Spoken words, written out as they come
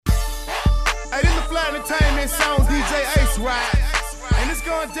Flat Entertainment Sound DJ Ace Ride. And it's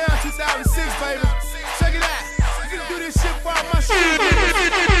going down 2006, baby. Check it out. You can do this shit for all my shit. All my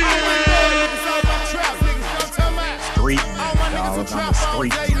niggas, all my trap niggas. You know what I'm talking about? Street All my niggas who trap all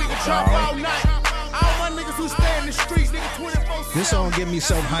day, niggas trap all night. All my niggas who stay in the street, nigga 24/7. This song get me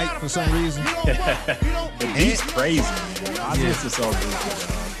so hyped for some reason. The beat's crazy, man. I miss this so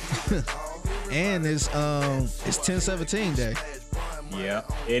good. And it's 10/17 day. Yeah,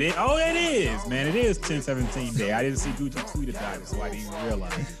 it is. Oh, it is, man. It is 10/17 day. I didn't see Gucci tweet about it, so I didn't even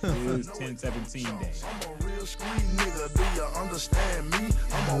realize it. It is 10/17 day. I'm a real street nigga, do you understand me?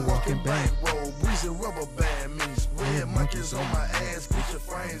 I'm a walking bankroll, breezing rubber band me. Red monkeys on my ass, picture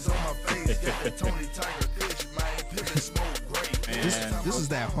frames on my face. Got the Tony Tiger pitch, man. Pivot smoke great. This is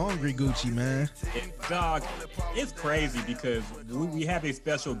that hungry Gucci, man. Dog, it's crazy because we have a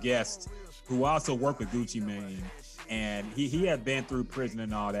special guest who also worked with Gucci Mane, and he had been through prison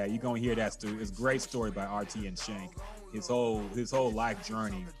and all that. You're gonna hear that story. It's a great story by RTN Shank, his whole life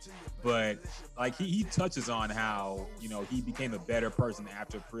journey. But like he touches on how, you know, he became a better person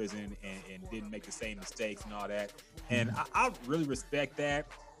after prison and didn't make the same mistakes and all that. And I really respect that.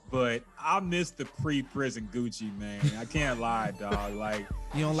 But I miss the pre-prison Gucci, man. I can't lie, dog. Like,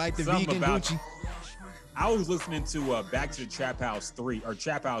 You don't like the vegan Gucci? I was listening to Back to the Trap House 3 or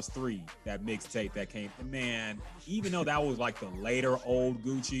Trap House 3, that mixtape that came. And man, even though that was like the later old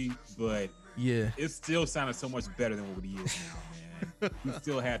Gucci, but Yeah. it still sounded so much better than what he is now, man. He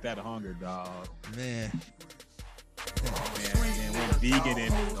still had that hunger, dog. Man. Man, went vegan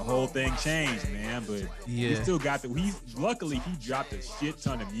and the whole thing changed, man. But he Yeah. still got luckily he dropped a shit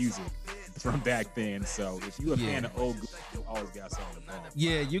ton of music from back then. So if you a fan of old Gucci, you always got something to bump.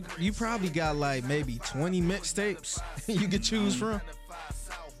 Yeah, you probably got like maybe 20 mixtapes you could choose from.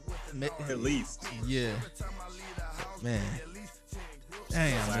 At least. Yeah. Man.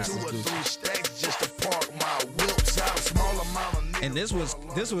 Damn, this is Gucci. And this was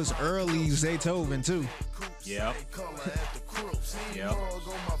early Zaytoven too. Yep. Yep.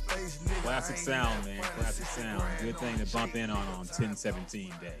 Classic sound, man. Classic sound. Good thing to bump in on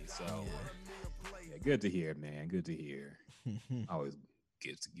 10/17 day. So yeah, good to hear, man. Good to hear. Always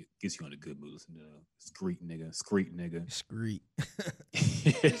gets you in a good mood. Listen to Screet nigga. Screet.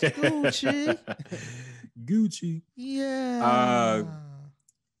 It's Gucci. Gucci. Yeah.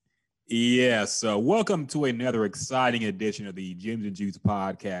 Yeah, so welcome to another exciting edition of the Gyms and Juice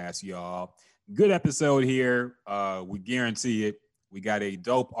podcast, y'all. Good episode here. We guarantee it. We got a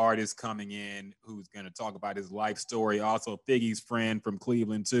dope artist coming in who's going to talk about his life story. Also, Figgy's friend from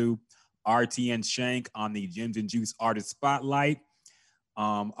Cleveland, too. RTN Shank on the Gyms and Juice Artist Spotlight.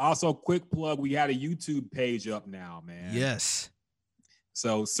 Also, quick plug, we had a YouTube page up now, man. Yes.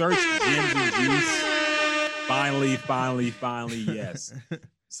 So search Gyms and Juice. Finally, yes.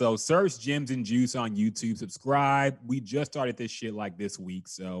 So search Gyms and Juice on YouTube. Subscribe. We just started this shit like this week.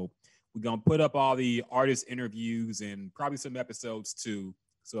 So we're going to put up all the artist interviews and probably some episodes too.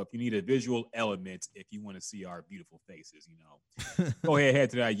 So if you need a visual element, if you want to see our beautiful faces, you know, go ahead, head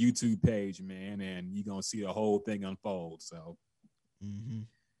to that YouTube page, man, and you're going to see the whole thing unfold. So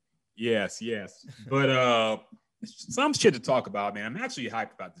yes. But some shit to talk about, man. I'm actually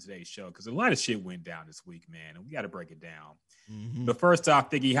hyped about today's show because a lot of shit went down this week, man, and we got to break it down. But first off,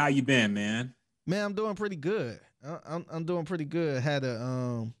 Figgy, how you been, man? Man, I'm doing pretty good. I'm doing pretty good. I had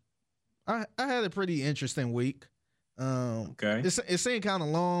a pretty interesting week. Okay. It seemed kind of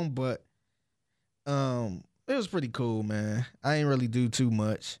long, but it was pretty cool, man. I ain't really do too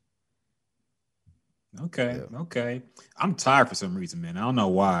much. Okay. I'm tired for some reason, man. I don't know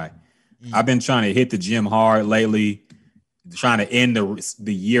why. I've been trying to hit the gym hard lately, trying to end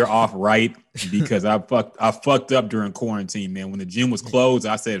the year off right because I fucked up during quarantine, man. When the gym was closed,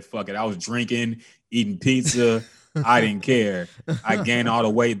 I said, fuck it. I was drinking, eating pizza. I didn't care. I gained all the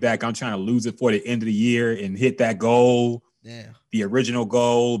weight back. I'm trying to lose it for the end of the year and hit that goal, the original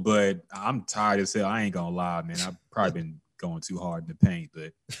goal. But I'm tired as hell. I ain't gonna lie, man. I've probably been going too hard in the paint,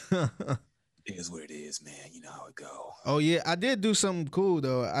 but it is what it is, man. You know how it go. Oh yeah, I did do something cool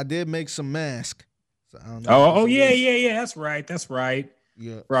though. I did make some masks. So Yeah. That's right.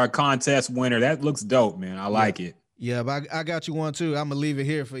 Yeah. For our contest winner, that looks dope, man. I like it. Yeah, but I got you one too. I'm gonna leave it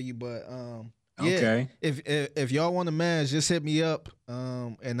here for you, but okay. If y'all want a mask, just hit me up,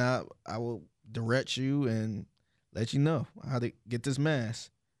 and I will direct you and let you know how to get this mask.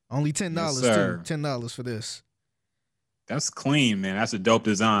 Only $10 too. $10 for this. That's clean, man. That's a dope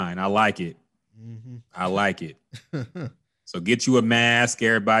design. I like it. I like it. So get you a mask.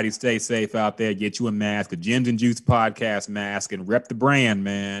 Everybody stay safe out there. Get you a mask, a Gyms and Juice podcast mask, and rep the brand,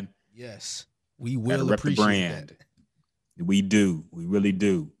 man. Yes, we will rep appreciate the brand. that. We do. We really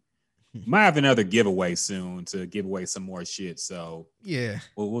do. Might have another giveaway soon to give away some more shit. So yeah,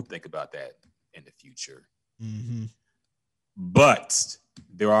 we'll think about that in the future. Mm-hmm. But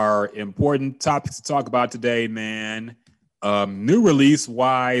there are important topics to talk about today, man. New release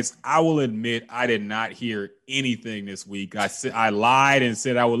wise, I will admit I did not hear anything this week. I lied and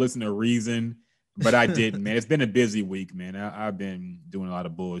said I would listen to Reason, but I didn't, man. It's been a busy week, man. I've been doing a lot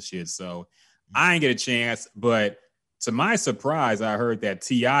of bullshit, so I ain't get a chance. But to my surprise, I heard that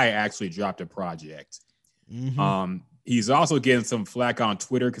T.I. actually dropped a project. Mm-hmm. He's also getting some flack on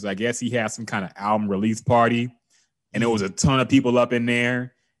Twitter because I guess he had some kind of album release party, and there was a ton of people up in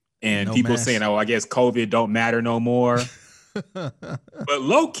there, and No people mask. saying, "Oh, I guess COVID don't matter no more." But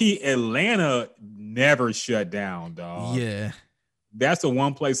low key, Atlanta never shut down, dog. Yeah, That's the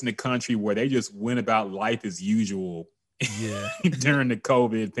one place in the country where they just went about life as usual yeah. during the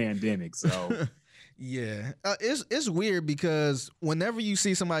COVID pandemic. So Yeah, it's weird because whenever you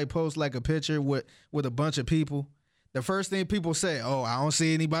see somebody post like a picture with a bunch of people, the first thing people say, "Oh, I don't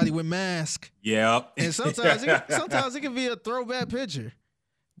see anybody with mask." yeah, And sometimes it can be a throwback picture,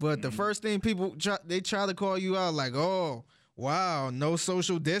 but the first thing people try to call you out like, "Oh, wow, no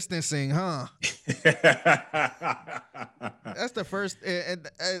social distancing, huh?" That's the first, and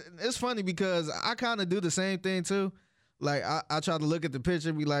it's funny because I kind of do the same thing too. Like I try to look at the picture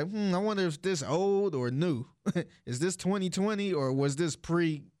and be like, I wonder if this old or new. Is this 2020 or was this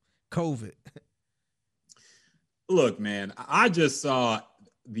pre-COVID? Look, man, I just saw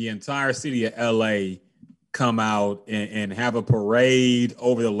the entire city of LA come out and have a parade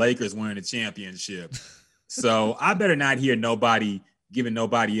over the Lakers winning the championship. So I better not hear nobody giving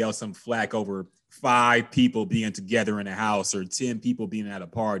nobody else some flack over 5 people being together in a house or 10 people being at a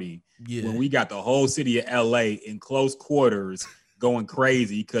party. Yeah. When we got the whole city of LA in close quarters going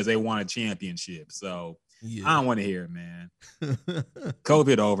crazy because they won a championship. So Yeah. I don't want to hear it, man.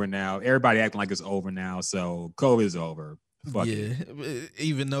 COVID over now. Everybody acting like it's over now. So COVID's over. Fuck it.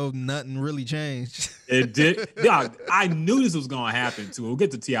 Even though nothing really changed. It did. Yeah, I knew this was going to happen too. We'll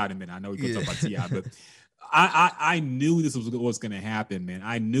get to T.I. in a minute. I know we're going to talk about T.I., but I knew this was what's going to happen, man.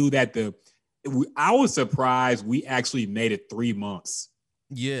 I knew that I was surprised we actually made it 3 months.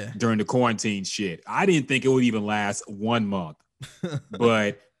 Yeah. During the quarantine shit. I didn't think it would even last 1 month.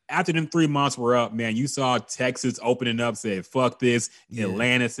 But after them 3 months were up, man, you saw Texas opening up, said, fuck this. Yeah.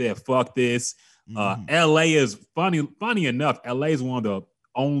 Atlanta said, fuck this. Mhm. LA is funny enough. LA is one of the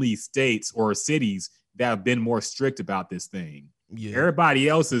only states or cities that have been more strict about this thing. Yeah. Everybody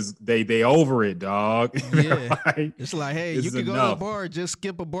else is they over it, dog. Yeah. Like, It's like, hey, this you is can go to enough. the bar, just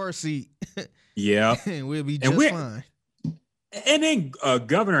skip a bar seat, Yeah. and we'll be And just we're- fine. And then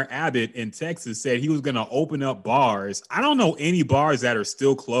Governor Abbott in Texas said he was going to open up bars. I don't know any bars that are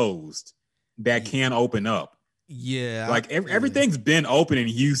still closed that can open up. Yeah. Like everything's been open in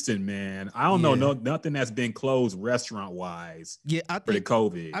Houston, man. I don't know Yeah. nothing that's been closed restaurant wise Yeah, I for the think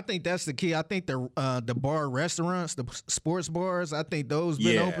COVID. that's the key. I think the bar restaurants, the sports bars, I think those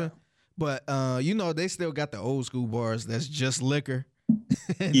been Yeah. open. But they still got the old school bars that's just liquor.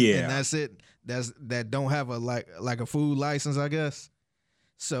 and, Yeah. and that's it. That don't have a like a food license, I guess.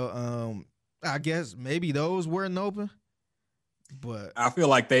 So I guess maybe those weren't open. But I feel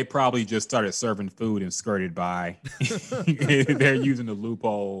like they probably just started serving food and skirted by. They're using the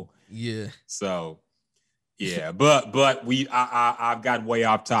loophole. yeah. So, yeah, but I've got way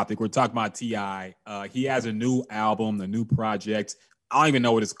off topic. We're talking about T.I. He has a new album, a new project. I don't even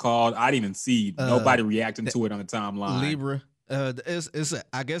know what it's called. I didn't even see nobody reacting to it on the timeline. Libra. I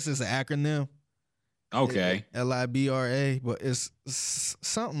guess it's an acronym. Okay. LIBRA, but it's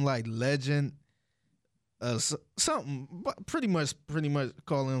something like legend. Something, but pretty much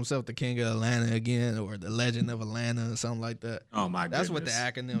calling himself the king of Atlanta again, or the legend of Atlanta, or something like that. Oh my goodness. That's what the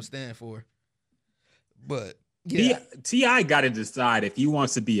acronym stand for. But yeah, T.I. got to decide if he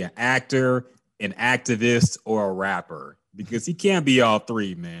wants to be an actor, an activist, or a rapper, because he can't be all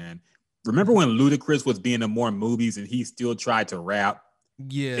three, man. Remember when Ludacris was being in more movies and he still tried to rap?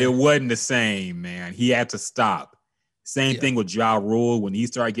 yeah, It wasn't the same, man. He had to stop. Same thing with Ja Rule when he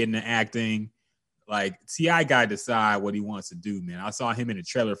started getting into acting. Like, T.I. got to decide what he wants to do, man. I saw him in the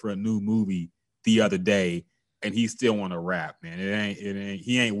trailer for a new movie the other day, and he still want to rap, man.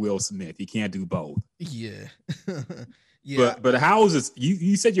 He ain't Will Smith. He can't do both. yeah, yeah. But how was this?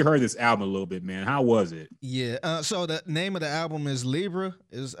 You said you heard this album a little bit, man. How was it? Yeah. So the name of the album is Libra.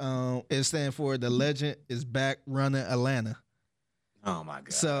 It stands for The Legend is Back Running Atlanta. Oh my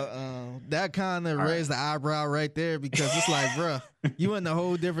god. So that kind of All raised the eyebrow right there, because it's like, bruh, you in a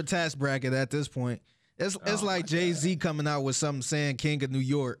whole different tax bracket at this point. It's Oh like my Jay-Z coming out with something saying King of New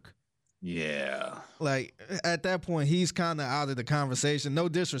York. Yeah. Like at that point, he's kind of out of the conversation. No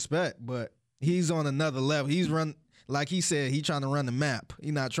disrespect, but he's on another level. He's like he said, he's trying to run the map.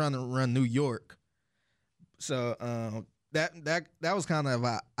 He's not trying to run New York. So that was kind of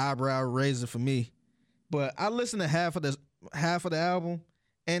an eyebrow raiser for me. But I listened to half of the album,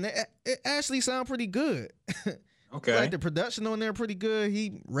 and it actually sounded pretty good. Okay. Like the production on there pretty good.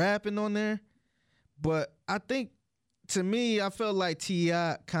 He rapping on there. But I think, to me, I felt like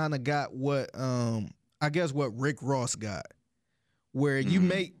T.I. kind of got what I guess what Rick Ross got. Where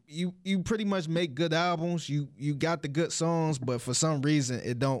you pretty much make good albums, you got the good songs, but for some reason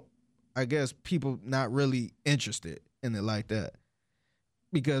it don't, I guess people not really interested in it like that.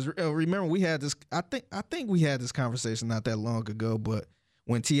 Because remember we had this, I think we had this conversation not that long ago, but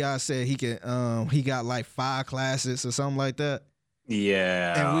when T.I. said he got like 5 classics or something like that.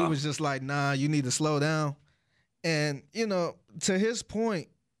 Yeah. And we was just like, nah, you need to slow down. And, to his point,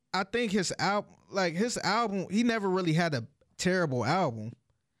 I think his album, he never really had a terrible album.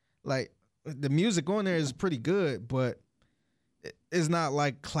 Like, the music on there is pretty good, but it's not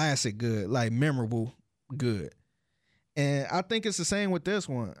like classic good, like memorable good. And I think it's the same with this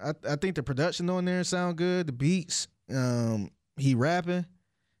one. I think the production on there sound good, the beats, he rapping,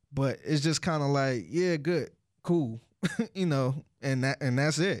 but it's just kind of like, yeah, good, cool, and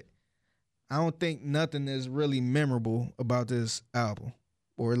that's it. I don't think nothing is really memorable about this album,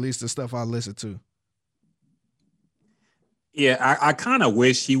 or at least the stuff I listen to. Yeah, I kind of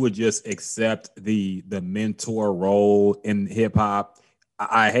wish he would just accept the mentor role in hip hop.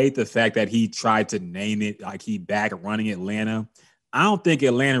 I hate the fact that he tried to name it like he back running Atlanta. I don't think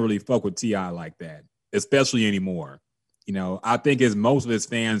Atlanta really fuck with T.I. like that, especially anymore. I think most of his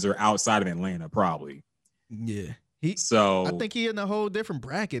fans are outside of Atlanta, probably. Yeah. I think he in a whole different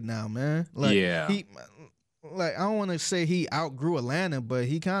bracket now, man. Like, yeah. I don't want to say he outgrew Atlanta, but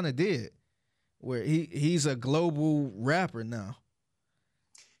he kind of did. Where he's a global rapper now.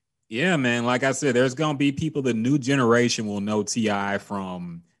 Yeah, man. Like I said, there's gonna be people. The new generation will know T.I.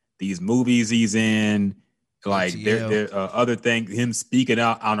 from these movies he's in. Like there other things, him speaking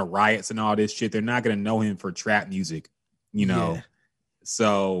out on the riots and all this shit. They're not gonna know him for trap music, Yeah.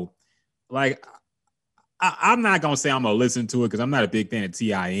 So, like, I'm not gonna say I'm gonna listen to it because I'm not a big fan of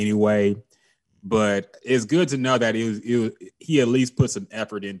T.I. anyway. But it's good to know that he at least put some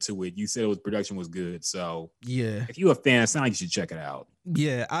effort into it. You said production was good, so yeah. If you're a fan, it sounds like you should check it out.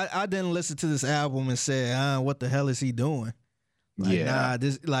 Yeah, I didn't listen to this album and say, what the hell is he doing? Like, yeah,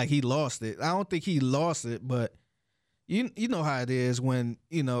 nah, he lost it. I don't think he lost it, but you know how it is when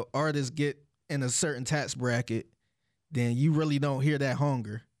artists get in a certain tax bracket, then you really don't hear that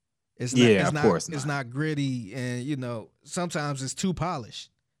hunger. It's not, of course not. It's not gritty, and sometimes it's too polished.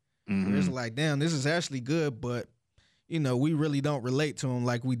 Mm-hmm. It's like, damn, this is actually good, but we really don't relate to him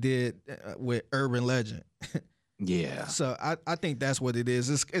like we did with Urban Legend. Yeah. So I think that's what it is.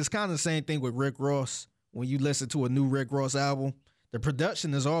 It's kind of the same thing with Rick Ross. When you listen to a new Rick Ross album, the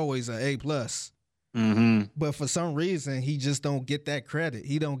production is always an A+. Mm-hmm. But for some reason, he just don't get that credit.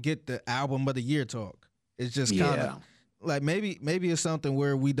 He don't get the album of the year talk. It's just kind of like maybe it's something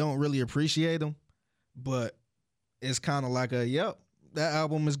where we don't really appreciate him, but it's kind of like yep, that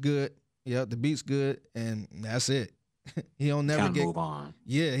album is good. Yep, the beat's good, and that's it. He'll never move on.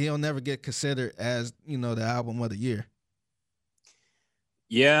 Yeah, he'll never get considered as the album of the year.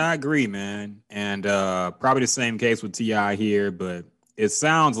 Yeah, I agree, man. And probably the same case with T.I. here, but it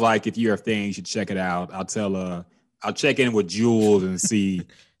sounds like if you're a fan, you should check it out. I'll check in with Jules and see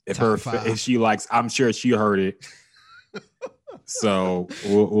if she likes. I'm sure she heard it. So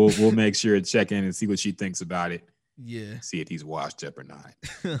we'll make sure to check in and see what she thinks about it. Yeah. See if he's washed up or not.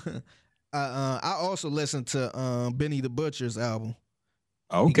 I also listened to Benny the Butcher's album.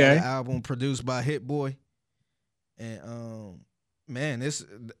 Okay. He got an album produced by Hit Boy. And man, this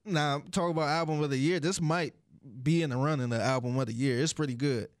now talk about album of the year. This might be in the running of album of the year. It's pretty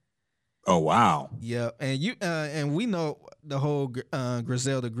good. Oh wow. Yeah, and we know the whole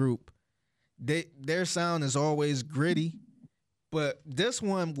Griselda group. Their sound is always gritty, but this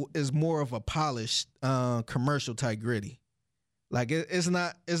one is more of a polished commercial type gritty. Like it's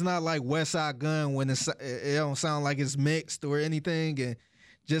not like West Side Gun when it don't sound like it's mixed or anything, and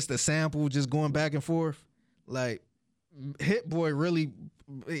just a sample just going back and forth. Like Hit Boy really,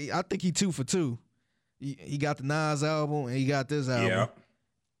 I think he 2 for 2. He got the Nas album and he got this album. Yeah.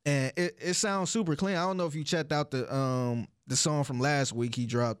 And it sounds super clean. I don't know if you checked out the song from last week he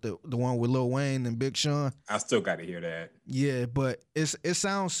dropped, the one with Lil Wayne and Big Sean. I still got to hear that. Yeah, but it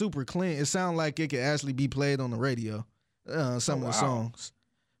sounds super clean. It sounds like it could actually be played on the radio. Some of the songs.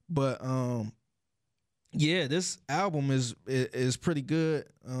 But Yeah, this album is pretty good.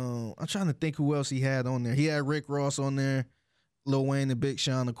 I'm trying to think who else he had on there. He had Rick Ross on there, Lil Wayne and Big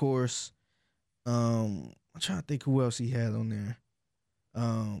Sean, of course. I'm trying to think who else he had on there.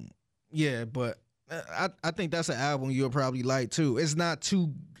 Yeah, but I think that's an album you'll probably like too. It's not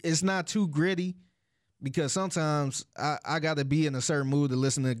too gritty because sometimes I gotta be in a certain mood to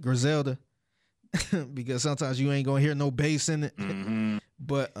listen to Griselda because sometimes you ain't gonna hear no bass in it. Mm-hmm.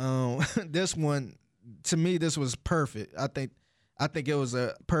 But this one, to me, this was perfect. I think it was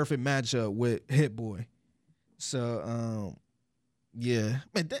a perfect matchup with Hit Boy. So yeah.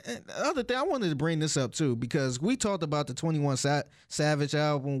 And the other thing, I wanted to bring this up too because we talked about the 21 Savage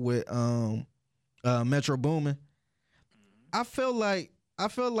album with Metro Boomin. I feel like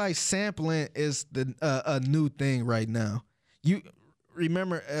sampling is a new thing right now. You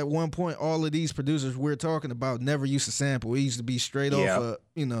remember at one point all of these producers we're talking about never used to sample. It used to be straight off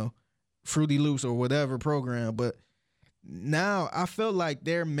Fruity Loops or whatever program, but now I feel like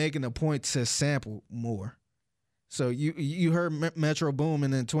they're making a point to sample more. So you heard Metro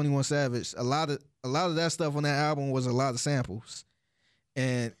Boomin and 21 Savage. A lot of that stuff on that album was a lot of samples,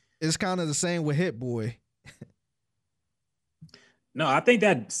 and it's kind of the same with Hit Boy. No, I think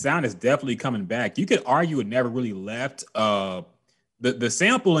that sound is definitely coming back. You could argue it never really left. The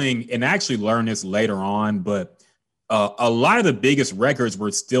sampling, and I actually learned this later on, but a lot of the biggest records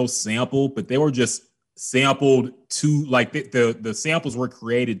were still sampled, but they were just sampled to like the samples were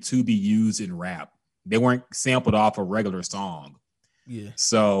created to be used in rap. They weren't sampled off a regular song. Yeah.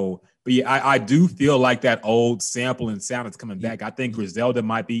 So, but yeah, I do feel like that old sample and sound is coming back. I think Griselda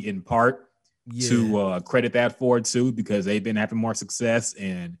might be in part to credit that for it too, because they've been having more success,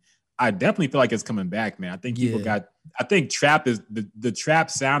 and I definitely feel like it's coming back, man. I think I think trap is the trap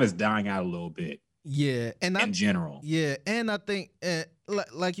sound is dying out a little bit. Yeah, and in general. Yeah, and I think,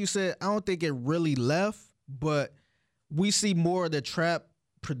 like you said, I don't think it really left, but we see more of the trap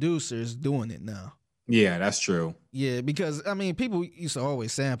producers doing it now. Yeah, that's true. Yeah, because I mean, people used to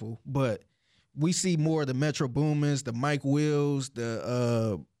always sample, but we see more of the Metro Boomins, the Mike Wills,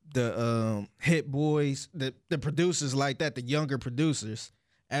 the Hit Boys, the producers like that, the younger producers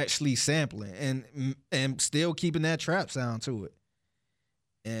actually sampling and still keeping that trap sound to it.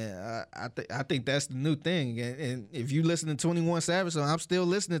 And I think that's the new thing. And if you listen to 21 Savage, I'm still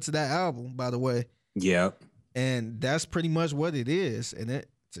listening to that album, by the way. Yeah. And that's pretty much what it is. And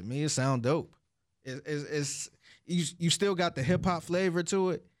to me, it sound dope. It's you still got the hip hop flavor to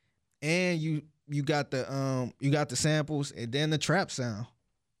it, and you got the samples, and then the trap sound.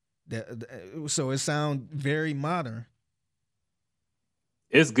 So it sound very modern.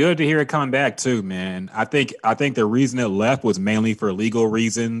 It's good to hear it coming back too, man. I think the reason it left was mainly for legal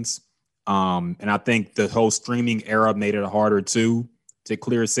reasons, and I think the whole streaming era made it harder too to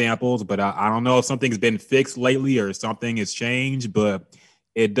clear samples. But I don't know if something's been fixed lately or something has changed, but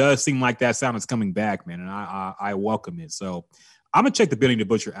it does seem like that sound is coming back, man, and I welcome it. So I'm gonna check the Benny the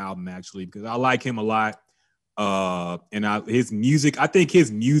Butcher album actually because I like him a lot. And his music, I think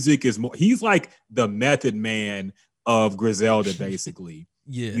his music is more. He's like the Method Man of Griselda, basically.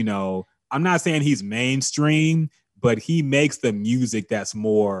 Yeah, you know, I'm not saying he's mainstream, but he makes the music that's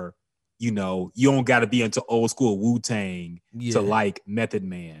more. You know, you don't got to be into old school Wu-Tang to like Method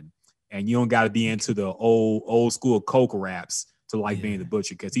Man, and you don't got to be into the old school Coke raps to like Benny the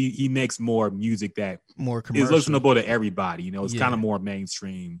Butcher, because he makes more music that more commercial. is listenable to everybody. You know, it's kind of more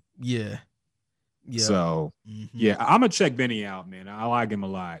mainstream. Yeah. Yeah. So yeah, I'm gonna check Benny out, man. I like him a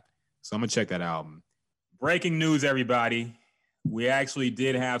lot. So I'm gonna check that album. Breaking news, everybody. We actually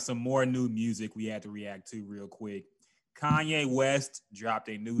did have some more new music we had to react to real quick. Kanye West dropped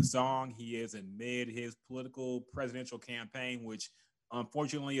a new song. He is amid his political presidential campaign, which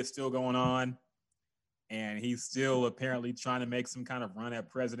unfortunately is still going on. And he's still apparently trying to make some kind of run at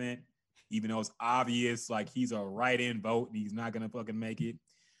president, even though it's obvious like he's a write-in vote and he's not gonna fucking make it.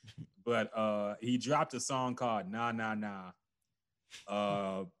 But he dropped a song called Nah Nah Nah.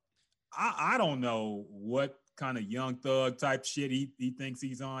 I don't know what kind of Young Thug type shit he thinks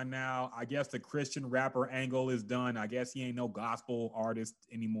he's on now. I guess the Christian rapper angle is done. I guess he ain't no gospel artist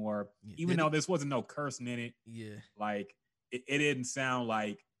anymore, even though this wasn't no cursing in it. Yeah, like it didn't sound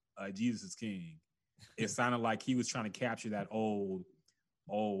like Jesus is King. It sounded like he was trying to capture that old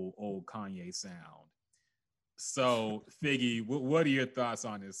Kanye sound. So, Figgy, what are your thoughts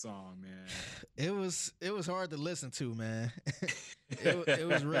on this song, man? It was hard to listen to, man. it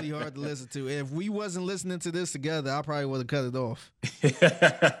was really hard to listen to. If we wasn't listening to this together, I probably would have cut it off.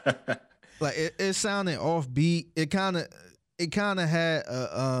 Like it sounded offbeat. It kind of had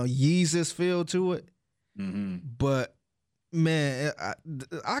a Yeezus feel to it, but Man,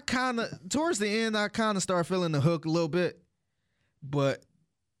 I kind of towards the end, I kind of start feeling the hook a little bit, but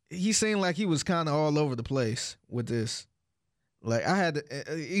he seemed like he was kind of all over the place with this. Like I had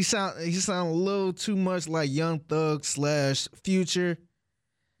to, he sound a little too much like Young Thug / Future.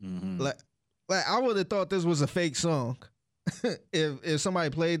 Mm-hmm. Like I would have thought this was a fake song. if somebody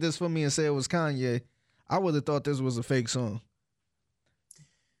played this for me and said it was Kanye, I would have thought this was a fake song.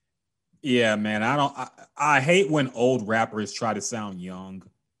 Yeah, man. I hate when old rappers try to sound young.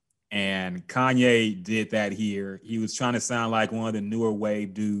 And Kanye did that here. He was trying to sound like one of the newer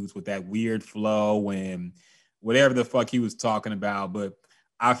wave dudes with that weird flow and whatever the fuck he was talking about. But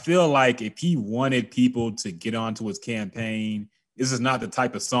I feel like if he wanted people to get onto his campaign, this is not the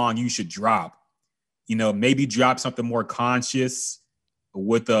type of song you should drop. You know, maybe drop something more conscious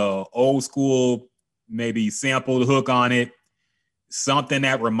with a old school, maybe sampled hook on it. Something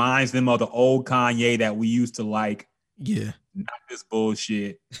that reminds them of the old Kanye that we used to like. Yeah. Not this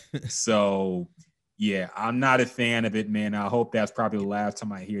bullshit. So, yeah, I'm not a fan of it, man. I hope that's probably the last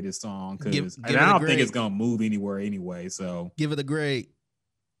time I hear this song because I don't think it's going to move anywhere anyway. So, give it a grade.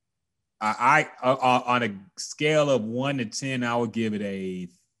 I on a scale of 1 to 10, I would give it a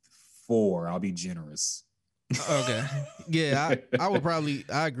 4. I'll be generous. Okay. Yeah, I would probably,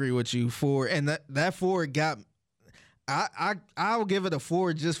 I agree with you. 4. And that 4 got, I'll give it a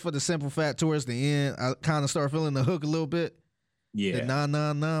 4 just for the simple fact towards the end, I kind of start feeling the hook a little bit. Yeah. The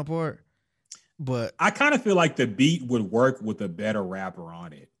 999 part. But I kind of feel like the beat would work with a better rapper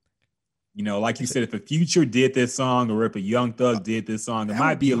on it. You know, like you said, if a Future did this song or if a Young Thug did this song, it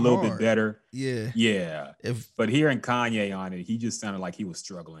might be a little bit better. Yeah. Yeah. But hearing Kanye on it, he just sounded like he was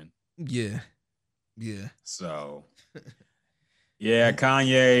struggling. Yeah. Yeah. So, yeah,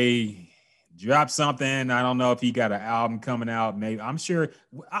 Kanye dropped something. I don't know if he got an album coming out. Maybe. I'm sure.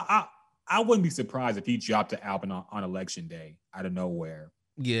 I wouldn't be surprised if he dropped an album on election day out of nowhere.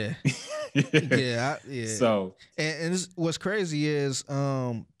 Yeah. Yeah. So, and what's crazy is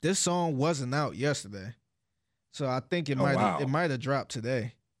this song wasn't out yesterday, so I think it might have dropped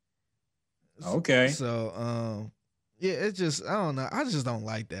today. Okay. So yeah, it's just I don't know. I just don't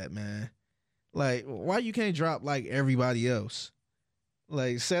like that, man. Like, why you can't drop like everybody else?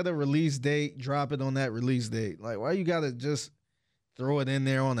 Like, set a release date, drop it on that release date. Like, why you gotta just throw it in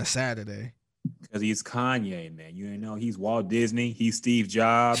there on a Saturday? Because he's Kanye, man. You know, he's Walt Disney. He's Steve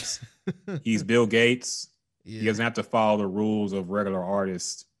Jobs. He's Bill Gates. Yeah. He doesn't have to follow the rules of regular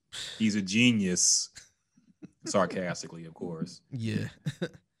artists. He's a genius. Sarcastically, of course. Yeah.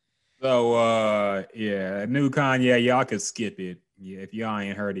 So, yeah, new Kanye, y'all could skip it. Yeah, if y'all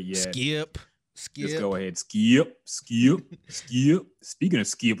ain't heard it yet. Skip. Just go ahead. Skip. Speaking of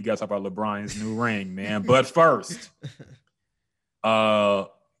skip, we got to talk about LeBron's new ring, man. But first,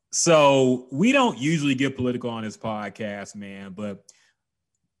 so we don't usually get political on this podcast, man, but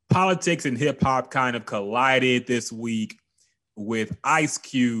politics and hip hop kind of collided this week with Ice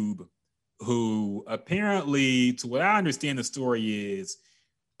Cube, who apparently, to what I understand the story is,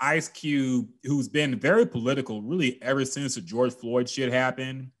 Ice Cube, who's been very political really ever since the George Floyd shit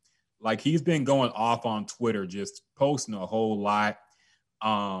happened. Like, he's been going off on Twitter, just posting a whole lot.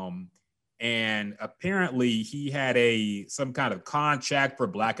 And apparently he had some kind of contract for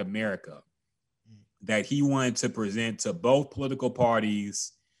Black America that he wanted to present to both political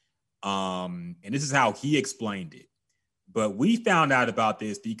parties. And this is how he explained it. But we found out about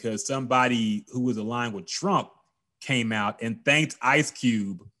this because somebody who was aligned with Trump came out and thanked Ice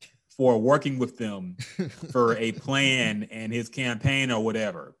Cube for working with them for a plan and his campaign or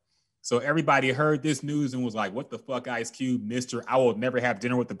whatever. So everybody heard this news and was like, what the fuck, Ice Cube, Mr. I will never have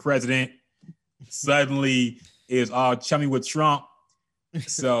dinner with the president. Suddenly is all chummy with Trump.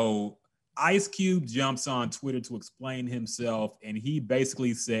 So Ice Cube jumps on Twitter to explain himself. And he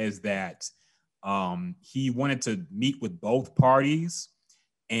basically says that he wanted to meet with both parties.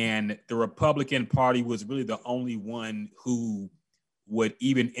 And the Republican Party was really the only one who would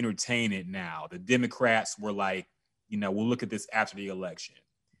even entertain it now. The Democrats were like, you know, we'll look at this after the election.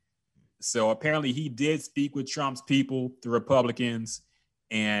 So apparently he did speak with Trump's people, the Republicans,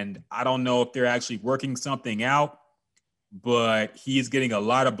 and I don't know if they're actually working something out, but he's getting a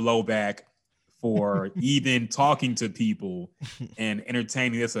lot of blowback for even talking to people and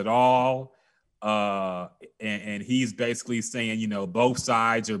entertaining this at all. And he's basically saying, you know, both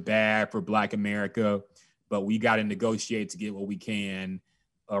sides are bad for Black America, but we got to negotiate to get what we can,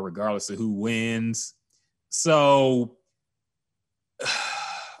 regardless of who wins. So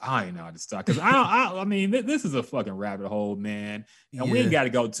I ain't know how to start because I mean, this is a fucking rabbit hole, man, and we ain't got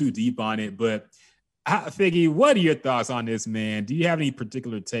to go too deep on it. But Figgy, what are your thoughts on this, man? Do you have any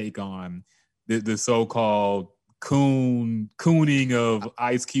particular take on the so-called cooning of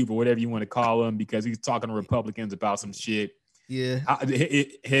Ice Cube or whatever you want to call him because he's talking to Republicans about some shit. Yeah.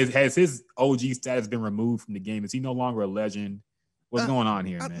 Has his OG status been removed from the game? Is he no longer a legend? What's going on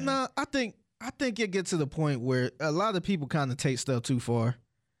here, man? No, I think it gets to the point where a lot of people kind of take stuff too far.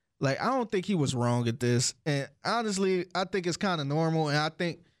 Like, I don't think he was wrong at this. And honestly, I think it's kind of normal. And I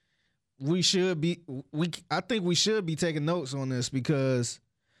think we should be taking notes on this because,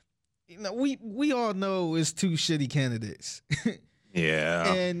 you know, we all know it's two shitty candidates.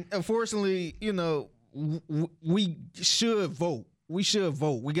 Yeah. And unfortunately, you know, we should vote. We should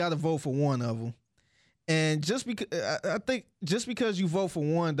vote. We got to vote for one of them. And just because I think just because you vote for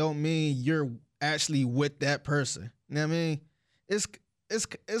one don't mean you're actually with that person. You know what I mean? It's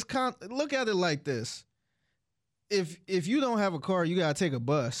kind of, look at it like this. If you don't have a car, you gotta take a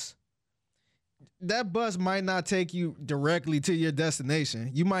bus. That bus might not take you directly to your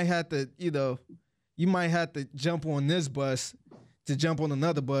destination. You might have to, jump on this bus to jump on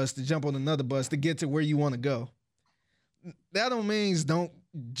another bus to jump on another bus to get to where you want to go. That don't mean don't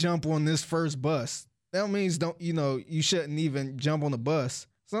jump on this first bus. That means you shouldn't even jump on the bus.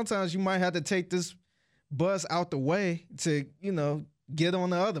 Sometimes you might have to take this bus out the way to, get on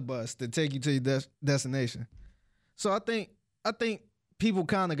the other bus to take you to your destination. So I think people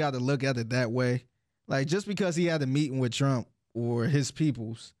kind of got to look at it that way. Like, just because he had a meeting with Trump or his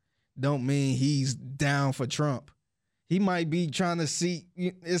peoples don't mean he's down for Trump. He might be trying to see,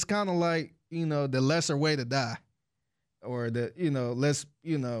 it's kind of like, the lesser way to die. Or these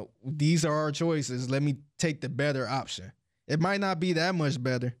are our choices. Let me take the better option. It might not be that much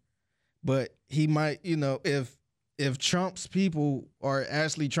better, but he might, if Trump's people are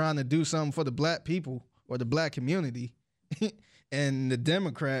actually trying to do something for the black people or the black community and the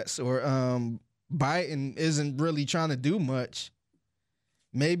Democrats or Biden isn't really trying to do much,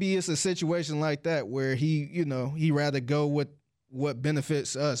 maybe it's a situation like that where he rather go with what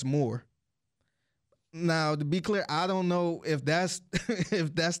benefits us more. Now, to be clear, I don't know if that's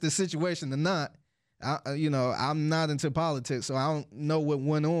if that's the situation or not. I'm not into politics, so I don't know what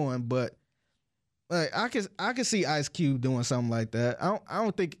went on, but like I can see Ice Cube doing something like that. I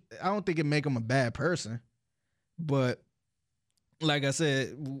don't think it make him a bad person, but like I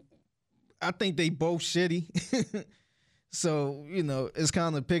said, I think they both shitty. So it's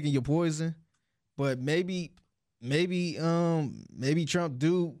kind of picking your poison. But maybe Trump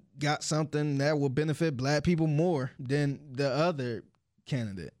do got something that will benefit black people more than the other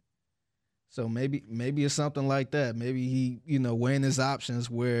candidate. So maybe it's something like that. Maybe he, weighing his options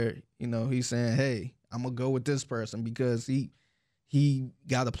where, he's saying, hey, I'm going to go with this person because he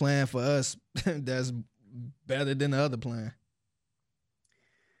got a plan for us that's better than the other plan.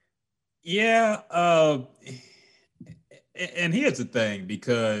 Yeah. And here's the thing,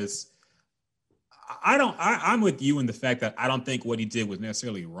 because I'm with you in the fact that I don't think what he did was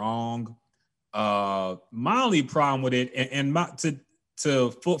necessarily wrong. My only problem with it,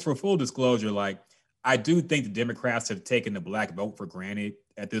 for full disclosure, like, I do think the Democrats have taken the black vote for granted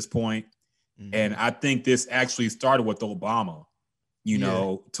at this point. Mm-hmm. And I think this actually started with Obama,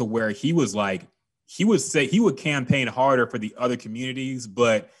 to where he was like, he would campaign harder for the other communities,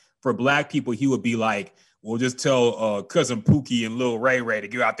 but for black people, he would be like, well, just tell cousin Pookie and Lil Ray Ray to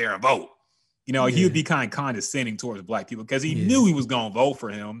get out there and vote. He would be kind of condescending towards black people because he knew he was going to vote for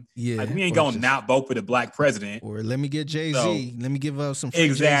him. Yeah. Like, we ain't going to not vote for the black president. Or let me get Jay-Z. So, let me give up some free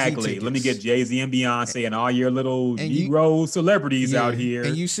exactly. Jay-Z let me get Jay-Z and Beyonce and all your little Negro celebrities out here.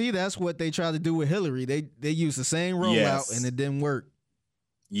 And you see, that's what they try to do with Hillary. They used the same rollout and it didn't work.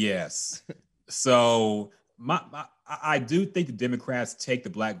 Yes. So I do think the Democrats take the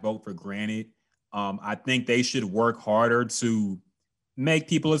black vote for granted. I think they should work harder to make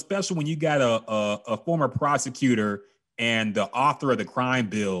people, especially when you got a former prosecutor and the author of the crime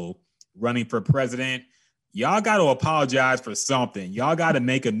bill running for president, y'all got to apologize for something. Y'all got to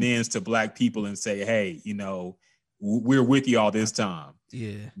make amends to black people and say, hey, we're with you all this time.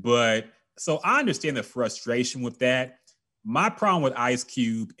 Yeah. But so I understand the frustration with that. My problem with Ice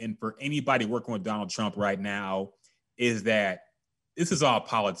Cube and for anybody working with Donald Trump right now is that this is all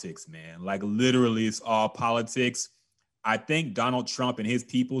politics, man. Like, literally, it's all politics. I think Donald Trump and his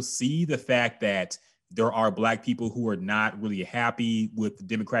people see the fact that there are black people who are not really happy with the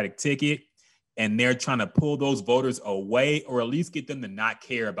Democratic ticket, and they're trying to pull those voters away or at least get them to not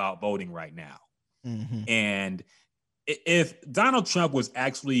care about voting right now. Mm-hmm. And if Donald Trump was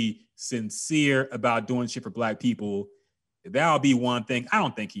actually sincere about doing shit for black people, that would be one thing. I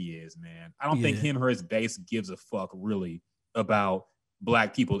don't think he is, man. I don't think him or his base gives a fuck really about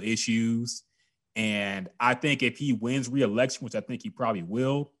black people issues. And I think if he wins re-election, which I think he probably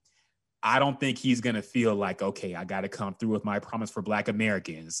will, I don't think he's going to feel like, okay, I got to come through with my promise for Black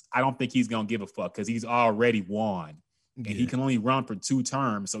Americans. I don't think he's going to give a fuck because he's already won. And he can only run for 2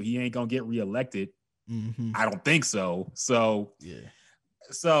 terms, so he ain't going to get reelected. Mm-hmm. I don't think so. So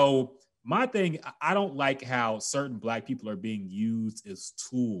my thing, I don't like how certain Black people are being used as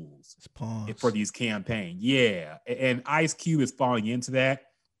tools for these campaigns. Yeah. And Ice Cube is falling into that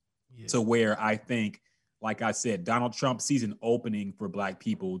to where I think, like I said, Donald Trump sees an opening for Black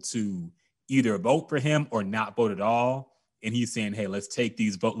people to either vote for him or not vote at all. And he's saying, hey, let's take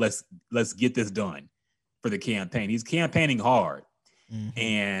these votes. Let's get this done for the campaign. He's campaigning hard. Mm-hmm.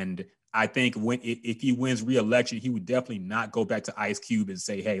 And I think if he wins re-election, he would definitely not go back to Ice Cube and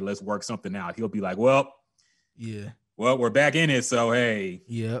say, hey, let's work something out. He'll be like, well, we're back in it. So, hey,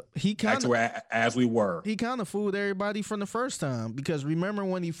 he kind of, back to as we were. He kind of fooled everybody from the first time, because remember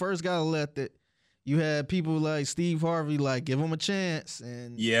when he first got elected, you had people like Steve Harvey, like, give him a chance.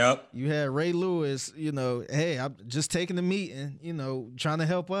 And you had Ray Lewis, hey, I'm just taking the meeting, trying to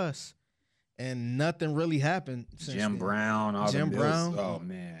help us. And nothing really happened. Jim Brown, oh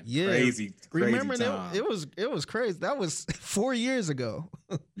man, crazy. Remember time. It was crazy. That was 4 years ago.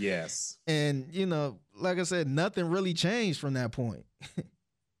 Yes. And like I said, nothing really changed from that point.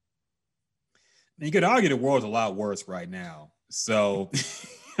 You could argue the world's a lot worse right now. So,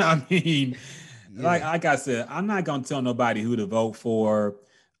 I mean, like I said, I'm not gonna tell nobody who to vote for,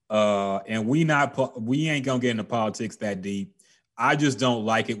 and we ain't gonna get into politics that deep. I just don't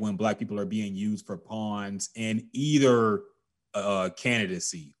like it when Black people are being used for pawns in either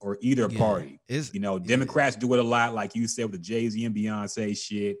candidacy or either party. Democrats do it a lot, like you said, with the Jay-Z and Beyonce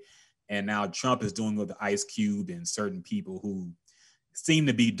shit. And now Trump is doing it with the Ice Cube and certain people who seem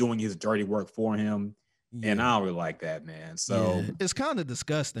to be doing his dirty work for him. Yeah. And I don't really like that, man. So it's kind of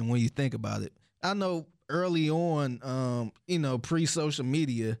disgusting when you think about it. I know early on, pre-social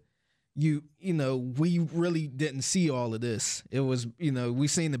media, we really didn't see all of this. It was, we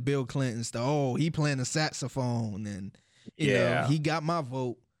seen the Bill Clintons, he playing the saxophone, and he got my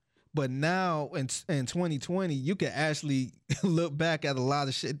vote. But now in 2020, you can actually look back at a lot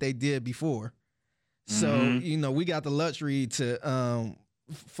of shit they did before. Mm-hmm. So, we got the luxury to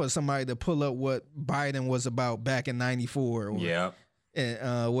for somebody to pull up what Biden was about back in '94,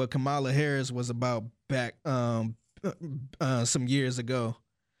 and what Kamala Harris was about back some years ago.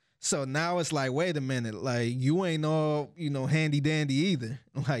 So now it's like, wait a minute, like, you ain't all, handy dandy either.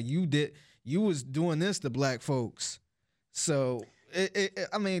 Like, you was doing this to Black folks. So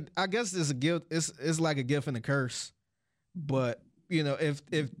I mean, I guess it's a gift. It's like a gift and a curse. But if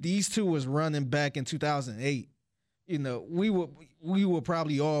these two was running back in 2008, we would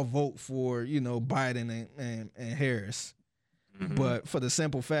probably all vote for Biden and Harris. Mm-hmm. But for the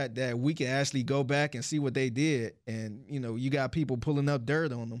simple fact that we can actually go back and see what they did, and you got people pulling up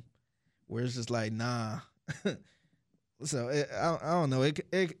dirt on them, where it's just like, nah. So I don't know.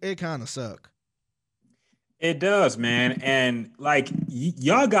 It kind of suck. It does, man. And like,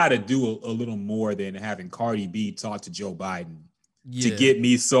 y'all got to do a little more than having Cardi B talk to Joe Biden to get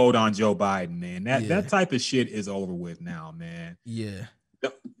me sold on Joe Biden, man. That type of shit is over with now, man. Yeah.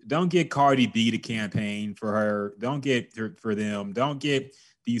 Don't get Cardi B to campaign for her. Don't get her for them. Don't get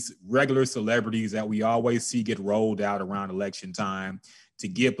these regular celebrities that we always see get rolled out around election time to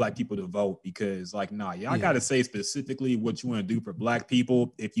get Black people to vote, because y'all got to say specifically what you want to do for Black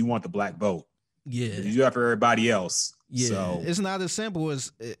people if you want the Black vote. Yeah. You do that for everybody else. Yeah. So it's not as simple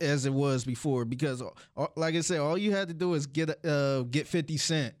as it was before, because like I said, all you had to do is get 50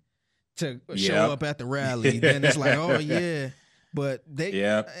 Cent to show up at the rally. Then it's like, oh yeah. But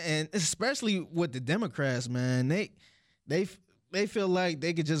and especially with the Democrats, man, they feel like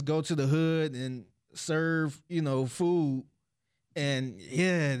they could just go to the hood and serve, food, and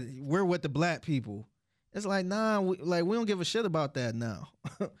we're with the Black people. It's like, nah, we don't give a shit about that now.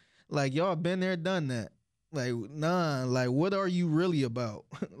 Like, y'all been there, done that. Like, nah, like, what are you really about?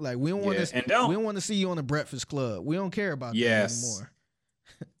 Like, we don't want to see you on the Breakfast Club. We don't care about that anymore.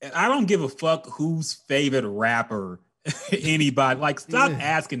 And I don't give a fuck whose favorite rapper anybody. Like, stop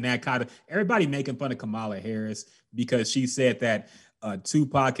asking that kind of. Everybody making fun of Kamala Harris because she said that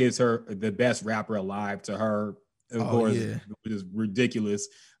Tupac is the best rapper alive to her. Of course, which is ridiculous.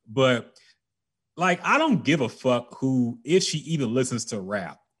 But like, I don't give a fuck if she even listens to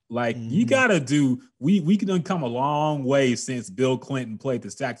rap. Like, you gotta we can come a long way since Bill Clinton played the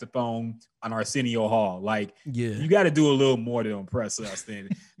saxophone on Arsenio Hall. Like, you got to do a little more to impress us than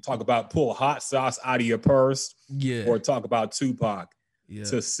talk about pull hot sauce out of your purse, or talk about Tupac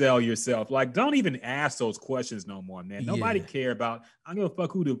to sell yourself. Like, don't even ask those questions no more, man. Nobody care about. I don't give a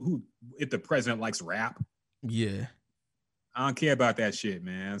fuck who if the president likes rap. Yeah. I don't care about that shit,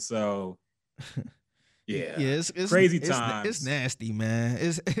 man. So yeah, it's crazy it's, times. It's nasty, man.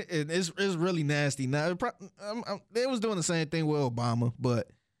 It's really nasty. Now they was doing the same thing with Obama, but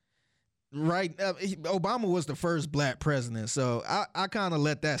Obama was the first black president, so I kind of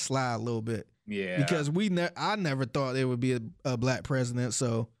let that slide a little bit. Yeah, because I never thought there would be a black president.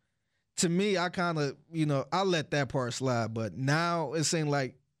 So to me, I kind of I let that part slide. But now it seems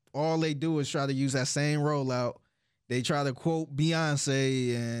like all they do is try to use that same rollout. They try to quote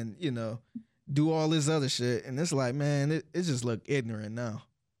Beyonce and do all this other shit, and it's like, man, it just look ignorant now.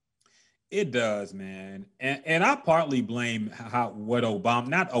 It does, man, and I partly blame what Obama,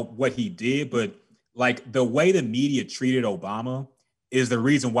 not what he did, but like the way the media treated Obama is the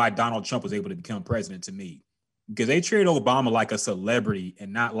reason why Donald Trump was able to become president to me, because they treated Obama like a celebrity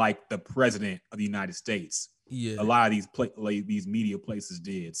and not like the president of the United States. Yeah, a lot of these media places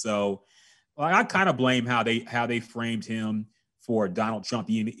did. So, like, I kind of blame how they framed him for Donald Trump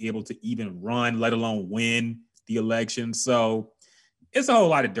being able to even run, let alone win the election. So it's a whole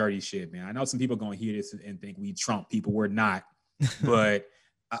lot of dirty shit, man. I know some people are going to hear this and think we Trump people. We're not. But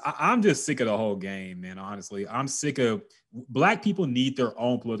I'm just sick of the whole game, man, honestly. I'm sick of black people need their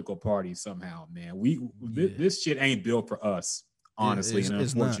own political party somehow, man. This shit ain't built for us, honestly, and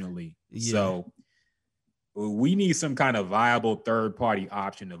unfortunately. Yeah. So we need some kind of viable third party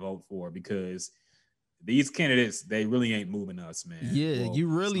option to vote for, because these candidates, they really ain't moving us, man. Yeah, you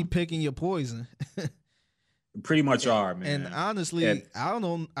really picking your poison. Pretty much are, man. And honestly, I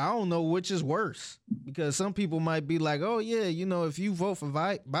don't know which is worse, because some people might be like, oh yeah, if you vote for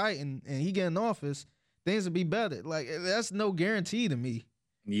Biden and he get in office, things will be better. Like, that's no guarantee to me.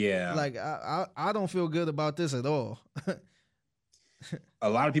 Yeah. Like, I don't feel good about this at all. A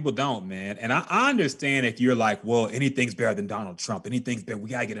lot of people don't, man. And I understand if you're like, well, anything's better than Donald Trump. Anything's better. We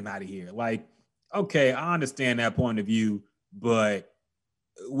got to get him out of here. Like, okay, I understand that point of view, but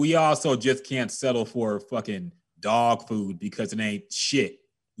we also just can't settle for fucking dog food because it ain't shit,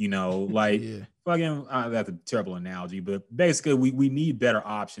 like yeah. fucking, that's a terrible analogy, but basically we need better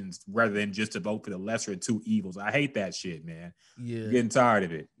options rather than just to vote for the lesser of two evils. I hate that shit, man. Yeah. I'm getting tired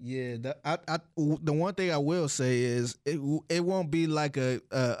of it. Yeah. The one thing I will say is it won't be like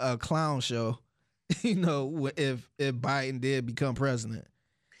a clown show, if Biden did become president,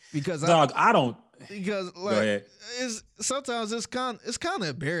 because because like sometimes it's kind of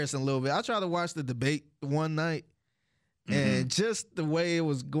embarrassing a little bit. I tried to watch the debate one night, and just the way it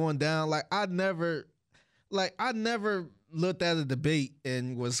was going down, like I never looked at a debate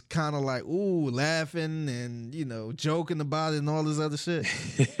and was kind of like, ooh, laughing and joking about it and all this other shit.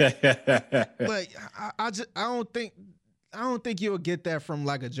 Like I don't think you'll get that from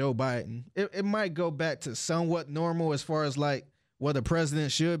like a Joe Biden. It might go back to somewhat normal as far as like what a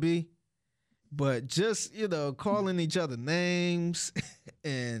president should be. But just, calling each other names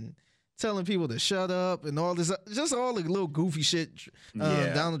and telling people to shut up and all this, just all the little goofy shit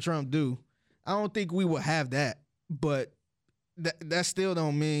Donald Trump do. I don't think we will have that. But that still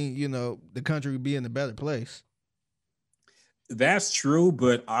don't mean, the country would be in a better place. That's true.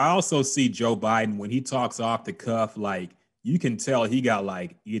 But I also see Joe Biden, when he talks off the cuff, like, you can tell he got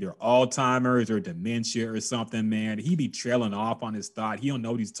like either Alzheimer's or dementia or something, man. He be trailing off on his thought. He don't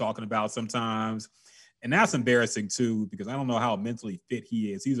know what he's talking about sometimes. And that's embarrassing too, because I don't know how mentally fit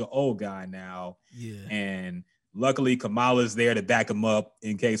he is. He's an old guy now. Yeah. And luckily Kamala's there to back him up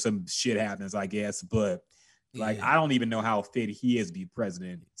in case some shit happens, I guess. But like, I don't even know how fit he is to be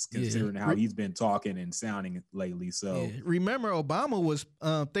president, considering how he's been talking and sounding lately. So remember, Obama was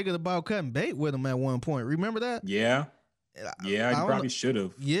thinking about cutting bait with him at one point. Remember that? Yeah. Yeah, you probably should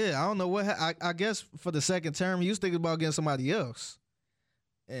have. Yeah, I don't know what. I guess for the second term, he was thinking about getting somebody else,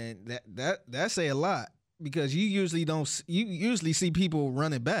 and that say a lot, because you usually see people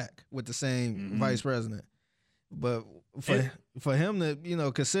running back with the same vice president, but for him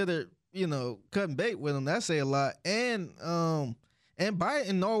to consider cutting bait with him, that say a lot. And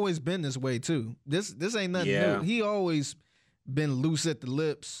Biden always been this way too. This ain't nothing new. He always been loose at the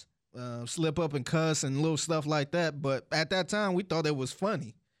lips. Slip up and cuss and little stuff like that, but at that time we thought it was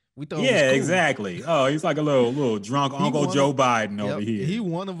funny. We thought, it was cool. Exactly. Oh, he's like a little drunk Uncle Joe Biden over here. He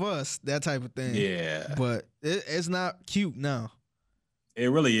one of us, that type of thing. Yeah, but it's not cute now.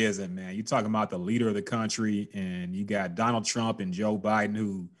 It really isn't, man. You're talking about the leader of the country, and you got Donald Trump and Joe Biden,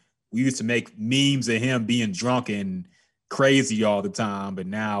 who we used to make memes of him being drunk and crazy all the time, but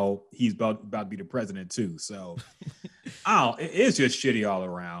now he's about to be the president too. So it's just shitty all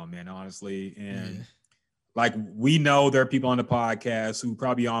around, man, honestly. And like, we know there are people on the podcast who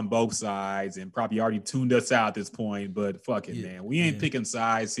probably on both sides and probably already tuned us out at this point, but fuck it, man. We ain't picking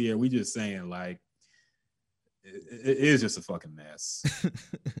sides here. We just saying, like, it is just a fucking mess.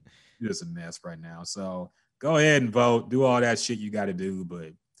 It's just a mess right now. So go ahead and vote. Do all that shit you got to do.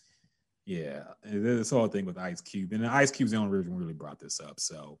 But yeah, this whole thing with Ice Cube. And Ice Cube's the only reason we really brought this up.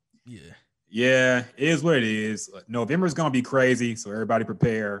 So yeah, it is what it is. November's going to be crazy. So everybody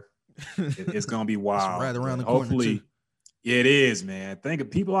prepare. It's going to be wild. Right around the corner. Hopefully, it is, man. Think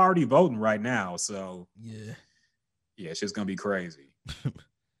of people already voting right now. So yeah, it's just going to be crazy.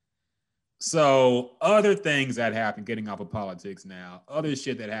 So other things that happened, getting off of politics now, other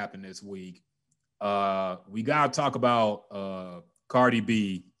shit that happened this week. We got to talk about Cardi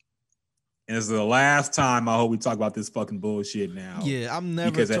B. And this is the last time I hope we talk about this fucking bullshit now. Yeah, I'm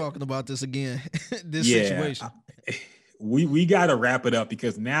never talking about this again. Situation. We got to wrap it up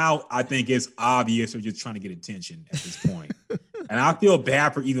because now I think it's obvious they're just trying to get attention at this point. And I feel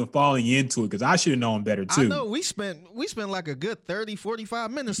bad for even falling into it because I should have known better too. I know we spent like a good 30,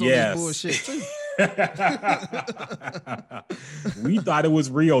 45 minutes on this bullshit too. We thought it was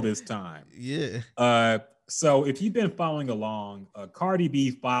real this time. Yeah. So if you've been following along, Cardi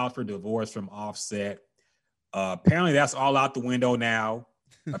B filed for divorce from Offset. Apparently that's all out the window now.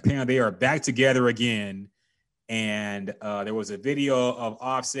 Apparently they are back together again. And there was a video of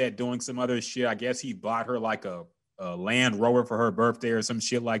Offset doing some other shit. I guess he bought her like a Land Rover for her birthday or some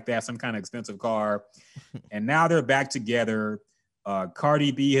shit like that, some kind of expensive car. And now they're back together.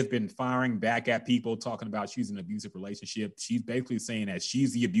 Cardi B has been firing back at people talking about she's in an abusive relationship. She's basically saying that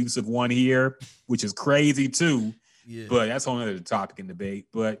she's the abusive one here, which is crazy too. Yeah. But that's a whole other topic in debate.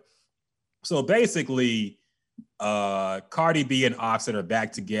 But so basically, Cardi B and Offset are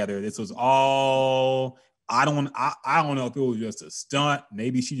back together. This was all, I don't know if it was just a stunt.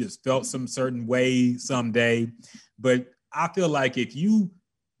 Maybe she just felt some certain way someday. But I feel like if you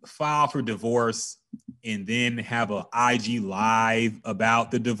file for divorce and then have a IG live about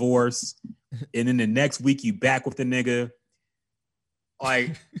the divorce, and then the next week you back with the nigga,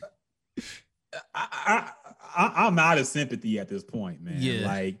 like I'm out of sympathy at this point, man. Yeah.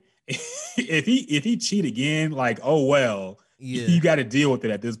 Like if he cheat again, like, oh well, you got to deal with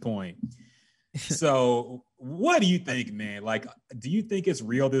it at this point. So what do you think, man? Like, do you think it's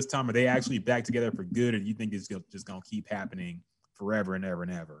real this time? Are they actually back together for good, or do you think it's just gonna keep happening forever and ever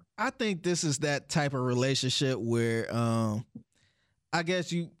and ever? I think this is that type of relationship where I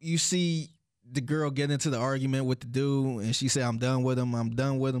guess you see the girl get into the argument with the dude and she say, I'm done with him.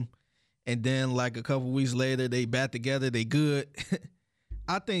 And then like a couple weeks later, they back together, they good.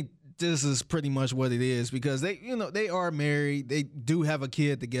 I think this is pretty much what it is because they are married. They do have a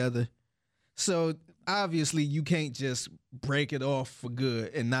kid together. So obviously you can't just break it off for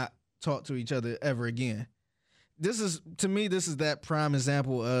good and not talk to each other ever again. To me, this is that prime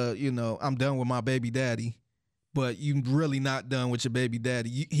example of, I'm done with my baby daddy, but you really not done with your baby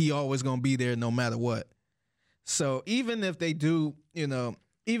daddy. He always going to be there no matter what. So even if they do,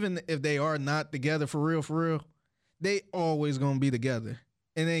 even if they are not together for real, they always going to be together.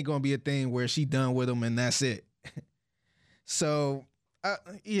 It ain't going to be a thing where she done with him and that's it. So, I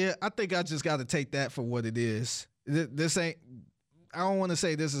think I just got to take that for what it is. This ain't, I don't want to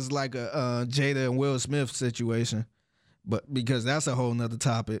say this is like a Jada and Will Smith situation, but because that's a whole nother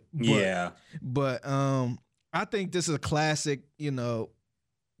topic. But I think this is a classic, this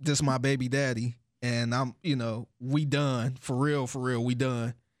is my baby daddy and I'm, we done for real, we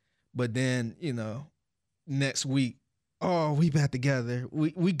done. But then, next week, oh, we back together.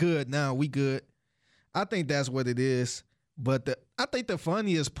 We good now. We good. I think that's what it is. But I think the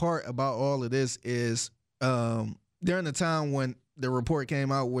funniest part about all of this is during the time when the report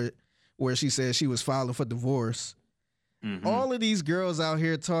came out where she said she was filing for divorce, all of these girls out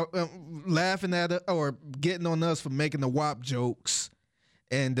here laughing at her or getting on us for making the WAP jokes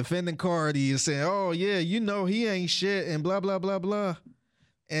and defending Cardi and saying, oh, yeah, he ain't shit and blah, blah, blah, blah.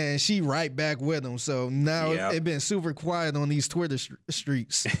 And she right back with him. So now it's been super quiet on these Twitter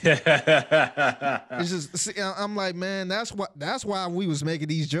streets. It's just, I'm like, man, that's why we was making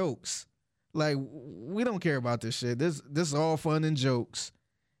these jokes. Like, we don't care about this shit. This is all fun and jokes.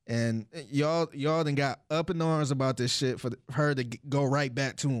 And y'all done got up in arms about this shit for her to go right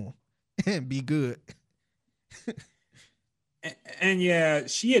back to him and be good. And yeah,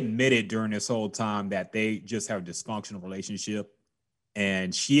 she admitted during this whole time that they just have a dysfunctional relationship.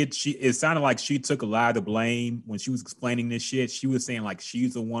 And it sounded like she took a lot of the blame when she was explaining this shit. She was saying like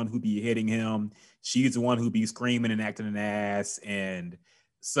she's the one who be hitting him. She's the one who be screaming and acting an ass. And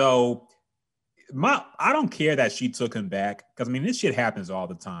so I don't care that she took him back, because I mean this shit happens all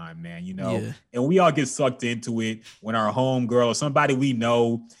the time, man. You know, Yeah. and we all get sucked into it when our homegirl or somebody we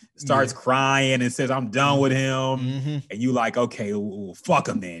know starts crying and says, "I'm done with him," and you like, okay, well, fuck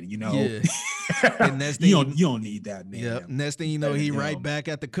him then. You know, Yeah. And next thing you don't need that, man. Yep. Next thing you know, he right back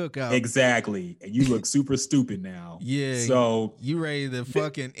at the cookout. Exactly, and you look super stupid now. Yeah. So you ready to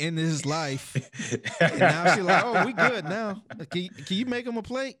fucking end his life? And now she like, oh, we good now. Can you make him a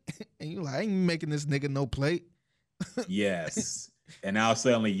plate? And you like, I ain't making this nigga no plate. yes. And now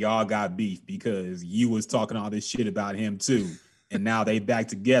suddenly y'all got beef because you was talking all this shit about him too. And now they back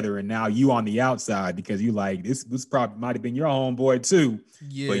together, and now you on the outside because you like this probably might have been your homeboy too.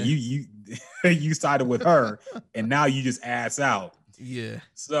 Yeah. But you you sided with her, and now you just ass out. Yeah.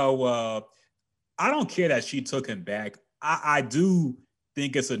 So I don't care that she took him back. I do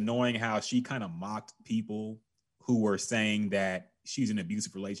think it's annoying how she kind of mocked people who were saying that she's in an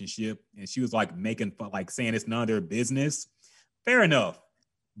abusive relationship, and she was like making fun, like saying it's none of their business. Fair enough,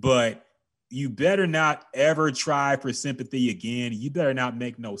 but you better not ever try for sympathy again. You better not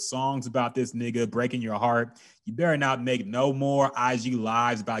make no songs about this nigga breaking your heart. You better not make no more IG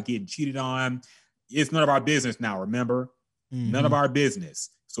lives about getting cheated on. It's none of our business now, remember? None of our business.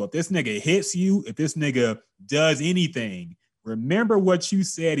 So if this nigga hits you, if this nigga does anything, remember what you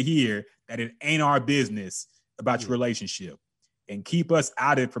said here, that it ain't our business about your relationship. And keep us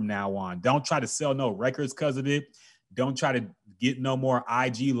out of it from now on. Don't try to sell no records because of it. Don't try to get no more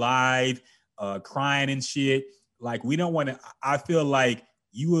IG live, crying and shit. Like, we don't want to, I feel like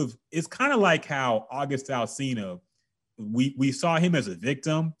it's kind of like how August Alsina, we saw him as a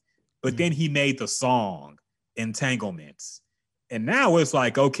victim, but then he made the song Entanglements. And now it's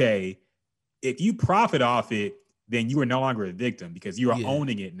like, okay, if you profit off it, then you are no longer a victim because you are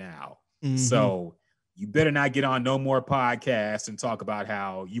owning it now. So you better not get on no more podcasts and talk about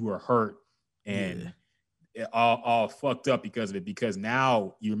how you were hurt and all fucked up because of it, because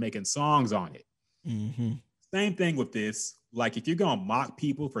now you're making songs on it. Same thing with this. Like, if you're going to mock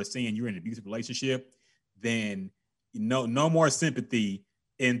people for saying you're in an abusive relationship, then no more sympathy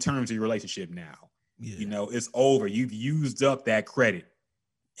in terms of your relationship now. You know, it's over. You've used up that credit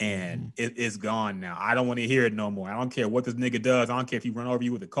and it's gone now. I don't want to hear it no more. I don't care what this nigga does. I don't care if he run over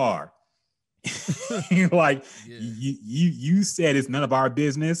you with a car. Like, you said it's none of our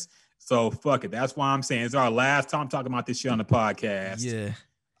business. So fuck it. That's why I'm saying it's our last time talking about this shit on the podcast. Yeah.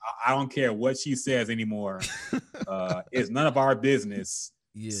 I don't care what she says anymore. It's none of our business.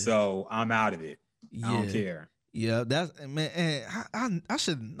 Yeah. So I'm out of it. I don't care. Yeah, that's, man. I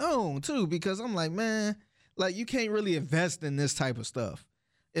should have known too, because I'm like, man, like, you can't really invest in this type of stuff.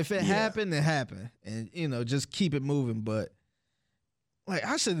 If it happened, it happened, and you know, just keep it moving. But like,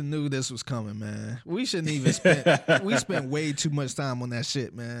 I should have knew this was coming, man. We shouldn't even we spent way too much time on that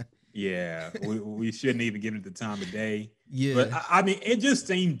shit, man. Yeah, we shouldn't even give it the time of day. Yeah, but I mean, it just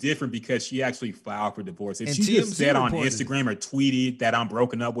seemed different because she actually filed for divorce. If And she just TMZ said on reported Instagram or tweeted that I'm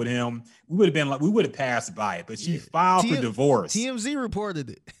broken up with him, we would have passed by it. But she filed for divorce. TMZ reported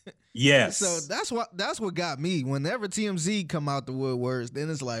it. Yes. So that's what got me. Whenever TMZ come out the woodworks, then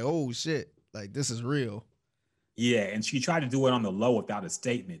it's like, oh shit, like, this is real. Yeah, and she tried to do it on the low without a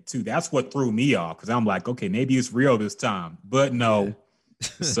statement too. That's what threw me off, because I'm like, okay, maybe it's real this time, but no. Yeah.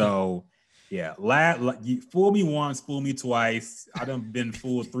 So yeah, you fool me once, fool me twice. I done been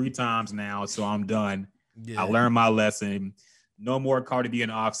fooled 3 times now, so I'm done. I learned my lesson. No more Cardi B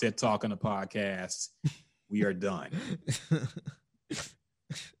and Offset talk on the podcast. We are done.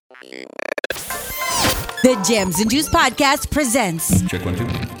 The Gems and Juice Podcast presents. Check 1, 2.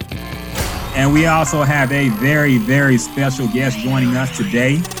 And we also have a very, very special guest joining us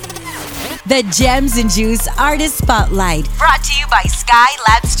today. The Gems and Juice Artist Spotlight, brought to you by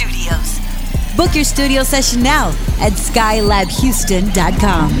Skylab Studios. Book your studio session now at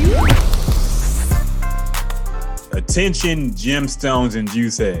skylabhouston.com. Attention, Gemstones and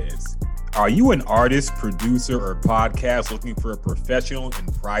Juice heads. Are you an artist, producer, or podcast looking for a professional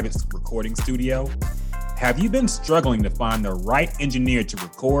and private recording studio? Have you been struggling to find the right engineer to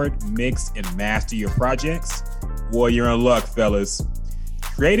record, mix, and master your projects? Well, you're in luck, fellas.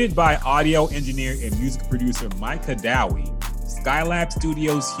 Created by audio engineer and music producer Mike Hadawi, Skylab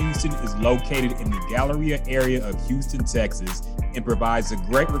Studios Houston is located in the Galleria area of Houston, Texas, and provides a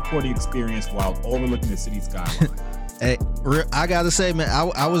great recording experience while overlooking the city skyline. Hey, I gotta say, man,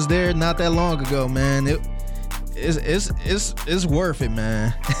 I was there not that long ago, man. It's worth it,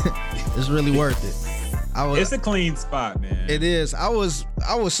 man. It's really worth it. It's a clean spot, man. It is. I was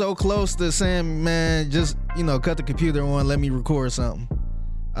so close to saying, man, just, you know, cut the computer on, let me record something.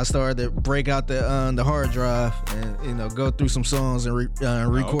 I started to break out the hard drive and go through some songs and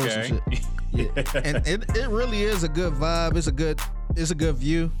record some shit. Yeah. And it really is a good vibe. It's a good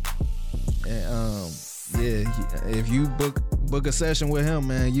view. And if you book a session with him,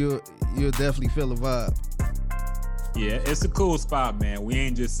 man, you'll definitely feel the vibe. Yeah, it's a cool spot, man. We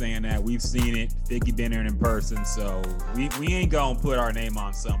ain't just saying that. We've seen it. Thicky been there in person, so we ain't gonna put our name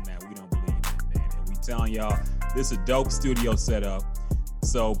on something that we don't believe in, man. And we telling y'all, this is a dope studio setup.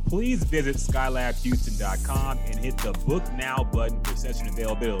 So please visit skylabhouston.com and hit the book now button for session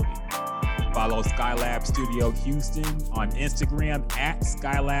availability. Follow Skylab Studio Houston on Instagram at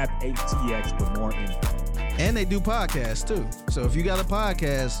SkylabATX for more info. And they do podcasts too. So if you got a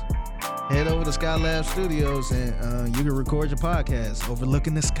podcast, head over to Skylab Studios and you can record your podcast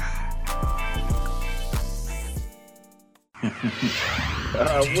overlooking the sky.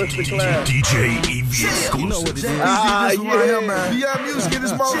 What's the class? DJ EV. You know what it is. Yeah. Here, man. Yeah, music in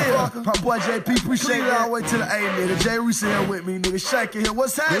this motherfucker. My boy JP, appreciate it all the way to the A, nigga. Jay Reese here with me, nigga. Shake it here.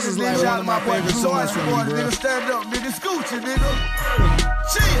 What's happening? This is like one of my favorite songs from you, bro. Nigga, stand up, nigga. Scoochie, nigga.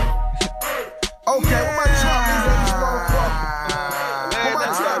 Chill. Okay, what my chop is in this motherfucker? What my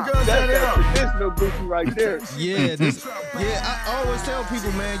chop girls That's at it that up? traditional Gucci right there. I always tell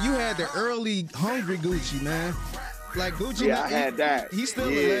people, man, you had the early hungry Gucci, man. Like Gucci, Yeah, I had that. He's still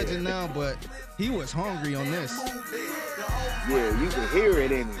a legend now, but he was hungry on this. Yeah, you can hear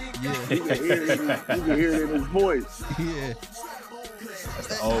it in him. Yeah, You can hear it in his voice. yeah. That's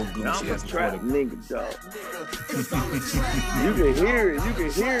the old Gucci. I'm a That's trap recorded. nigga, dog. You can hear it. You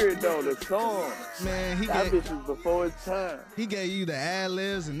can hear it, though, the song. Man, he That gave, bitch was before its time. he gave you the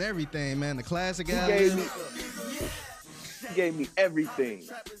ad-libs and everything, man. The classic He gave me, ad-libs. he gave me everything.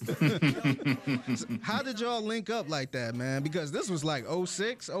 How did y'all link up like that, man? Because this was like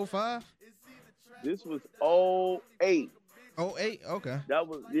 06, 05? This was 08. 08? Okay. That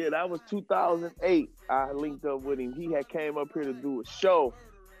was 2008. I linked up with him. He had came up here to do a show,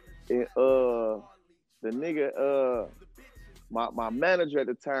 and the nigga, my manager at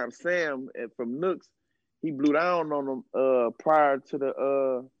the time, Sam, from Nooks, he blew down on him prior to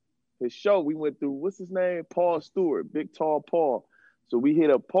the his show. We went through, what's his name? Paul Stewart, big tall Paul. So we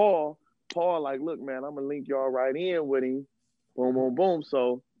hit up Paul. Paul like, look, man, I'm gonna link y'all right in with him. Boom, boom, boom.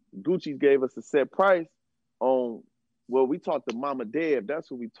 So Gucci gave us a set price on. Well, we talked to Mama Deb. That's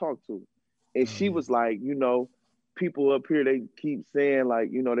who we talked to. And she was like, people up here, they keep saying like,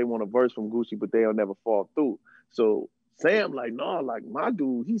 they want a verse from Gucci, but they'll never fall through. So Sam like, no, like my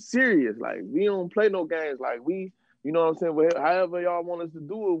dude, he's serious. Like we don't play no games. Like we, you know what I'm saying? Well, however y'all want us to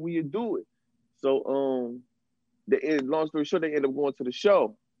do it, we'll do it. So long story short, they end up going to the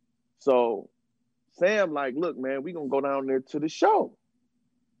show. So Sam like, look, man, we gonna go down there to the show.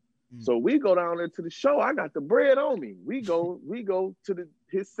 So we go down there to the show. I got the bread on me. We go to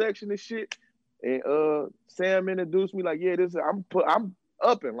his section and shit. And Sam introduced me like, yeah, I'm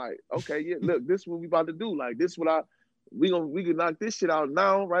up and like, okay, yeah, look, this is what we about to do. Like this what we can knock this shit out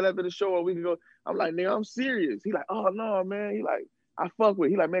now, right after the show, or we can go. I'm like, nigga, I'm serious. He like, oh no, man. He like, I fuck with.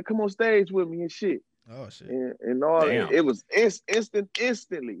 He like, man, come on stage with me and shit. Oh shit. And all Damn. it was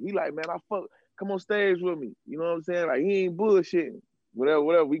instantly. He like, man, come on stage with me. You know what I'm saying? Like he ain't bullshitting.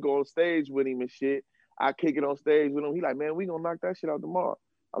 Whatever, we go on stage with him and shit. I kick it on stage with him. He like, man, we gonna knock that shit out tomorrow.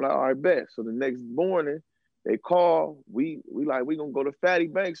 I'm like, all right, bet. So the next morning, they call. We gonna go to Fatty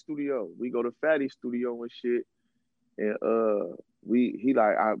Banks studio. We go to Fatty studio and shit. And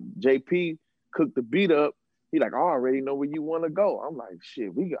JP cooked the beat up. He like, I already know where you want to go. I'm like,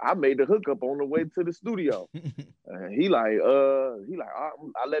 shit. I made the hookup on the way to the studio. And he like, I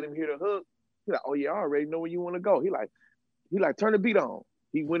let him hear the hook. He like, oh yeah, I already know where you want to go. He like, turn the beat on.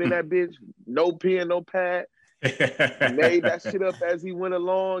 He went in that bitch, no pen, no pad. Made that shit up as he went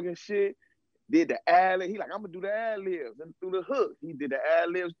along and shit. Did the ad-lib. He like, I'm gonna do the ad-libs and through the hook. He did the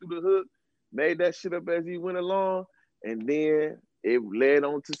ad-libs through the hook. Made that shit up as he went along. And then it led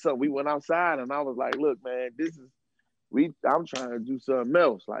on to something. We went outside and I was like, look, man, I'm trying to do something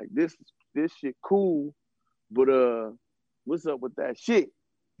else. Like this shit cool, but what's up with that shit?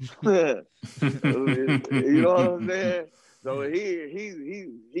 You know what I'm saying? So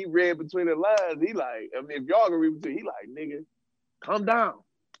he read between the lines. He like, I mean, if y'all can read between, he like, nigga, calm down.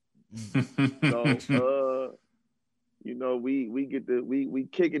 So we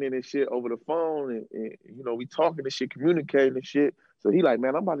kicking in and shit over the phone and we talking and shit, communicating and shit. So he like,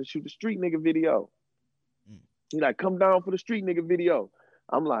 man, I'm about to shoot the street nigga video. He like, come down for the street nigga video.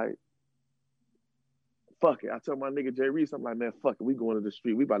 I'm like, fuck it. I tell my nigga Jay Reese, I'm like, man, fuck it. We going to the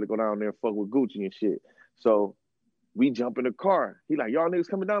street. We about to go down there and fuck with Gucci and shit. So we jump in the car. He like, y'all niggas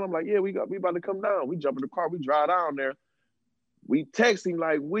coming down? I'm like, yeah, we about to come down. We jump in the car. We drive down there. We text him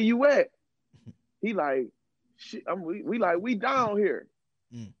like, where you at? He like, shit, we like, we down here.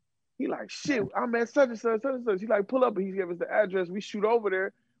 He like, shit, I'm at such and such, such and such. He like, pull up, and he gave us the address. We shoot over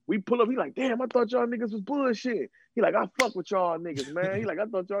there. We pull up. He like, damn, I thought y'all niggas was bullshit. He like, I fuck with y'all niggas, man. He like, I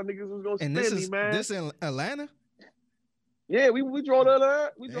thought y'all niggas was gonna spin me, man. This in Atlanta? Yeah, we drove to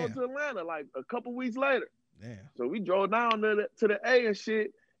Atlanta. We drove to Atlanta like a couple weeks later. Damn. So we drove down to the A and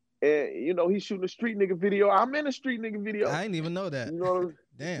shit. And you know, he's shooting a street nigga video. I'm in a street nigga video. I didn't even know that. You know,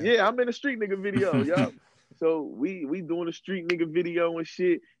 damn. Yeah, I'm in a street nigga video, yup. So we doing a street nigga video and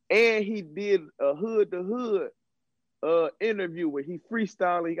shit. And he did a hood to hood interview where he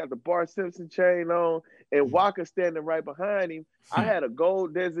freestyling. He got the Bart Simpson chain on, and Waka standing right behind him. I had a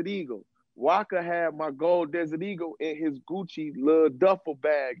gold Desert Eagle. Waka had my gold Desert Eagle in his Gucci little duffel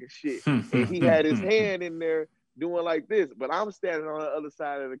bag and shit. And he had his hand in there doing like this. But I'm standing on the other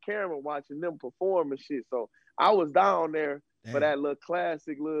side of the camera watching them perform and shit. So I was down there for that little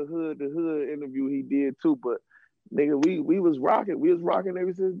classic little hood to hood interview he did too. But nigga, we was rocking. We was rocking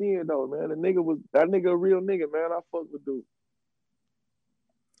ever since then though, man. That nigga a real nigga, man. I fuck with dude.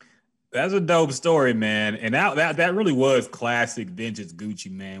 That's a dope story, man. And that really was classic vintage Gucci,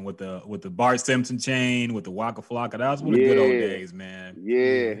 man, with the Bart Simpson chain, with the Waka Flocka. That was one of the good old days, man.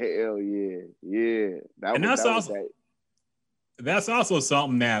 Yeah, hell yeah. Yeah. That's also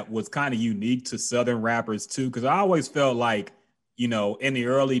something that was kind of unique to Southern rappers too, because I always felt like, you know, in the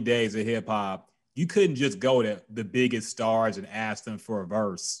early days of hip hop, you couldn't just go to the biggest stars and ask them for a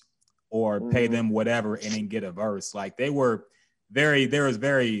verse or pay them whatever and then get a verse. Like they was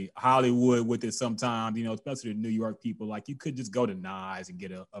very Hollywood with it sometimes, you know, especially the New York people. Like you could just go to Nas and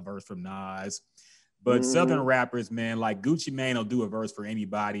get a verse from Nas. But Southern rappers, man, like Gucci Mane will do a verse for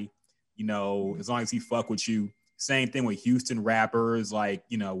anybody, you know, as long as he fuck with you. Same thing with Houston rappers. Like,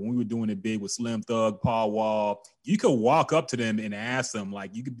 you know, when we were doing it big with Slim Thug, Paul Wall, you could walk up to them and ask them,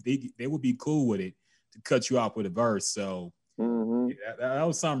 like, they would be cool with it to cut you off with a verse. So yeah, that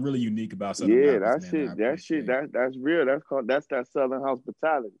was something really unique about Southern rappers, that's real. That's that Southern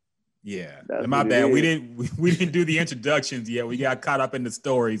hospitality. Yeah, my bad. We didn't do the introductions yet. We got caught up in the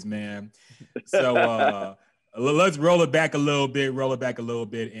stories, man. So let's roll it back a little bit,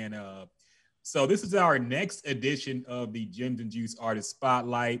 and so this is our next edition of the Gems and Juice Artist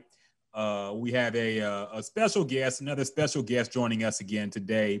Spotlight. We have a special guest, another special guest joining us again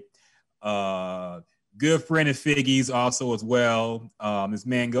today. Good friend of Figgy's also as well. This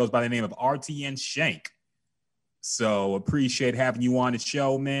man goes by the name of RTN Shank. So appreciate having you on the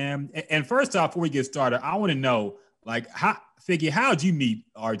show, man. And first off, before we get started, I want to know, like, Figgy, how'd you meet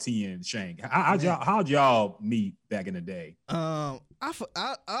RTN Shank? How'd y'all meet back in the day? I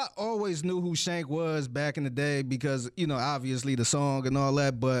always knew who Shank was back in the day because, you know, obviously the song and all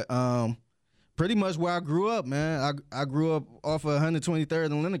that, but pretty much where I grew up, man. I grew up off of 123rd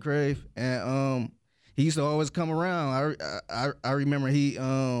and Leonard Crave, and he used to always come around. I remember he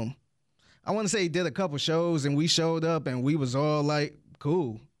I want to say he did a couple shows and we showed up and we was all like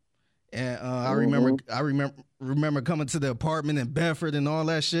cool. And I remember coming to the apartment in Bedford and all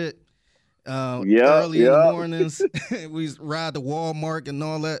that shit. Early in the mornings, we ride to Walmart and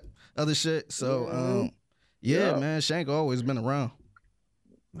all that other shit. So, man, Shank always been around.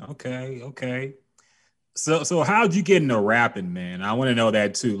 Okay. So how'd you get into rapping, man? I want to know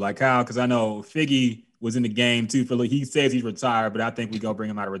that too. Like how, because I know Figgy was in the game too. He says he's retired, but I think we gonna bring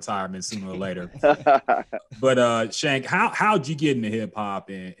him out of retirement sooner or later. But Shank, how'd you get into hip hop,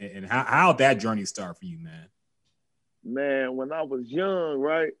 and how'd that journey start for you, man? Man, when I was young,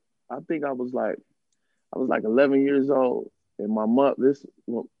 right? I think I was like 11 years old, and my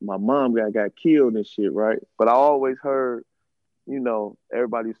mom got killed and shit, right? But I always heard, you know,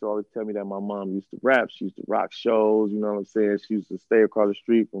 everybody used to always tell me that my mom used to rap. She used to rock shows, you know what I'm saying? She used to stay across the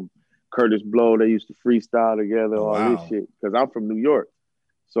street from Curtis Blow. They used to freestyle together, all this shit. Because I'm from New York.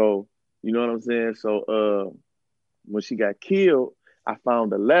 So, you know what I'm saying? So when she got killed, I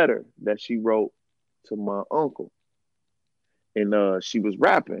found a letter that she wrote to my uncle. And she was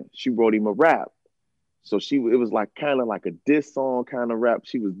rapping. She wrote him a rap. So it was like kind of like a diss song kind of rap.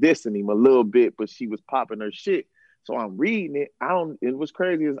 She was dissing him a little bit, but she was popping her shit. So I'm reading it. It was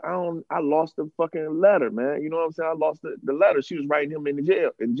crazy as I lost the fucking letter, man. You know what I'm saying? I lost the letter. She was writing him in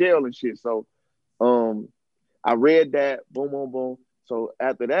jail and shit. So I read that, boom, boom, boom. So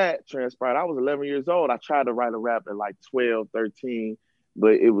after that transpired, I was 11 years old. I tried to write a rap at like 12, 13,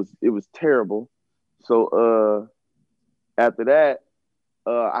 but it was terrible. So after that,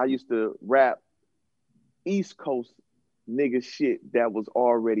 I used to rap East Coast nigga shit that was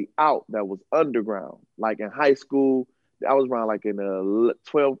already out, that was underground. Like in high school, I was around like in the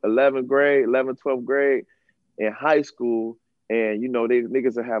 11th grade, 12th grade in high school, And, you know, they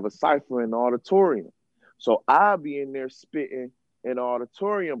niggas will have a cipher in the auditorium. So I'll be in there spitting in the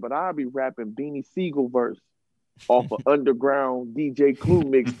auditorium, but I'll be rapping Beanie Siegel verse off of underground DJ Clue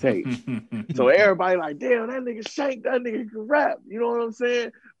mixtape. So everybody like, damn, that nigga Shank, that nigga can rap. You know what I'm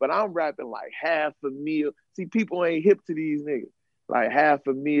saying? But I'm rapping like half a meal. See, people ain't hip to these niggas. Like half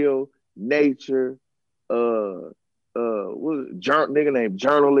a meal, Nature, nigga named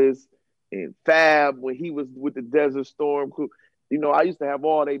Journalist, and Fab when he was with the Desert Storm crew. You know, I used to have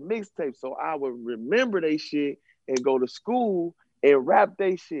all they mixtapes, so I would remember they shit and go to school and rap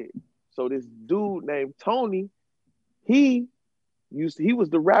they shit. So this dude named Tony, he was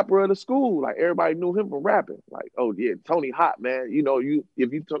the rapper of the school. Like everybody knew him from rapping. Like, oh yeah, Tony hot, man. You know,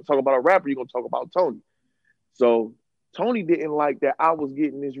 if you talk about a rapper, you're gonna talk about Tony. So Tony didn't like that I was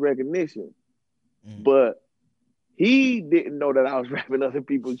getting this recognition, but he didn't know that I was rapping other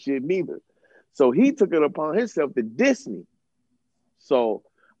people's shit neither. So he took it upon himself to diss me. So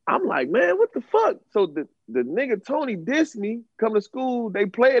I'm like, man, what the fuck? So the nigga Tony dissed me, come to school, they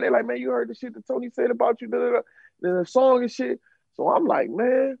play it, they like, man, you heard the shit that Tony said about you, the song and shit. So I'm like,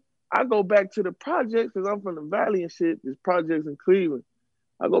 man, I go back to the projects, because I'm from the Valley and shit, there's projects in Cleveland.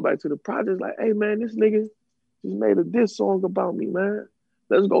 I go back to the projects like, hey man, this nigga just made a diss song about me, man.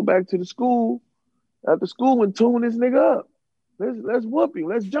 Let's go back to the school, after school, and tune this nigga up. Let's whoop him,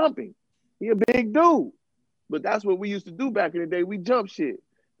 let's jump him. He a big dude. But that's what we used to do back in the day. We jump shit.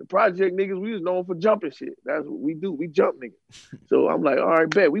 The project niggas, we was known for jumping shit. That's what we do. We jump niggas. So I'm like, all right,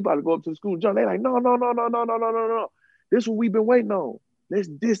 bet. We about to go up to the school and jump. They like, no. This is what we've been waiting on. Let's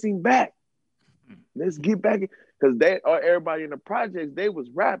diss him back. Let's get back. Because everybody in the projects, they was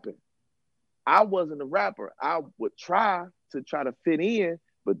rapping. I wasn't a rapper. I would try to fit in,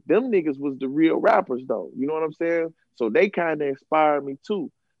 but them niggas was the real rappers though. You know what I'm saying? So they kind of inspired me too.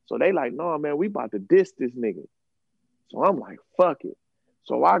 So they like, no, man, we about to diss this nigga. So I'm like, fuck it.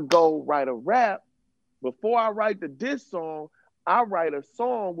 So I go write a rap. Before I write the diss song, I write a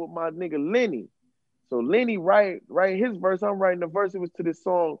song with my nigga Lenny. So Lenny write his verse. I'm writing the verse. It was to this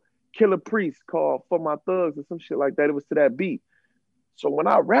song, Killer Priest, called For My Thugs or some shit like that. It was to that beat. So when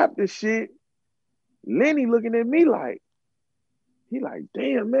I rap this shit, Lenny looking at me like, he like,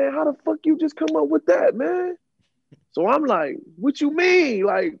 damn, man, how the fuck you just come up with that, man? So I'm like, what you mean?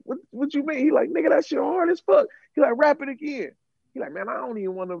 Like, what you mean? He like, nigga, that shit hard as fuck. He like, rap it again. He like, man, I don't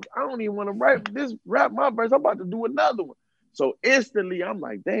even want to rap my verse. I'm about to do another one. So instantly I'm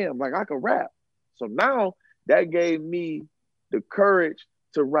like, damn, like I can rap. So now that gave me the courage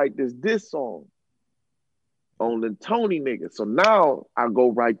to write this diss song on the Tony nigga. So now I go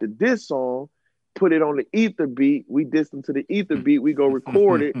write the diss song, put it on the ether beat. We diss them to the ether beat. We go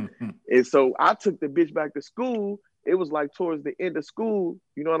record it. And so I took the bitch back to school. It was like towards the end of school,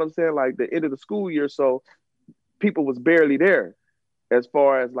 you know what I'm saying? Like the end of the school year. So people was barely there as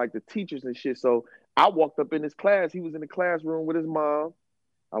far as like the teachers and shit. So I walked up in his class. He was in the classroom with his mom.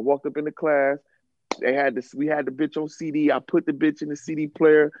 I walked up in the class. We had the bitch on CD. I put the bitch in the CD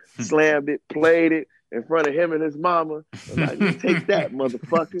player, slammed it, played it in front of him and his mama. I'm like, take that,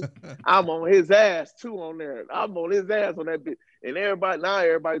 motherfucker. I'm on his ass too on there. I'm on his ass on that bitch. And everybody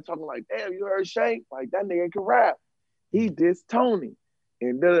talking like, damn, you heard Shank? Like that nigga can rap. He dissed Tony.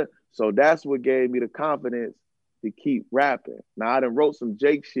 And so that's what gave me the confidence to keep rapping. Now I done wrote some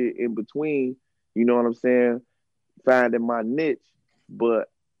Jake shit in between, you know what I'm saying? Finding my niche, but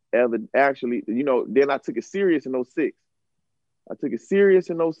actually, you know, then I took it serious in 06. I took it serious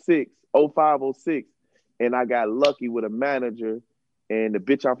in 06, 05, 06, and I got lucky with a manager and the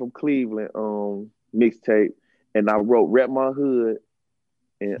bitch I'm from Cleveland mixtape, and I wrote Rep My Hood,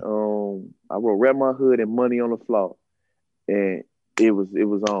 and I wrote Rep My Hood and Money on the Floor, and it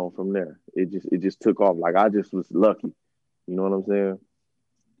was on from there. It just took off. Like I just was lucky, you know what I'm saying?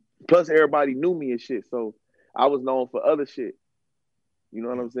 Plus everybody knew me and shit, so I was known for other shit. You know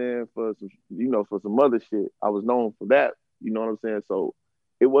what I'm saying? For some other shit. I was known for that. You know what I'm saying? So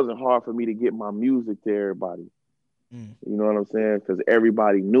it wasn't hard for me to get my music to everybody. You know what I'm saying? Because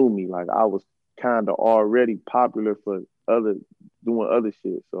everybody knew me. Like I was kind of already popular for doing other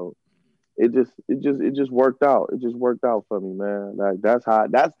shit. So it just worked out. It just worked out for me, man. Like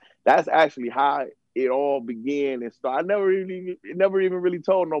that's actually how it all began and started. I never even really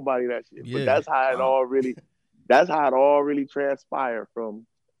told nobody that shit. Yeah. But that's how it all really. That's how it all really transpired, from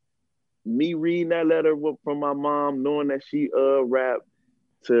me reading that letter from my mom, knowing that she rapped,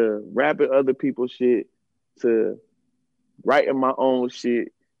 to rapping other people's shit, to writing my own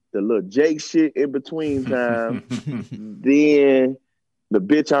shit, the little Jake shit in between time. Then the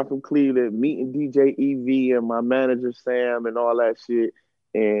bitch I'm from Cleveland, meeting DJ EV and my manager Sam and all that shit,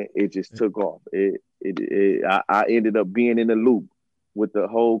 and it just took off. I ended up being in the loop with the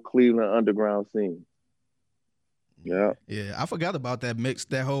whole Cleveland underground scene. Yeah. Yeah, I forgot about that mix,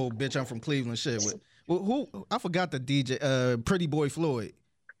 that whole bitch I'm from Cleveland shit with. Who I forgot the DJ, Pretty Boy Floyd.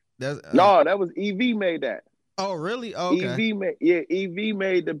 That's No, that was EV made that. Oh, really? Oh, okay. EV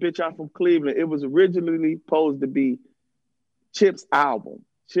made the bitch out from Cleveland. It was originally supposed to be Chip's album.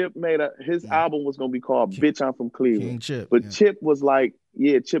 Chip made his album was gonna be called Bitch I'm from Cleveland. King Chip, but yeah. Chip was like,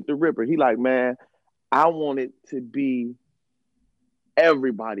 Chip the Ripper. He like, man, I want it to be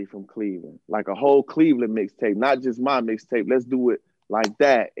everybody from Cleveland, like a whole Cleveland mixtape, not just my mixtape. Let's do it like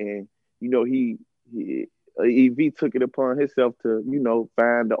that. And EV took it upon himself to,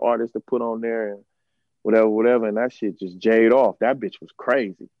 find the artist to put on there and whatever. And that shit just jayed off. That bitch was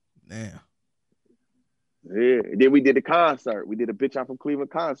crazy. Damn. Yeah. And then we did a concert. We did a Bitch I'm from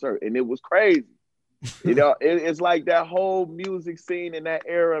Cleveland concert, and it was crazy. It's like that whole music scene in that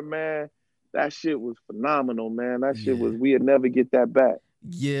era, man. That shit was phenomenal, man. That shit was, we'd never get that back.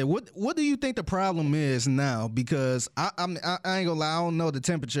 Yeah, what do you think the problem is now? Because I ain't gonna lie, I don't know the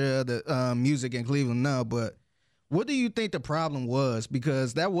temperature of the music in Cleveland now, but what do you think the problem was?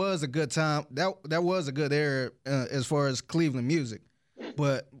 Because that was a good time. That was a good era as far as Cleveland music.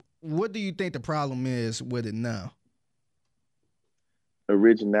 But what do you think the problem is with it now?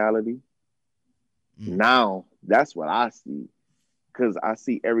 Originality. Now, that's what I see. Because I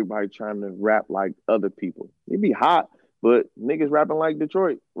see everybody trying to rap like other people. It be hot, but niggas rapping like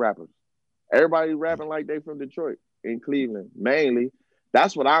Detroit rappers. Everybody rapping like they from Detroit in Cleveland, mainly.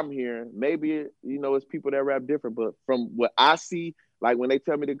 That's what I'm hearing. Maybe, it's people that rap different, but from what I see, like when they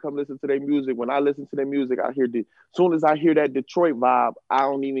tell me to come listen to their music, when I listen to their music, as soon as I hear that Detroit vibe, I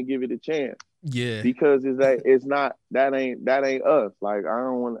don't even give it a chance. Yeah. Because that ain't us. Like, I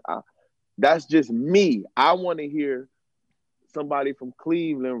don't want to, that's just me. I want to hear somebody from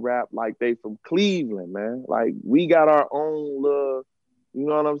Cleveland rap like they from Cleveland, man. Like, we got our own love, you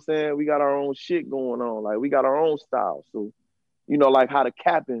know what I'm saying? We got our own shit going on. Like, we got our own style. So, like how the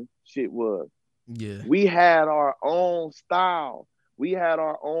Capping shit was. Yeah. We had our own style. We had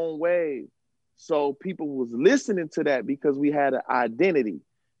our own way. So people was listening to that because we had an identity.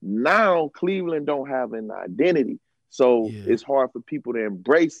 Now Cleveland don't have an identity. So it's hard for people to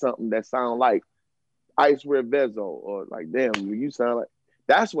embrace something that sound like Ice Red Vezo, or like, damn, you sound like.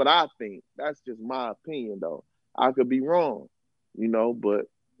 That's what I think. That's just my opinion, though. I could be wrong, but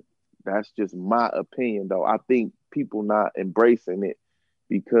that's just my opinion, though. I think people not embracing it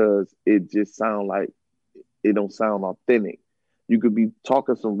because it just sound like it don't sound authentic. You could be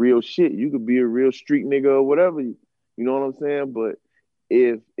talking some real shit. You could be a real street nigga or whatever. You know what I'm saying? But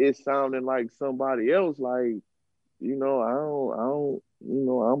if it's sounding like somebody else, like, I don't.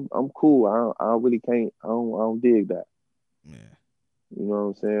 I'm cool. I really can't. I don't dig that. Yeah. You know what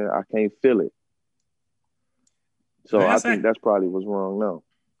I'm saying? I can't feel it. So I think that's probably what's wrong now.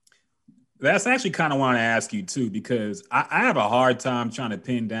 That's actually kind of want to ask you too, because I have a hard time trying to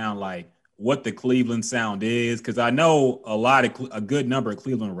pin down like what the Cleveland sound is, because I know a good number of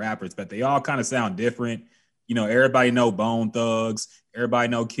Cleveland rappers, but they all kind of sound different. Everybody know Bone Thugs, everybody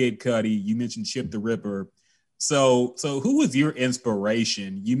know Kid Cudi. You mentioned Chip the Ripper. So who was your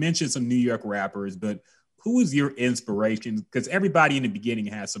inspiration? You mentioned some New York rappers, but who was your inspiration? Because everybody in the beginning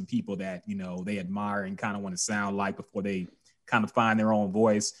has some people that, they admire and kind of want to sound like before they kind of find their own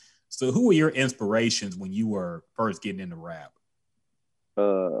voice. So who were your inspirations when you were first getting into rap?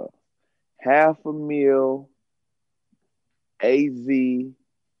 Half a Meal, AZ.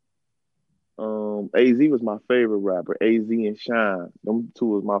 AZ was my favorite rapper. AZ and Shine. Them two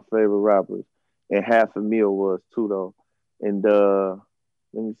was my favorite rappers. And Half a Meal was too, though. And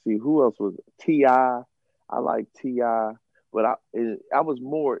let me see, who else was it? T.I. I like T.I. But I was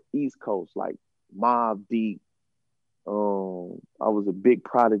more East Coast, like Mobb Deep. I was a big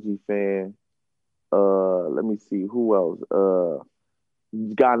Prodigy fan. Let me see, who else?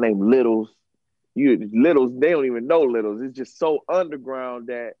 This guy named Littles. Littles, they don't even know Littles. It's just so underground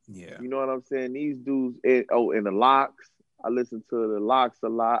that, you know what I'm saying? These dudes, and the Locks. I listen to the Locks a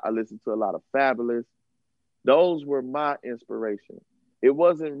lot. I listen to a lot of Fabulous. Those were my inspiration. It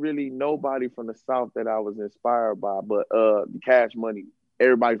wasn't really nobody from the South that I was inspired by, but Cash Money,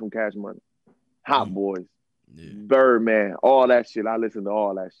 everybody from Cash Money, Hot Boys, Birdman, all that shit. I listened to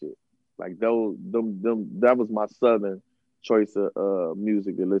all that shit. Like that was my Southern choice of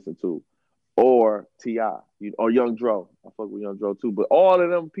music to listen to, or T.I. or Young Dro. I fuck with Young Dro too. But all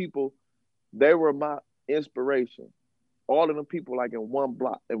of them people, they were my inspiration. All of them people, like in one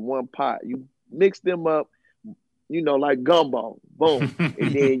block, in one pot. You mix them up, like gumbo, boom,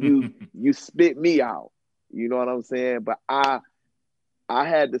 and then you spit me out. You know what I'm saying? But I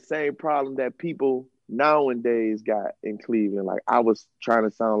had the same problem that people nowadays got in Cleveland. Like I was trying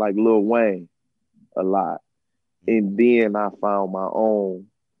to sound like Lil Wayne a lot. And then I found my own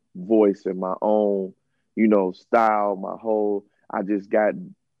voice and my own, style, I just got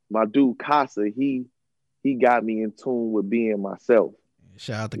my dude Casa, he got me in tune with being myself.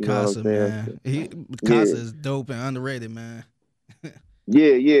 Shout out to You know what Casa, I'm saying? man. Yeah. Casa is dope and underrated, man.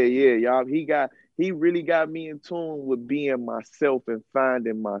 Yeah, y'all. He really got me in tune with being myself and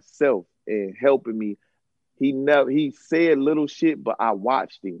finding myself and helping me. He said little shit, but I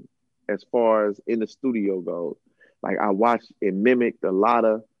watched him as far as in the studio goes. Like I watched and mimicked a lot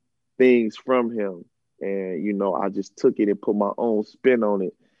of things from him. And I just took it and put my own spin on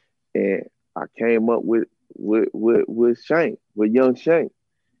it. And I came up with Shank, with Young Shank.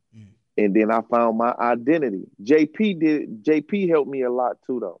 And then I found my identity. JP helped me a lot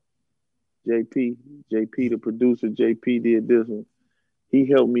too, though. JP, the producer, JP did this one. He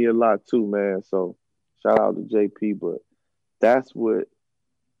helped me a lot too, man. So shout out to JP. But that was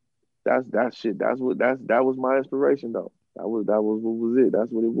my inspiration though. That was what was it.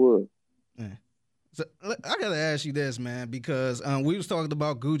 That's what it was. Yeah. So I gotta ask you this, man, because we was talking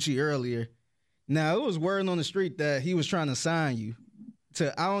about Gucci earlier. Now it was word on the street that he was trying to sign you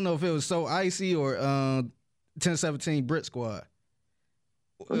to, I don't know if it was So Icy or 1017 Brit Squad.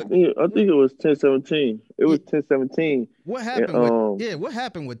 I think it was 1017. It was 1017. What happened? What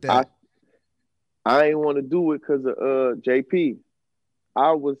happened with that? I ain't want to do it because of JP.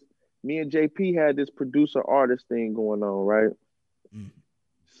 Me and JP had this producer artist thing going on, right?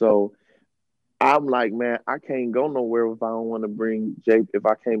 So I'm like, man, I can't go nowhere if I don't want to if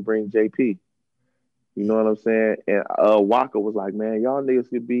I can't bring JP. You know what I'm saying? And Waka was like, man, y'all niggas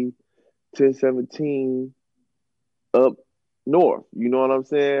could be 1017 up north. You know what I'm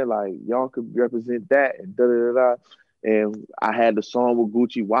saying? Like, y'all could represent that and da-da-da-da. And I had the song with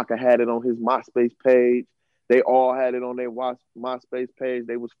Gucci. Waka had it on his MySpace page. They all had it on their MySpace page.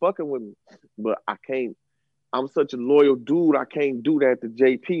 They was fucking with me. But I can't. I'm such a loyal dude. I can't do that to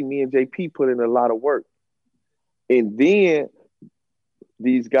JP. Me and JP put in a lot of work. And then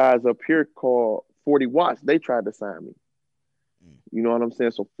these guys up here called 40 Watts, they tried to sign me. You know what I'm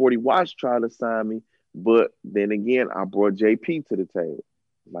saying? So 40 Watts tried to sign me. But then again, I brought JP to the table.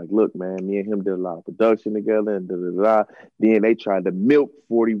 Like, look, man, me and him did a lot of production together and da-da-da. Then they tried to milk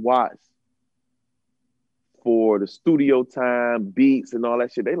 40 Watts for the studio time, beats, and all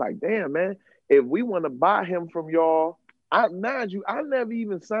that shit. They like, damn, man, if we want to buy him from y'all, mind you, I never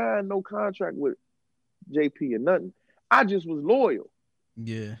even signed no contract with JP or nothing. I just was loyal.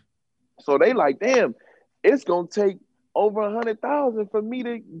 Yeah. So they like, damn, it's gonna take over 100,000 for me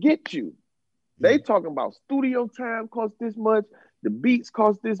to get you. They talking about studio time costs this much, the beats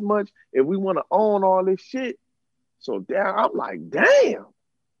cost this much, and we want to own all this shit. So damn, I'm like, damn.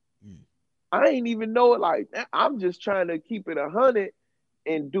 I ain't even know it like that. I'm just trying to keep it 100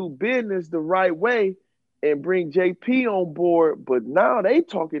 and do business the right way and bring JP on board. But now they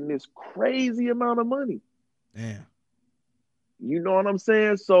talking this crazy amount of money. Damn. You know what I'm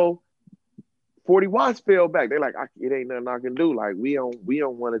saying? So 40 Watts fell back. They like, it ain't nothing I can do. Like, we don't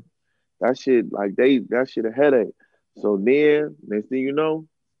want to, that shit, like that shit a headache. So then, next thing you know,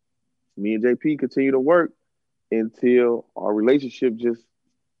 me and JP continue to work until our relationship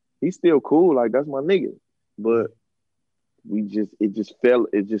he's still cool. Like, that's my nigga. But it just fell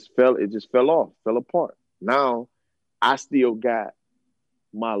off, fell apart. Now I still got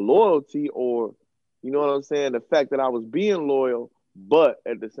my loyalty, or you know what I'm saying? The fact that I was being loyal, but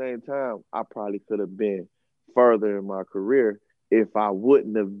at the same time, I probably could have been further in my career if I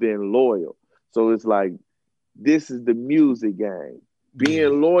wouldn't have been loyal. So it's like, this is the music game.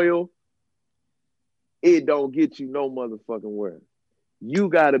 Being loyal, it don't get you no motherfucking where. You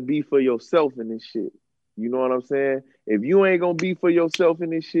gotta be for yourself in this shit. You know what I'm saying? If you ain't gonna be for yourself in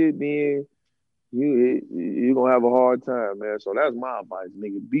this shit, then you gonna have a hard time, man. So that's my advice,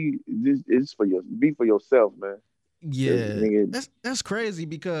 nigga. Be for yourself, man. Yeah, that's crazy,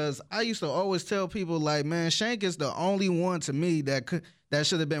 because I used to always tell people, like, man, Shank is the only one to me that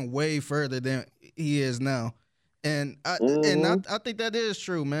should have been way further than he is now, and I think that is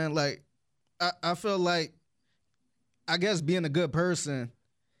true, man. Like, I feel like, I guess being a good person,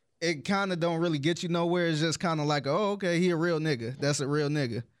 it kind of don't really get you nowhere. It's just kind of like, oh, okay, he a real nigga. That's a real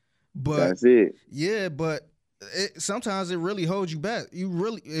nigga. But that's it. Yeah, but sometimes it really holds you back.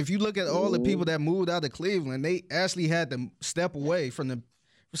 If you look at all the people that moved out of Cleveland, they actually had to step away from the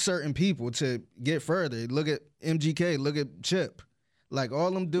certain people to get further. Look at MGK, look at Chip. Like,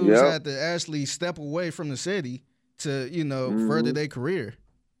 all them dudes had to actually step away from the city to, further their career.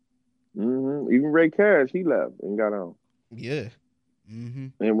 Even Ray Cash, he left and got on. Yeah. Mm-hmm.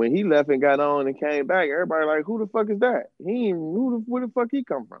 And when he left and got on and came back, everybody like, who the fuck is that? He ain't where the fuck he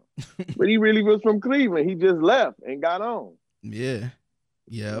come from? But he really was from Cleveland. He just left and got on. Yeah.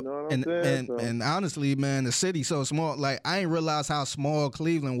 Yeah. You know what I'm saying? And honestly, man, the city's so small. Like, I didn't realize how small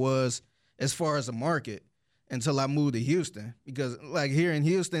Cleveland was as far as the market until I moved to Houston. Because, like, here in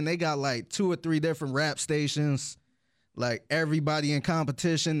Houston, they got, like, 2 or 3 different rap stations. Like, everybody in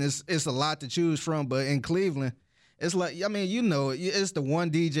competition. It's a lot to choose from. But in Cleveland, it's like, I mean, you know, it's the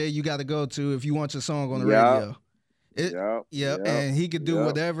one DJ you got to go to if you want your song on the radio. And he could do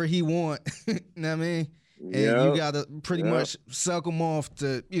whatever he want. You know what I mean? And you got to pretty much suck them off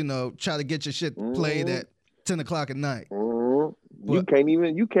to, you know, try to get your shit played at 10 o'clock at night. But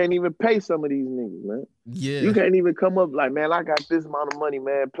you can't even pay some of these niggas, man. Yeah. You can't even come up like, man, I got this amount of money,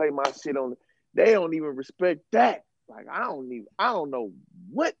 man. Play my shit on. They don't even respect that. Like, I don't know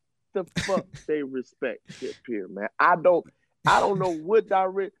what the fuck they respect up here, man. I don't know what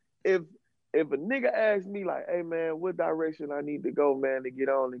if a nigga asks me like, hey man, what direction I need to go, man, to get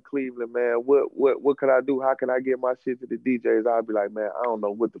on in Cleveland, man, what could I do? How can I get my shit to the DJs? I'll be like, man, I don't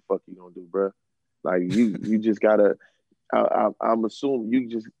know what the fuck you gonna do, bro. Like you just gotta, I'm assuming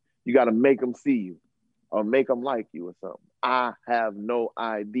you gotta make them see you or make them like you or something. I have no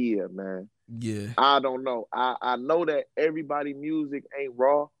idea, man. Yeah. I don't know. I know that everybody music ain't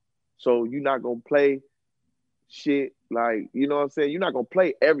raw, so you're not gonna play shit like, you know what I'm saying? You're not gonna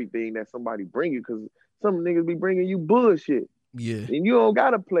play everything that somebody bring you because some niggas be bringing you bullshit. Yeah. And you don't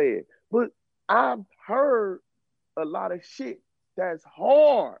gotta play it. But I've heard a lot of shit that's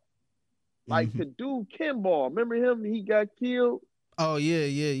hard. Like to do Kimball. Remember him? He got killed. Oh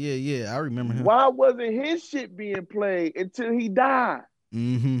yeah. I remember him. Why wasn't his shit being played until he died?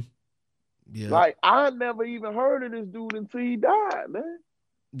 Mm-hmm. Yeah. Like I never even heard of this dude until he died, man.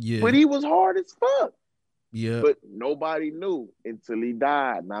 Yeah. But he was hard as fuck. Yeah. But nobody knew until he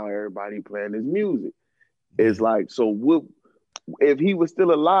died. Now everybody playing his music. It's like, so if he was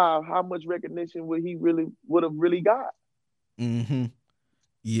still alive, how much recognition would have really got? Mm-hmm.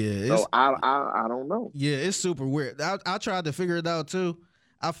 Yeah. So I don't know. Yeah, it's super weird. I tried to figure it out too.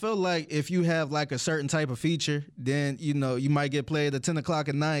 I feel like if you have like a certain type of feature, then you know you might get played at 10 o'clock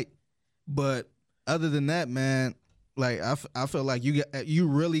at night. But other than that, man, like I feel like you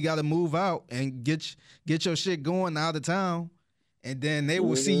really got to move out and get your shit going out of town, and then they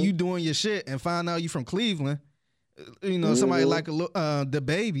will see you doing your shit and find out you from Cleveland. You know, somebody like the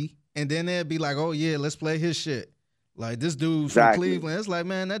baby, and then they'll be like, oh yeah, let's play his shit. Like this dude from Cleveland. It's like,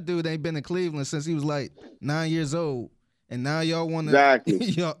 man, that dude ain't been in Cleveland since he was like 9 years old, and now y'all want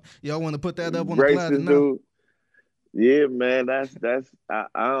to y'all want to put that up on the platter now. Yeah, man, that's I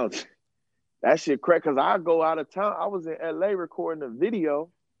don't. That shit crack, because I go out of town. I was in LA recording a video.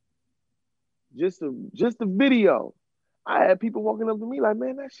 Just a video. I had people walking up to me like,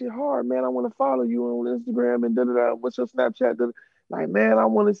 man, that shit hard, man. I want to follow you on Instagram and da-da-da. What's your Snapchat? Da-da. Like, man, I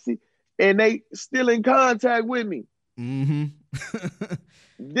want to see. And they still in contact with me. Mm-hmm.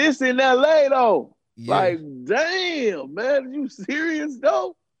 This in LA, though. Yeah. Like, damn, man. Are you serious,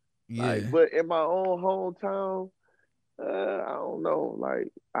 though? Yeah. Like, but in my own hometown, I don't know. Like,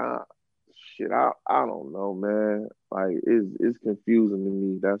 I don't know, man. Like it's confusing to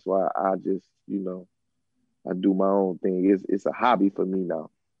me. That's why I just, you know, I do my own thing. It's a hobby for me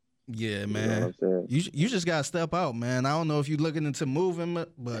now. Yeah, man. You know what I'm saying? You just gotta step out, man. I don't know if you're looking into moving,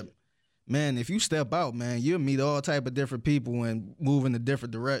 but man, if you step out, man, you'll meet all type of different people and move in a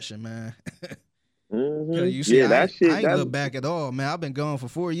different direction, man. You see, I ain't look back at all, man. I've been gone for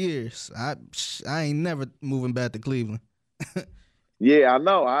 4 years. I ain't never moving back to Cleveland. Yeah, I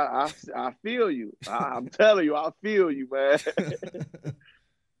know. I feel you. I'm telling you, I feel you, man.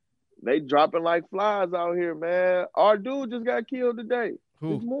 They dropping like flies out here, man. Our dude just got killed today.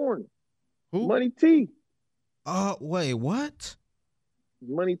 Who? This morning. Who? Money T. Wait, what?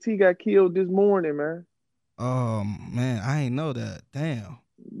 Money T got killed this morning, man. Man, I ain't know that. Damn.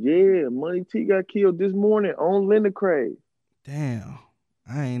 Yeah, Money T got killed this morning on Linda Craig. Damn.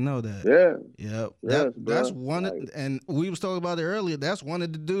 I ain't know that. Yeah. Yep. That's bro. one like, and we was talking about it earlier. That's one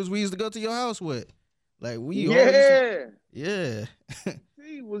of the dudes we used to go to your house with. Like he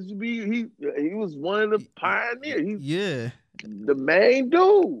was one of the pioneers. The main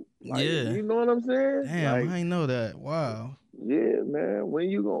dude. Like, you know what I'm saying? Damn, like, I ain't know that. Wow. Yeah, man.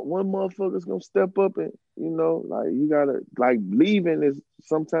 One motherfucker's gonna step up and, you know, like you gotta, like, leaving is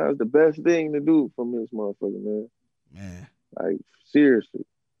sometimes the best thing to do from this motherfucker, man. Man. Like, seriously.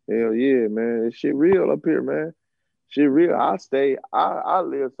 Hell yeah, man. This shit real up here, man. Shit real. I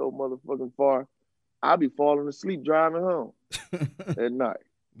live so motherfucking far. I be falling asleep driving home at night.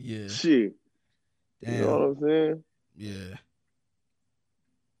 Yeah. Shit. Damn. You know what I'm saying? Yeah.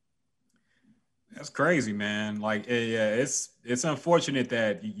 That's crazy, man. Like, yeah, it's unfortunate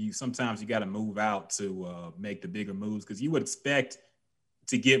that you sometimes you got to move out to make the bigger moves because you would expect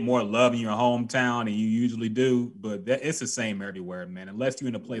to get more love in your hometown than you usually do, but it's the same everywhere, man. Unless you're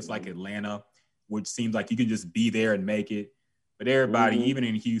in a place like Atlanta, which seems like you can just be there and make it. But everybody, even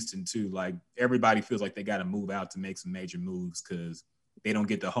in Houston too, like everybody feels like they got to move out to make some major moves because they don't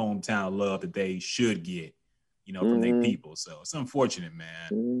get the hometown love that they should get, from their people. So it's unfortunate,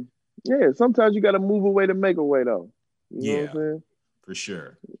 man. Yeah, sometimes you got to move away to make a way, though. You know what I'm saying? For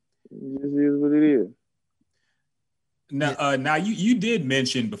sure. It just is what it is. Now you did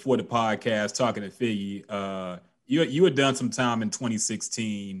mention before the podcast talking to Figgy, you had done some time in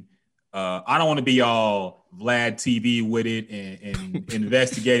 2016. I don't want to be all Vlad TV with it and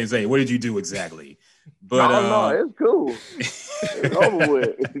investigate and say, what did you do exactly? But no, it's cool. It's over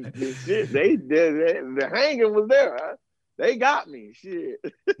with. Shit, the hanging was there. Huh? They got me. Shit.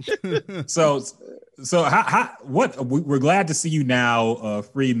 So we're glad to see you now,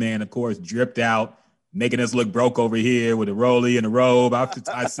 free man, of course, dripped out, making us look broke over here with a rollie and a robe.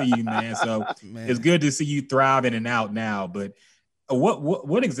 I see you, man. So it's good to see you thriving and out now. But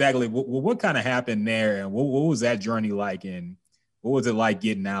what exactly, what kind of happened there? And what was that journey like? And what was it like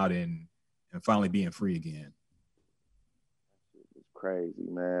getting out and finally being free again? It's crazy,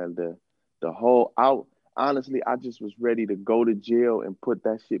 man. The whole out. Honestly, I just was ready to go to jail and put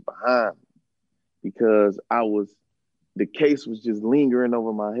that shit behind me because the case was just lingering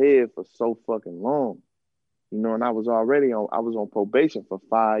over my head for so fucking long, and I was on probation for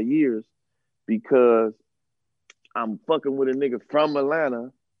 5 years because I'm fucking with a nigga from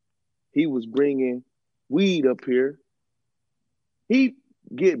Atlanta. He was bringing weed up here. He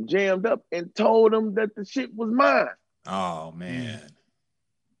get jammed up and told him that the shit was mine. Oh man.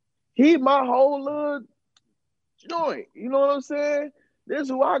 He my whole little joint. You know what I'm saying? He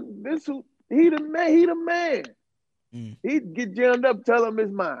the man. He'd get jammed up, tell him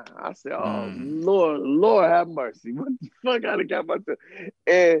it's mine. I said, oh, Lord have mercy. What the fuck I got myself?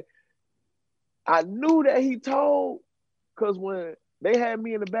 And I knew that he told, because when they had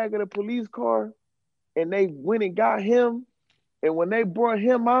me in the back of the police car and they went and got him, and when they brought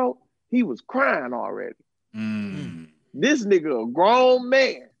him out, he was crying already. This nigga a grown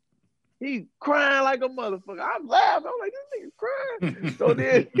man. He crying like a motherfucker. I'm laughing. I'm like, this nigga crying. So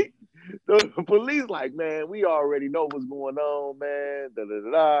then the police like, man, we already know what's going on, man. Da, da,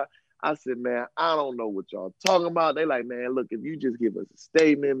 da, da. I said, man, I don't know what y'all talking about. They like, man, look, if you just give us a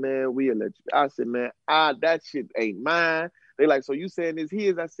statement, man, we'll let you. I said, man, that shit ain't mine. They like, so you saying it's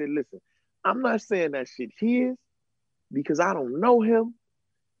his? I said, listen, I'm not saying that shit his because I don't know him.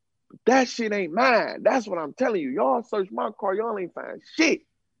 But that shit ain't mine. That's what I'm telling you. Y'all search my car, y'all ain't find shit.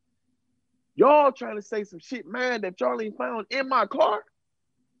 Y'all trying to say some shit, man, that y'all ain't found in my car?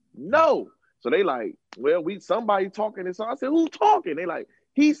 No. So they like, well, somebody talking this. So I said, who talking? They like,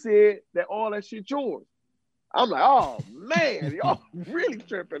 he said that all that shit yours. I'm like, oh man, y'all really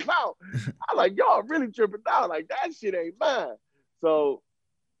tripping out. I'm like, y'all really tripping out. Like that shit ain't mine. So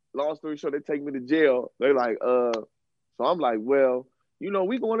long story short, they take me to jail. They like, so I'm like, well,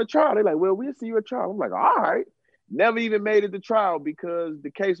 we going to trial. They like, well, we'll see you at trial. I'm like, all right. Never even made it to trial because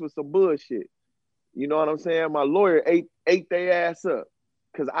the case was some bullshit. You know what I'm saying? My lawyer ate their ass up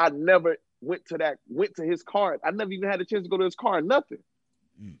because I never went to his car. I never even had a chance to go to his car, nothing.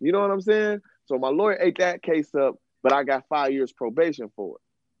 You know what I'm saying? So my lawyer ate that case up, but I got 5 years probation for it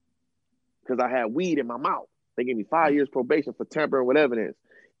because I had weed in my mouth. They gave me 5 years probation for tampering with evidence.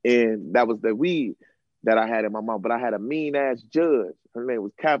 And that was the weed that I had in my mouth. But I had a mean-ass judge. Her name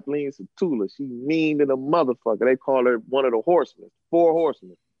was Kathleen Satula. She mean to the motherfucker. They call her one of the horsemen, 4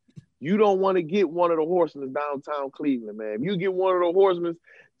 horsemen. You don't want to get one of the horsemen downtown Cleveland, man. If you get one of the horsemen,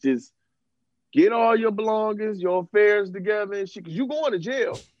 just get all your belongings, your affairs together and shit, because you going to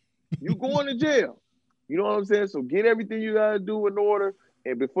jail. You going to jail. You know what I'm saying? So get everything you got to do in order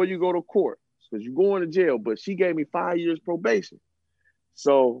and before you go to court, because you're going to jail. But she gave me 5 years probation.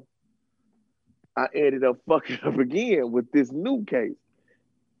 So I ended up fucking up again with this new case.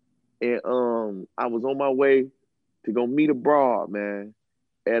 And I was on my way to go meet a broad, man,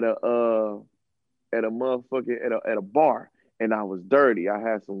 at a bar. And I was dirty. I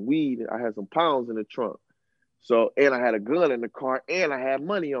had some weed. I had some pounds in the trunk. So, and I had a gun in the car, and I had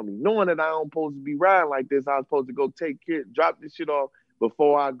money on me. Knowing that I don't supposed to be riding like this, I was supposed to go drop this shit off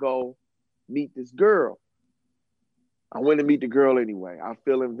before I go meet this girl. I went to meet the girl anyway. I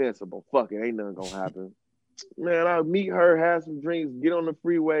feel invincible. Fuck it, ain't nothing gonna happen. Man, I meet her, have some drinks, get on the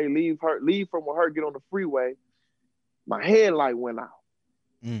freeway, leave from with her, get on the freeway. My headlight went out.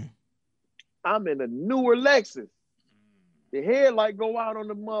 I'm in a newer Lexus. The headlight go out on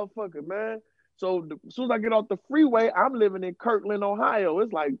the motherfucker, man. So as soon as I get off the freeway, I'm living in Kirtland, Ohio.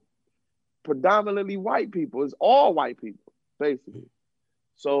 It's like predominantly white people. It's all white people, basically.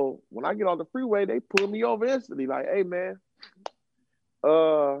 So when I get off the freeway, they pull me over instantly. Like, hey man,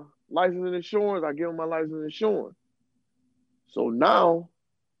 license and insurance. I give him my license and insurance. So now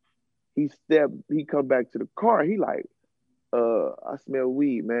he come back to the car. He like, I smell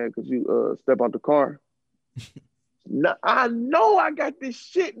weed, man. Could you step out the car? Now, I know I got this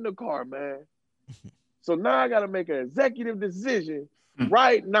shit in the car, man. So now I got to make an executive decision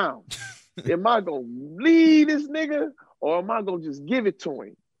right now. Am I going to leave this nigga or am I going to just give it to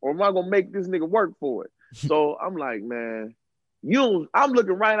him? Or am I going to make this nigga work for it? So I'm like, man, I'm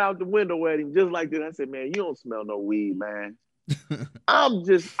looking right out the window at him just like this. I said, man, you don't smell no weed, man. I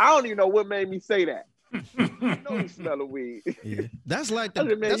don't even know what made me say that. I know you smell of weed. Yeah. That's like the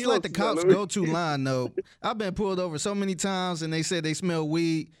said, that's like the cops' go-to line though. I've been pulled over so many times and they said they smell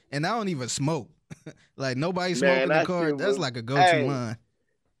weed and I don't even smoke. Like nobody smoking in the car. That's like a go-to line.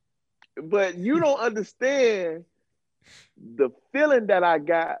 But you don't understand the feeling that I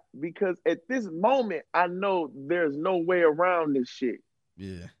got because at this moment I know there's no way around this shit.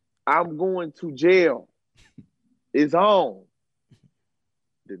 Yeah. I'm going to jail. It's on.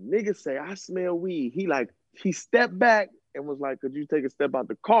 The nigga say, I smell weed. He stepped back and was like, could you take a step out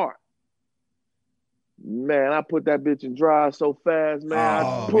the car? Man, I put that bitch in drive so fast, man.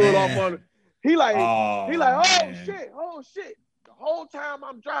 I pulled off on it. He like, oh shit. The whole time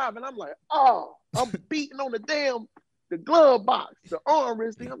I'm driving, I'm like, I'm beating on the glove box, the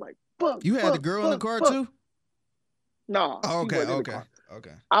armrest thing. I'm like, fuck. You had the girl in the car too? No. Okay.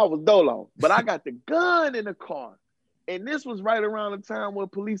 I was dolo, but I got the gun in the car. And this was right around the time when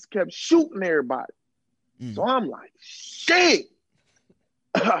police kept shooting everybody. So I'm like, shit.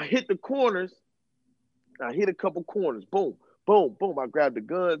 I hit the corners. I hit a couple corners. Boom, boom, boom. I grabbed the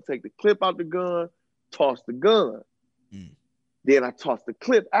gun, take the clip out the gun, toss the gun. Then I tossed the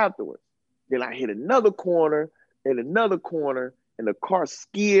clip afterwards. Then I hit another corner, and the car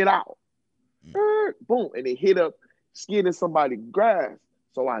skid out. Boom, and it hit up, skid in somebody's grass.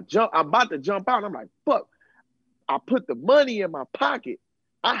 So I'm about to jump out. And I'm like, fuck. I put the money in my pocket.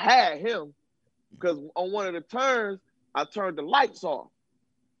 I had him because on one of the turns, I turned the lights off.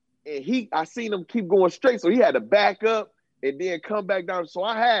 And I seen him keep going straight. So he had to back up and then come back down. So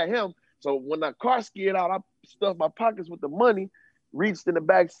I had him. So when the car skid out, I stuffed my pockets with the money, reached in the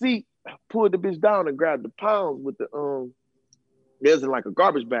back seat, pulled the bitch down and grabbed the pounds with there's like a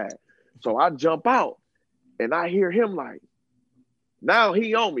garbage bag. So I jump out and I hear him like, now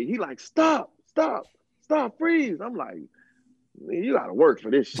he on me. He like, stop, freeze. I'm like, man, you gotta work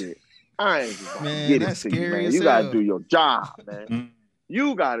for this shit. I ain't just gonna get it to you, man. You gotta do your job, man.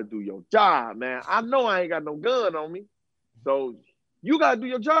 You gotta do your job, man. I know I ain't got no gun on me. So you gotta do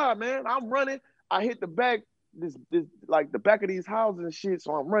your job, man. I'm running. I hit the back, this like the back of these houses and shit.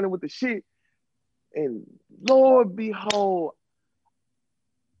 So I'm running with the shit. And Lord behold,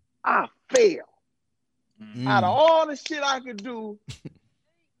 I fail. Out of all the shit I could do,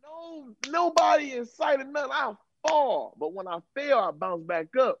 nobody in sight of nothing. I fall. But when I fell, I bounced back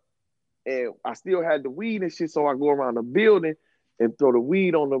up. And I still had the weed and shit. So I go around the building and throw the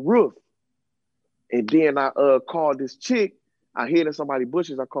weed on the roof. And then I called this chick. I hid in somebody's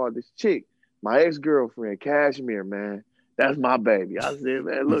bushes. I called this chick, my ex-girlfriend, Cashmere, man. That's my baby. I said,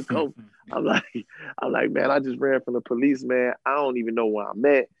 man, look, I'm like, man, I just ran from the police, man. I don't even know where I'm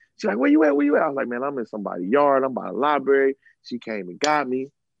at. She's like, where you at? I was like, man, I'm in somebody's yard. I'm by the library. She came and got me,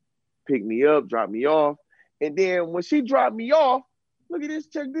 picked me up, dropped me off. And then when she dropped me off, look at this,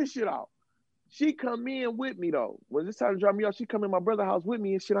 check this shit out. She come in with me though. When it's time to drop me off, she come in my brother's house with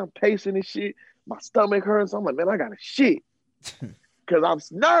me and shit. I'm pacing and shit. My stomach hurts. So I'm like, man, I got to shit. Cause I'm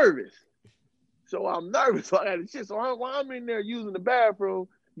nervous. So I'm nervous. So I got to shit. So while I'm in there using the bathroom,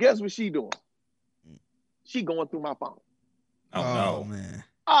 guess what she doing? She going through my phone. Oh no, man.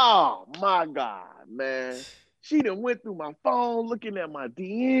 Oh my God, man. She done went through my phone looking at my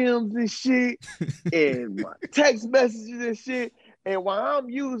DMs and shit and my text messages and shit. And while I'm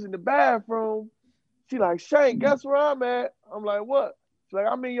using the bathroom, she like, Shane, guess where I'm at? I'm like, what? She's like,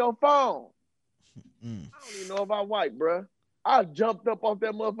 I'm in your phone. I don't even know if I'm white, bruh. I jumped up off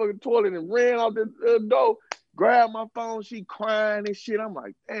that motherfucking toilet and ran out the door, grabbed my phone. She crying and shit. I'm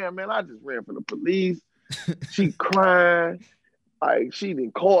like, damn, man, I just ran from the police. She crying. Like, she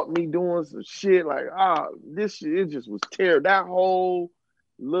done caught me doing some shit. Like, this shit, it just was terrible. That whole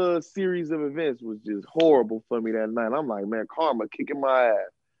little series of events was just horrible for me that night. I'm like, man, karma kicking my ass.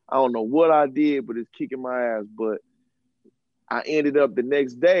 I don't know what I did, but it's kicking my ass. But I ended up the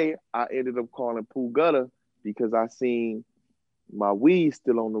next day, I ended up calling Pool Gutter because I seen my weed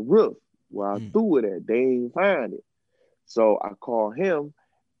still on the roof. where I threw it at. They ain't find it. So I called him,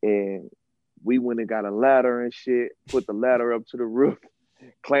 and we went and got a ladder and shit, put the ladder up to the roof.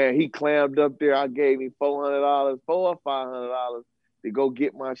 He clammed up there. I gave him $400, $400 or $500 to go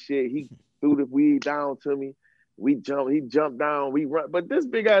get my shit. He threw the weed down to me. He jumped down, we run. But this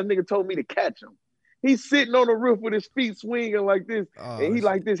big ass nigga told me to catch him. He's sitting on the roof with his feet swinging like this. And he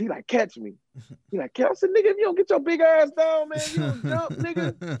like this. He like, catch me. He like, I said, nigga, if you don't get your big ass down, man, you don't jump,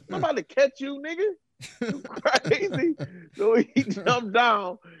 nigga. I'm about to catch you, nigga. You crazy. So he jumped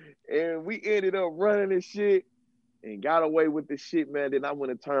down and we ended up running this shit and got away with the shit, man. Then I went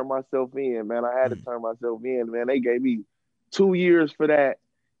and turned myself in, man. I had to turn myself in, man. They gave me 2 years for that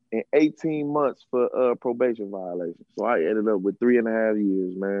and 18 months for probation violation. So I ended up with 3.5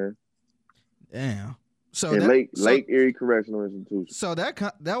 years, man. Damn. So in Lake Erie Correctional Institution. So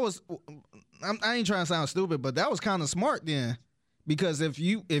that was, I ain't trying to sound stupid, but that was kind of smart then, because if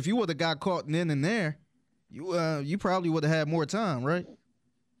you would have got caught then and there, you probably would have had more time, right?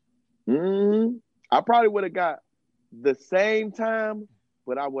 Mm-hmm. I probably would have got the same time,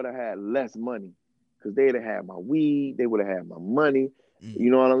 but I would have had less money because they'd have had my weed, they would have had my money.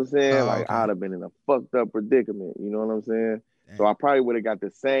 You know what I'm saying? Okay. I'd have been in a fucked up predicament. You know what I'm saying? Damn. So I probably would have got the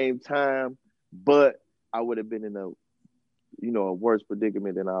same time, but I would have been in a worse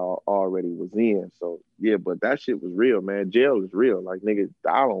predicament than I already was in. So yeah, but that shit was real, man. Jail is real. Like, nigga,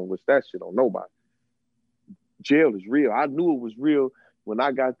 I don't wish that shit on nobody. Jail is real. I knew it was real when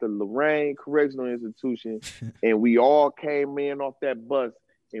I got to Lorraine Correctional Institution and we all came in off that bus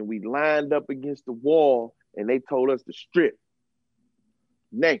and we lined up against the wall and they told us to strip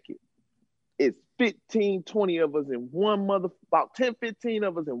naked. It's 15, 20 of us in about 10, 15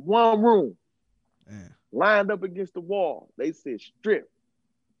 of us in one room. Man. Lined up against the wall. They said strip.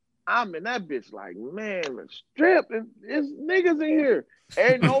 I'm in that bitch like, man, strip. It's niggas in here.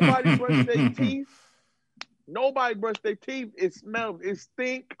 Ain't nobody brushed their teeth. Nobody brushed their teeth. It smelled, it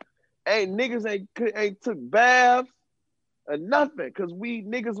stink. Niggas ain't took baths or nothing. Cause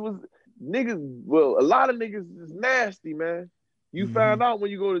well, a lot of niggas is nasty, man. You found out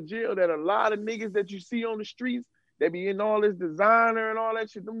when you go to jail that a lot of niggas that you see on the streets, they be in all this designer and all that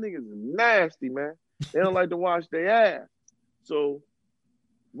shit. Them niggas is nasty, man. They don't like to wash their ass. So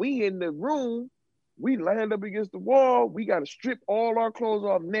we in the room, we land up against the wall. We got to strip all our clothes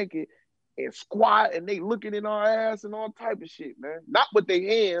off naked and squat, and they looking in our ass and all type of shit, man. Not with their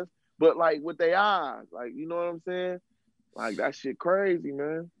hands, but like with their eyes. Like, you know what I'm saying? Like, that shit crazy,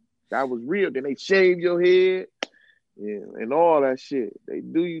 man. That was real. Then they shave your head. Yeah, and all that shit.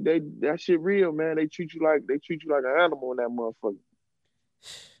 That shit real, man. They treat you like an animal in that motherfucker.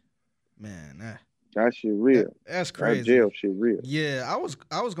 Man, that shit real. That's crazy. That jail shit real. Yeah, I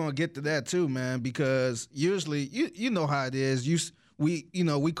was gonna get to that too, man, because usually you know how it is. We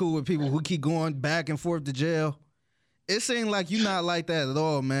cool with people who keep going back and forth to jail. It seemed like you're not like that at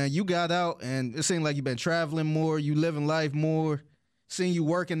all, man. You got out and it seemed like you've been traveling more, you living life more, seeing you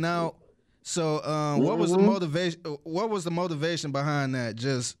working out. So what was the motivation? What was the motivation behind that?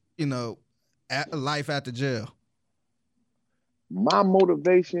 Just, life after jail. My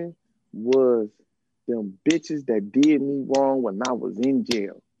motivation was them bitches that did me wrong when I was in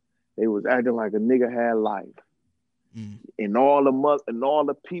jail. They was acting like a nigga had life. And all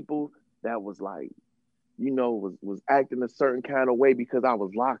the people that was like, was acting a certain kind of way because I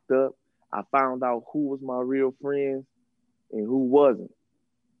was locked up. I found out who was my real friends and who wasn't.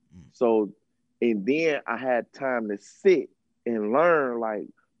 So, and then I had time to sit and learn like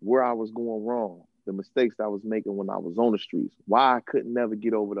where I was going wrong, the mistakes I was making when I was on the streets, why I couldn't never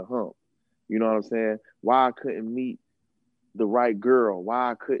get over the hump. You know what I'm saying? Why I couldn't meet the right girl,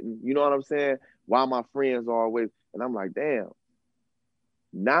 why I couldn't, you know what I'm saying? Why my friends are always, and I'm like, damn,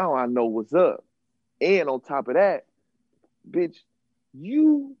 now I know what's up. And on top of that, bitch,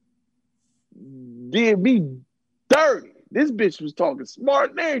 you did me dirty. This bitch was talking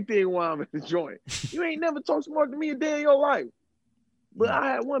smart and everything while I'm in the joint. You ain't never talked smart to me a day in your life. But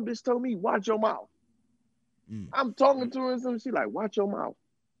I had one bitch told me, watch your mouth. I'm talking to her and something. She like, watch your mouth.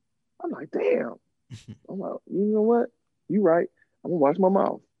 I'm like, damn. I'm like, you know what? You right. I'm gonna watch my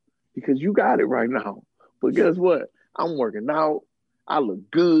mouth because you got it right now. But guess what? I'm working out. I look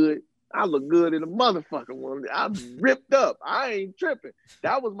good. I look good in a motherfucking one. I'm ripped up. I ain't tripping.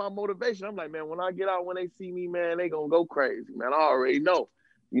 That was my motivation. I'm like, man, when I get out, when they see me, man, they gonna go crazy, man. I already know.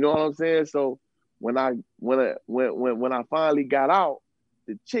 You know what I'm saying? So when I finally got out,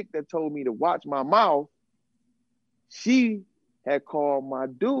 the chick that told me to watch my mouth, she had called my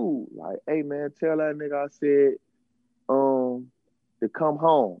dude, like, hey man, tell that nigga I said to come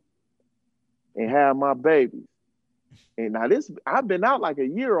home and have my babies. And now I've been out like a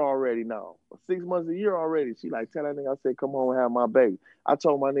year already now, 6 months, a year already. She like, tell that nigga, I said, come home and have my baby. I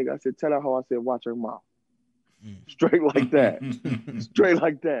told my nigga, I said, tell her how, I said, watch her mouth. Straight like that. Straight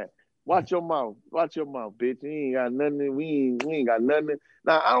like that. Watch your mouth, bitch. You ain't got nothing. We ain't got nothing.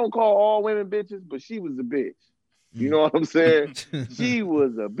 Now I don't call all women bitches, but she was a bitch. You know what I'm saying? She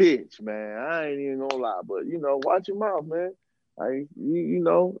was a bitch, man. I ain't even gonna lie, but watch your mouth, man. You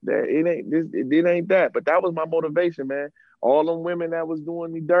know that it ain't that. But that was my motivation, man. All them women that was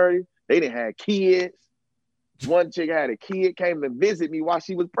doing me dirty, they didn't have kids. One chick had a kid, came to visit me while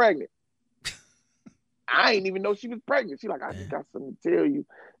she was pregnant. I ain't even know she was pregnant. She like, I just got something to tell you.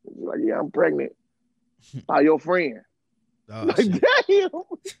 She's like, yeah, I'm pregnant by your friend. Oh, like, shit. damn.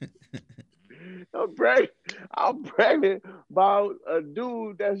 I'm pregnant by a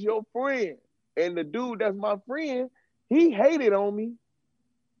dude that's your friend. And the dude that's my friend, he hated on me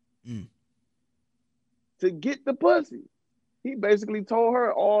to get the pussy. He basically told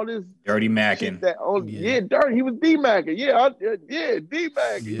her all this Dirty macking. Dirty. He was D-macking.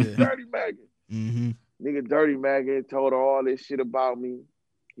 D-macking. He was dirty macking. Mm-hmm. Nigga dirty macking told her all this shit about me.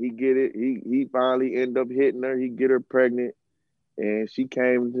 He get it. He finally end up hitting her. He get her pregnant, and she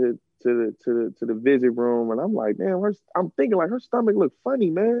came to the visit room, and I'm like, damn, I'm thinking like her stomach look funny,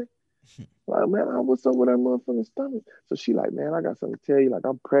 man. Like, man, what's up with that motherfucking stomach? So she like, man, I got something to tell you. Like,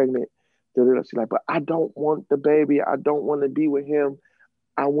 I'm pregnant. She like, but I don't want the baby. I don't want to be with him.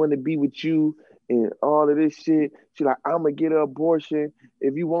 I want to be with you and all of this shit. She like, I'm gonna get an abortion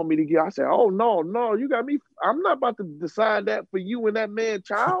if you want me to get. I said, oh no, you got me. I'm not about to decide that for you and that man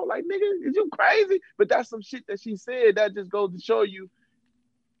child. Like, nigga, is you crazy? But that's some shit that she said that just goes to show you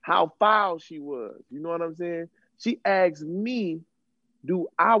how foul she was. You know what I'm saying? She asked me, do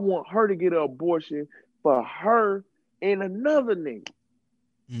I want her to get an abortion for her and another nigga?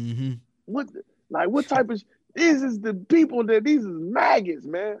 Mm-hmm. What type of these is maggots,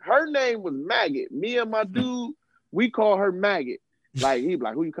 man. Her name was Maggot. Me and my dude, we call her Maggot. Like, he be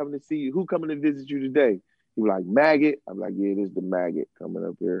like, who you coming to see you? Who coming to visit you today? He be like, Maggot. I'm like, yeah, this is the Maggot coming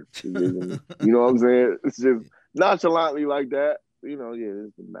up here. You know what I'm saying? It's just nonchalantly like that. Yeah, this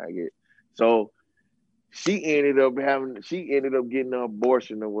is the Maggot. So she ended up getting an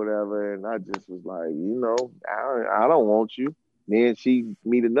abortion or whatever, and I just was like, I don't want you. Then she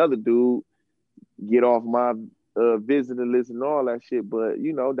meet another dude, get off my visitor list and all that shit. But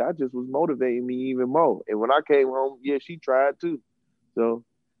that just was motivating me even more. And when I came home, yeah, she tried too. So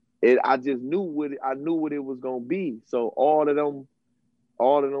I just knew what it was gonna be. So all of them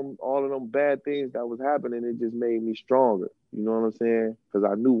bad things that was happening, it just made me stronger. You know what I'm saying? Because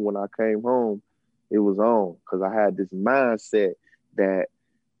I knew when I came home, it was on. Because I had this mindset that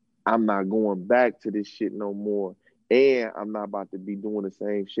I'm not going back to this shit no more. And I'm not about to be doing the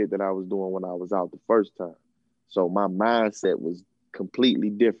same shit that I was doing when I was out the first time. So my mindset was completely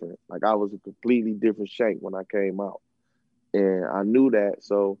different. Like, I was a completely different shank when I came out. And I knew that.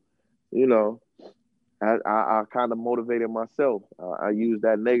 So, I kind of motivated myself. I used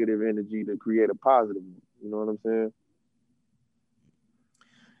that negative energy to create a positive. You know what I'm saying?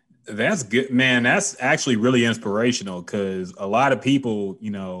 That's good, man. That's actually really inspirational, because a lot of people,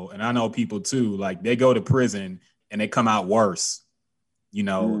 and I know people too, like, they go to prison and they come out worse.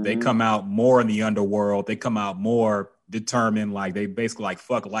 They come out more in the underworld. They come out more determined, like they basically like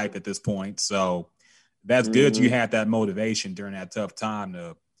fuck life at this point. So that's good you had that motivation during that tough time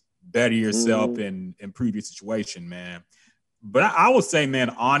to better yourself and improve your situation, man. But I would say, man,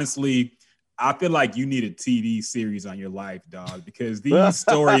 honestly, I feel like you need a TV series on your life, dog, because these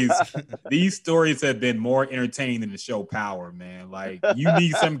stories have been more entertaining than the show Power, man. Like, you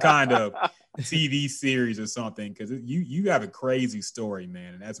need some kind of TV series or something, because you have a crazy story,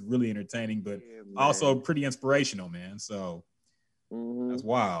 man, and that's really entertaining, but also pretty inspirational, man. So that's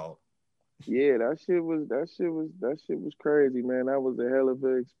wild. Yeah, that shit was crazy, man. That was a hell of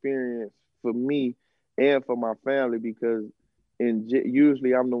an experience for me and for my family, because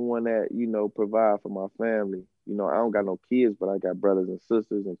usually I'm the one that provide for my family. I don't got no kids, but I got brothers and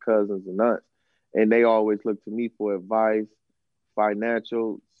sisters and cousins and aunts, and they always look to me for advice,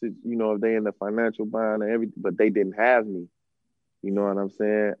 financial, if they in the financial bind and everything, but they didn't have me. You know what I'm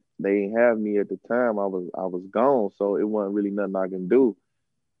saying? They didn't have me at the time. I was gone, so it wasn't really nothing I can do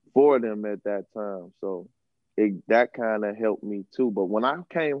for them at that time. So that kind of helped me too. But when I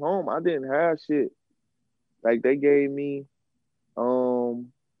came home, I didn't have shit. Like, they gave me, my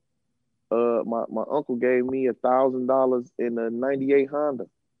uncle gave me $1,000 in a '98 Honda,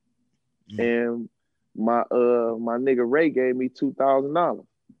 and my nigga Ray gave me $2,000.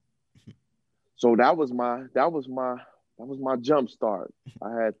 So that was my jump start.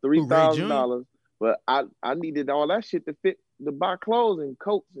 I had $3,000 But I needed all that shit to buy clothes and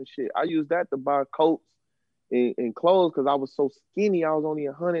coats and shit. I used that to buy coats and clothes because I was so skinny. I was only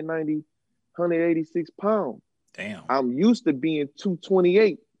 190, 186 pounds. Damn. I'm used to being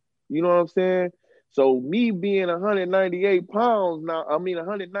 228. You know what I'm saying? So me being 198 pounds now,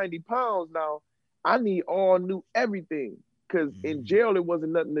 190 pounds now, I need all new everything. Because in jail, there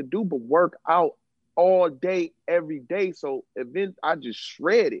wasn't nothing to do but work out all day, every day. So I just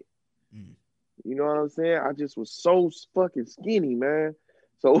shredded. You know what I'm saying? I just was so fucking skinny, man.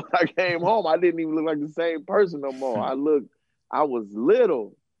 So when I came home, I didn't even look like the same person no more. I was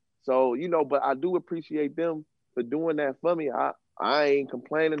little. So, but I do appreciate them for doing that for me. I ain't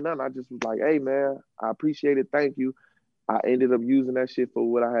complaining nothing. I just was like, hey, man, I appreciate it. Thank you. I ended up using that shit for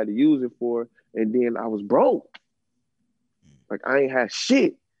what I had to use it for. And then I was broke. Like, I ain't had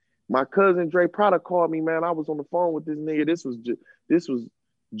shit. My cousin Dre Prada called me, man. I was on the phone with this nigga. This was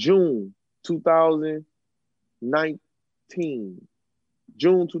June 2019.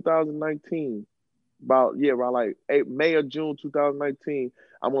 June 2019. About like May or June 2019.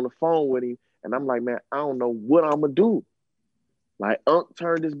 I'm on the phone with him, and I'm like, man, I don't know what I'm gonna do. Like, Unc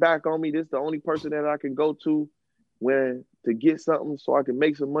turned his back on me. This is the only person that I can go to to get something so I can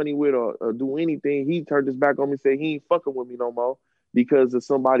make some money with or do anything. He turned his back on me and said he ain't fucking with me no more because of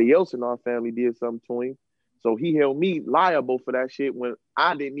somebody else in our family did something to him. So he held me liable for that shit when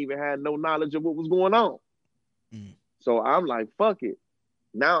I didn't even have no knowledge of what was going on. So I'm like, fuck it.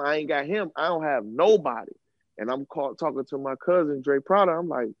 Now I ain't got him. I don't have nobody. And I'm talking to my cousin, Dre Prada. I'm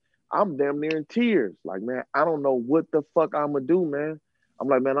like, I'm damn near in tears. Like, man, I don't know what the fuck I'm going to do, man. I'm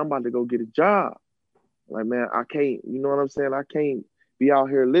like, man, I'm about to go get a job. Like, man, I can't, you know what I'm saying? I can't be out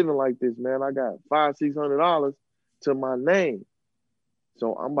here living like this, man. I got $500-$600 to my name.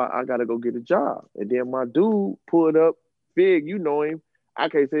 So I got to go get a job. And then my dude pulled up, Fig, you know him. I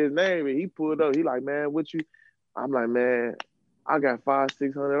can't say his name, but he pulled up. He like, man, what you? I'm like, man, I got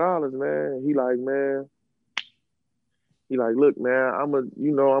 $500-$600, man. He like, man. He like, look, man, I'm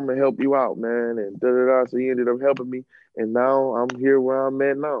gonna help you out, man, and da-da-da. So he ended up helping me, and now I'm here where I'm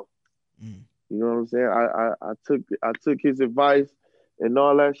at now. You know what I'm saying? I took his advice and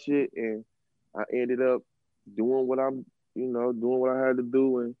all that shit, and I ended up doing what doing what I had to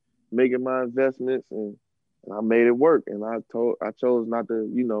do and making my investments, and I made it work. And I chose not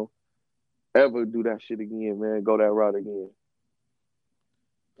to, ever do that shit again, man. Go that route again.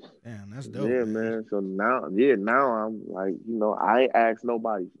 Damn, that's dope. Yeah, man. So now I'm like, I ain't asked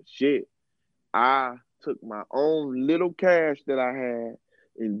nobody for shit. I took my own little cash that I had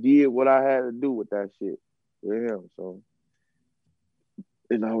and did what I had to do with that shit with him. So,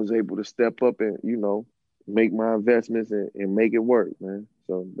 and I was able to step up and, make my investments and make it work, man.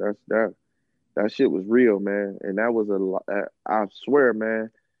 So that shit was real, man. And that was I swear,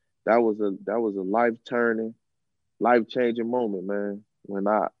 man, that was a life-changing moment, man. When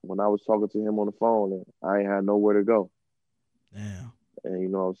I was talking to him on the phone and I ain't had nowhere to go. Damn. And you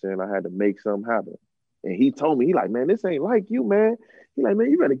know what I'm saying? I had to make something happen. And he told me, he like, man, this ain't like you, man. He like,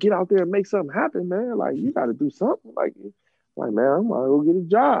 man, you better get out there and make something happen, man. Like, you got to do something. Like, man, I'm going to go get a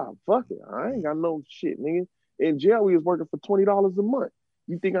job. Fuck it. I ain't got no shit, nigga. In jail, we was working for $20 a month.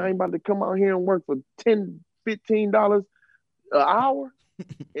 You think I ain't about to come out here and work for $10, $15 an hour?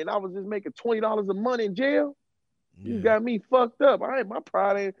 And I was just making $20 a month in jail? You got me fucked up.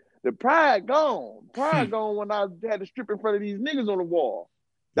 The pride gone. Pride gone when I had to strip in front of these niggas on the wall.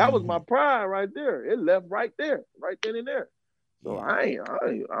 That was my pride right there. It left right there, right then and there. So I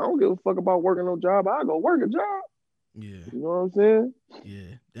don't give a fuck about working no job. I go work a job. Yeah. You know what I'm saying?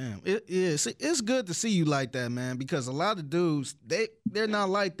 Yeah. Damn. It's good to see you like that, man, because a lot of dudes, they're not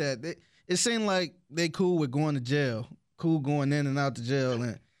like that. It seems like they cool with going to jail, cool going in and out the jail.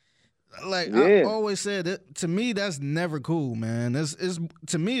 And I always said that, to me, that's never cool, man.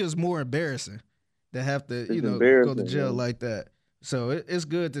 To me, it's more embarrassing to have to, go to jail like that. So it's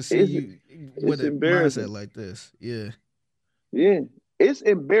good to see you with a mindset like this. Yeah. Yeah. It's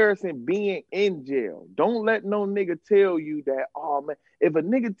embarrassing being in jail. Don't let no nigga tell you that, oh, man. If a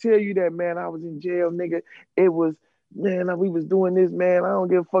nigga tell you that, man, I was in jail, nigga, it was, man, we was doing this, man, I don't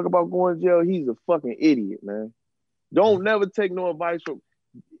give a fuck about going to jail. He's a fucking idiot, man. Don't never take no advice from.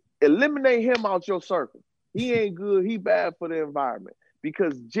 Eliminate him out your circle. He ain't good. He bad for the environment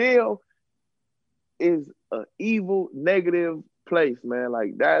because jail is an evil, negative place, man.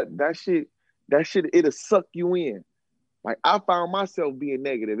 Like that shit, it'll suck you in. Like, I found myself being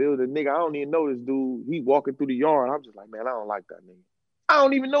negative. It was a nigga, I don't even know this dude. He walking through the yard. I'm just like, man, I don't like that nigga. I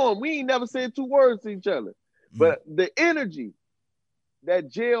don't even know him. We ain't never said 2 words to each other. But the energy that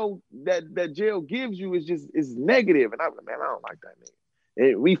jail gives you is negative. And I'm like, man, I don't like that nigga.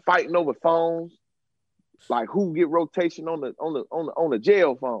 And we fighting over phones. Like who get rotation on the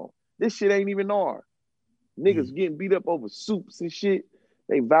jail phone? This shit ain't even ours. Niggas getting beat up over soups and shit.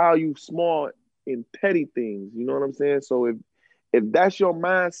 They value small and petty things. You know what I'm saying? So if that's your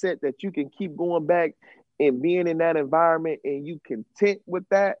mindset that you can keep going back and being in that environment and you content with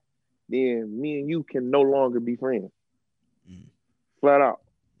that, then me and you can no longer be friends. Flat out.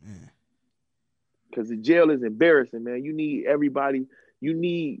 Because the jail is embarrassing, man. You need everybody.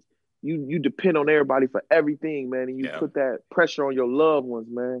 You depend on everybody for everything, man. And you put that pressure on your loved ones,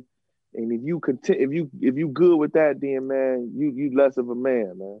 man. And if you good with that, then man, you less of a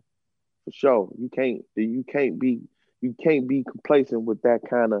man, man. For sure. You can't be complacent with that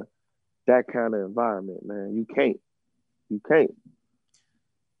kind of environment, man. You can't.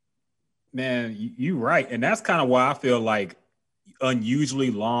 Man, you right. And that's kind of why I feel like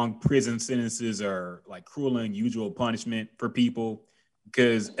unusually long prison sentences are like cruel and unusual punishment for people.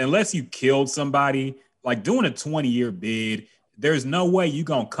 Because unless you killed somebody, like doing a 20-year bid, there's no way you're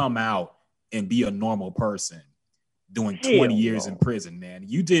going to come out and be a normal person doing 20 years in prison, man.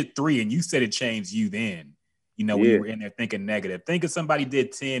 You did 3 and you said it changed you then, when you were in there thinking negative. Think if somebody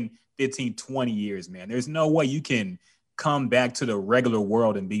did 10, 15, 20 years, man. There's no way you can come back to the regular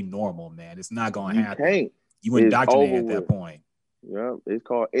world and be normal, man. It's not going to happen. Can't. You indoctrinated at that point. Yeah, it's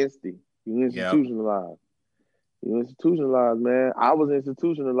called insty. You institutionalized. You institutionalized, man. I was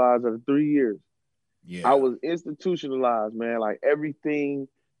institutionalized after 3 years. Yeah. I was institutionalized, man. Like everything,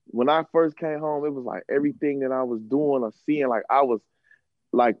 when I first came home, it was like everything that I was doing or seeing, like I was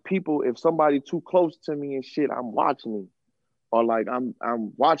like people, if somebody too close to me and shit, I'm watching me. Or like I'm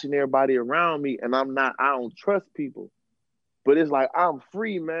watching everybody around me and I don't trust people. But it's like I'm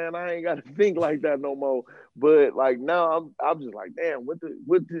free, man. I ain't gotta think like that no more. But like now I'm just like, damn, what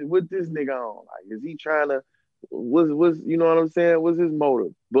this nigga on? Like, is he trying to what's you know what I'm saying? What's his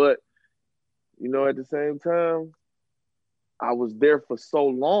motive? But at the same time, I was there for so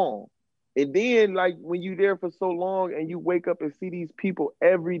long. And then like when you there for so long and you wake up and see these people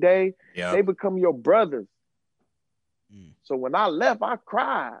every day, they become your brothers. So when I left, I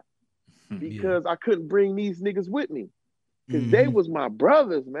cried because I couldn't bring these niggas with me. Because they was my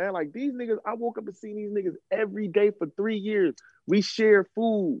brothers, man. Like these niggas, I woke up and seen these niggas every day for 3 years. We shared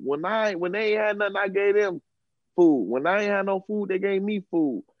food. When they ain't had nothing, I gave them food. When I ain't had no food, they gave me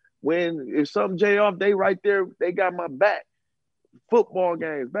food. If something J off, they right there, they got my back. Football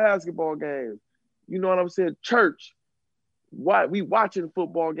games, basketball games, you know what I'm saying? Church. Why we watching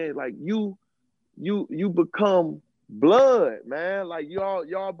football games? Like you become blood, man. Like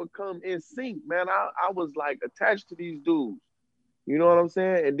y'all become in sync, man. I was like attached to these dudes. You know what I'm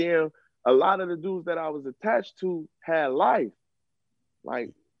saying? And then a lot of the dudes that I was attached to had life.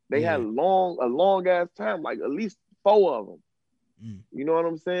 Like they had a long ass time, like at least 4 of them. You know what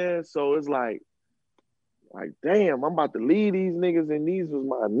I'm saying? So it's like, damn, I'm about to leave these niggas and these was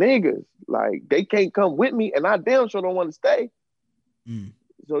my niggas. Like they can't come with me and I damn sure don't want to stay.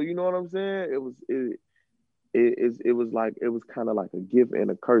 So you know what I'm saying? It was kind of like a gift and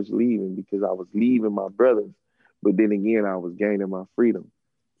a curse leaving because I was leaving my brothers, but then again I was gaining my freedom.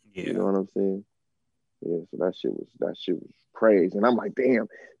 Yeah. You know what I'm saying? Yeah, so that shit was crazy. And I'm like, damn,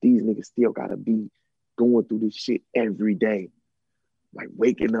 these niggas still gotta be going through this shit every day. Like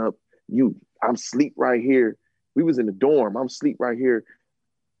waking up, I'm sleep right here. We was in the dorm. I'm sleep right here.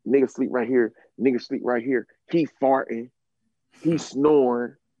 Nigga sleep right here. Nigga sleep right here. He farting. He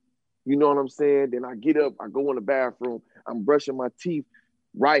snoring. You know what I'm saying? Then I get up. I go in the bathroom. I'm brushing my teeth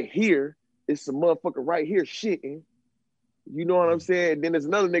right here. It's some motherfucker right here shitting. You know what I'm saying? Then there's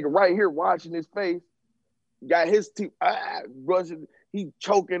another nigga right here washing his face. Got his teeth brushing. He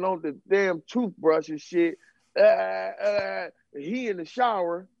choking on the damn toothbrush and shit. He in the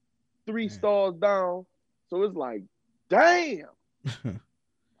shower. 3 stalls down. So it's like, damn. Like,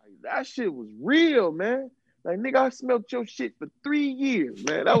 that shit was real, man. Like, nigga, I smelled your shit for 3 years,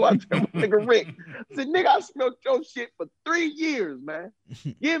 man. That's what I tell my nigga Rick. I said, nigga, I smelled your shit for 3 years, man.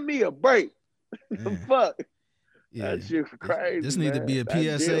 Give me a break. Fuck. Yeah. That shit was crazy. This need to be a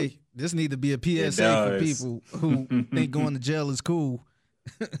PSA. This need to be a PSA for people who think going to jail is cool.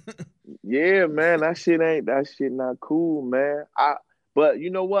 Yeah, man. That shit not cool, man. But you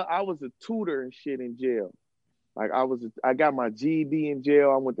know what? I was a tutor and shit in jail. Like I got my GED in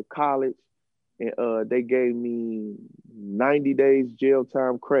jail. I went to college and they gave me 90 days jail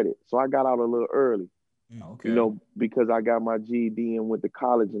time credit. So I got out a little early. Okay. You know, because I got my GED and went to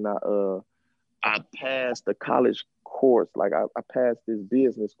college and I passed the college course. Like I passed this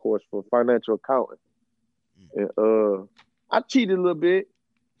business course for financial accounting. And I cheated a little bit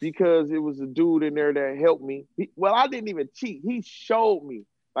because it was a dude in there that helped me. I didn't even cheat. He showed me.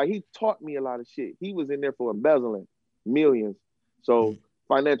 Like he taught me a lot of shit. He was in there for embezzling millions. So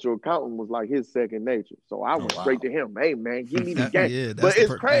financial accounting was like his second nature. So I went straight to him. Hey man, give me the game. Yeah, that's but the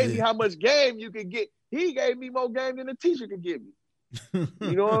it's crazy how much game you can get. He gave me more game than a teacher could give me.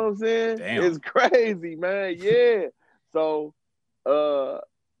 You know what I'm saying? Damn. It's crazy, man. Yeah. So I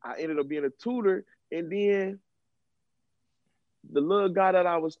ended up being a tutor, and then the little guy that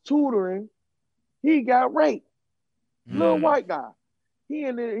I was tutoring, he got raped. Little white guy. He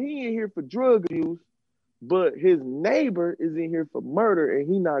in here for drug abuse, but his neighbor is in here for murder, and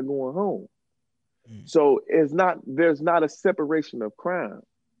he not going home. So there's not a separation of crime.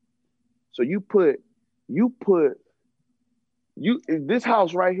 So you put this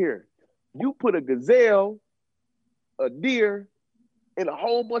house right here, you put a gazelle, a deer, and a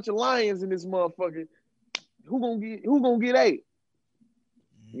whole bunch of lions in this motherfucker. Who gonna get ate?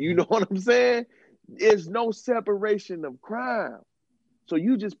 You know what I'm saying? There's no separation of crime. So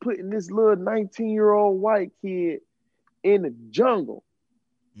you just putting this little 19-year-old white kid in the jungle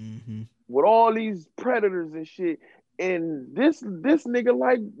with all these predators and shit. And this nigga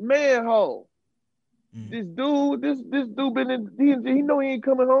like manhole. This dude been in, he know he ain't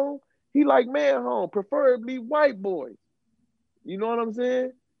coming home. He like manhole, preferably white boys. You know what I'm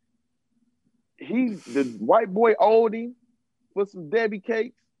saying? The white boy owed him for some Debbie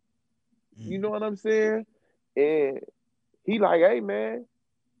cakes. You know what I'm saying? And he like, hey man,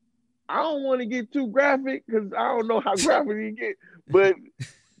 I don't want to get too graphic because I don't know how graphic he get, but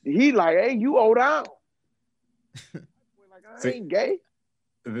he like, hey, you owe down. Like, I ain't gay.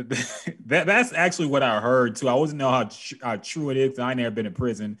 That's actually what I heard too. I wasn't know how true it is. I never been in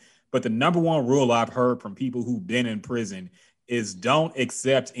prison, but the number one rule I've heard from people who've been in prison is don't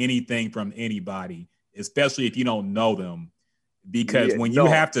accept anything from anybody, especially if you don't know them. Because when you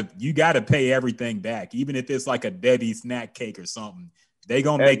you got to pay everything back, even if it's like a Debbie snack cake or something. They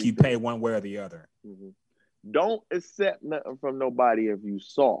gonna make you pay one way or the other. Don't accept nothing from nobody if you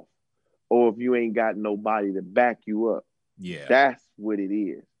soft or if you ain't got nobody to back you up. Yeah, that's what it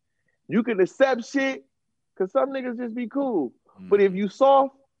is. You can accept shit because some niggas just be cool, but if you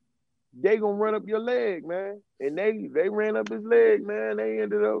soft, they gonna run up your leg, man. And they ran up his leg, man.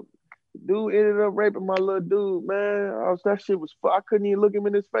 Dude ended up raping my little dude, man. That shit was. I couldn't even look him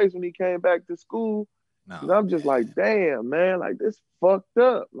in his face when he came back to school. No. And I'm just like, damn, man, like this fucked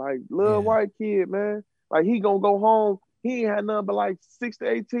up. Like little white kid, man. Like he gonna go home. He ain't had nothing but like 6 to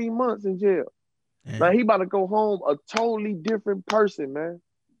 18 months in jail. Damn. Like he about to go home a totally different person, man.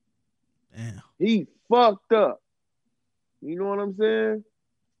 Damn. He fucked up. You know what I'm saying?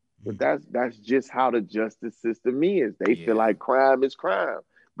 But that's just how the justice system is. They feel like crime is crime.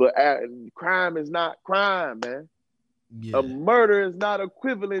 But crime is not crime, man. Yeah. A murder is not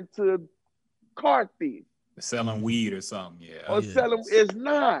equivalent to car thief. Selling weed or something, Or selling, it's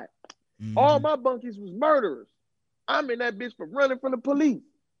not. All my bunkies was murderers. I'm in that bitch for running from the police.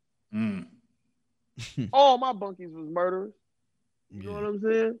 All my bunkies was murderers. You know what I'm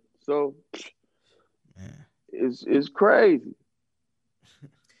saying? So it's crazy.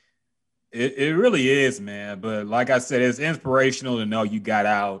 It really is, man. But like I said, it's inspirational to know you got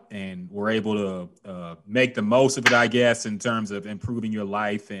out and were able to make the most of it, I guess, in terms of improving your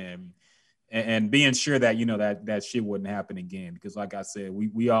life and being sure that, you know, that shit wouldn't happen again. Because like I said,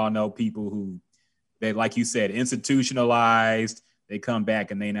 we all know people who, they, like you said, institutionalized, they come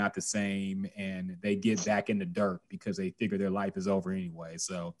back and they not the same and they get back in the dirt because they figure their life is over anyway.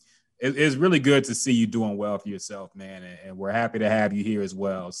 So it's really good to see you doing well for yourself, man. And we're happy to have you here as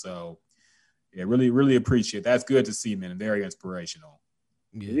well. So yeah, really, really appreciate it. That's good to see, man. Very inspirational.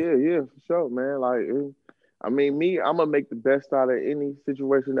 Yeah, for sure, man. Like, I mean, I'm gonna make the best out of any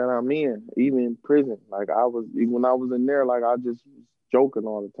situation that I'm in, even in prison. Like when I was in there, like I just was joking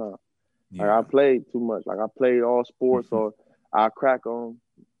all the time. Like I played too much. Like I played all sports, or I crack on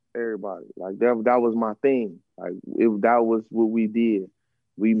everybody. Like that was my thing. Like that was what we did.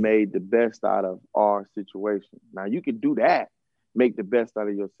 We made the best out of our situation. Now you can do that. Make the best out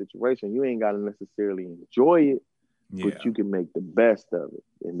of your situation. You ain't got to necessarily enjoy it, but you can make the best of it.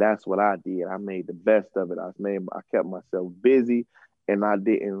 And that's what I did. I made the best of it. I kept myself busy and I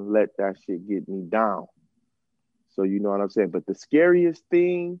didn't let that shit get me down. So you know what I'm saying? But the scariest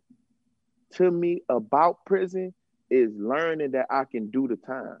thing to me about prison is learning that I can do the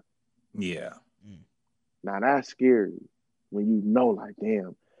time. Yeah. Now that's scary when you know, like,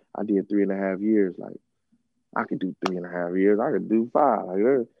 damn, I did 3.5 years. Like, I could do 3.5 years. I could do 5.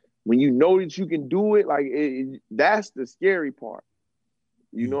 Like, when you know that you can do it, like that's the scary part.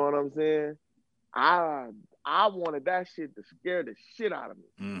 You know what I'm saying? I wanted that shit to scare the shit out of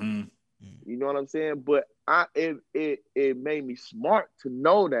me. You know what I'm saying? But it made me smart to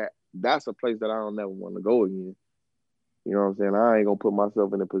know that that's a place that I don't never want to go again. You know what I'm saying? I ain't gonna put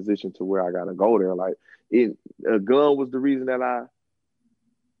myself in a position to where I gotta go there. Like a gun was the reason that I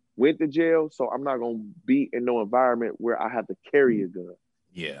went to jail, so I'm not gonna be in no environment where I have to carry a gun.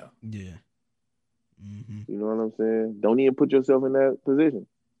 Yeah. Yeah. Mm-hmm. You know what I'm saying? Don't even put yourself in that position.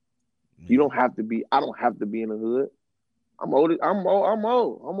 You don't have to be. I don't have to be in the hood. I'm old. I'm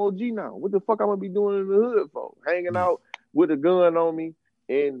OG now. What the fuck I'm gonna be doing in the hood for? Hanging out with a gun on me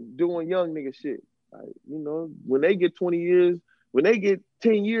and doing young nigga shit. Like, you know, when they get 20 years, when they get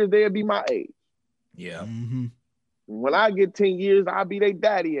 10 years, they'll be my age. Yeah. Mm-hmm. When I get 10 years, I'll be their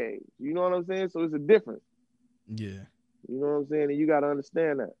daddy age. You know what I'm saying? So it's a difference. Yeah. You know what I'm saying? And you gotta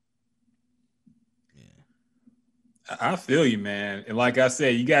understand that. I feel you, man. And like I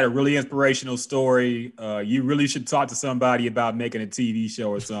said, you got a really inspirational story. You really should talk to somebody about making a TV show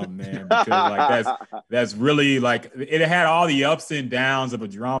or something, man. Because like that's really like it had all the ups and downs of a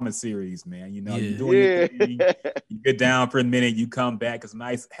drama series, man. You know, you're doing your thing, you get down for a minute, you come back. It's a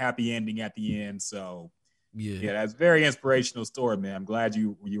nice happy ending at the end. So yeah, that's a very inspirational story, man. I'm glad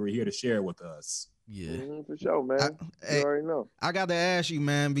you were here to share it with us. Yeah, for sure, man. You already know. I got to ask you,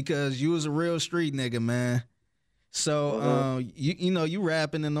 man, because you was a real street nigga, man. So, you know, you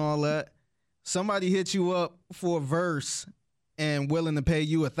rapping and all that. Somebody hit you up for a verse and willing to pay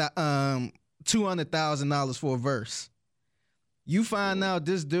you $200,000 for a verse. You find out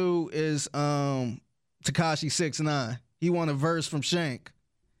this dude is Tekashi 6ix9ine. He want a verse from Shank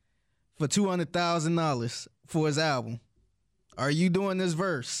for $200,000 for his album. Are you doing this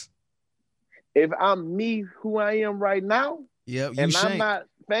verse? If I'm me, who I am right now, yep, and Shank. I'm not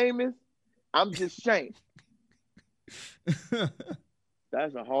famous, I'm just Shank.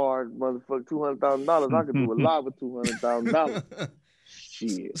 That's a hard motherfucker. $200,000. I could do a lot with $200,000.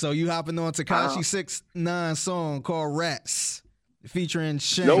 Shit. So you hopping on Tekashi 6ix9ine song called Rats, featuring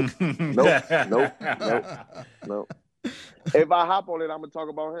Shank. Nope. If I hop on it, I'm gonna talk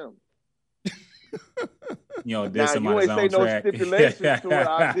about him. You know, now you ain't say no stipulations to it.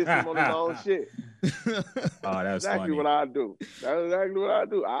 I diss him on his own shit. Oh, that's exactly funny. what I do. That's exactly what I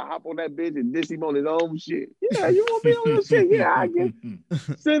do. I hop on that bitch and diss him on his own shit. Yeah, you want me on your shit? Yeah, I get.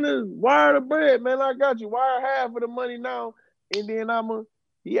 Send us wire the bread, man. I got you. Wire half of the money now, and then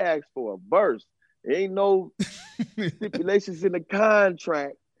he asked for a verse. There ain't no stipulations in the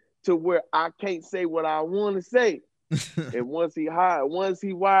contract to where I can't say what I want to say. And once he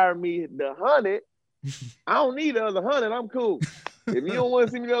wired me the 100, I don't need the other 100. I'm cool. If you don't want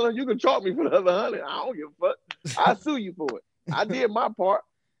to see me the other, you can charge me for the other 100. I don't give a fuck. I sue you for it. I did my part.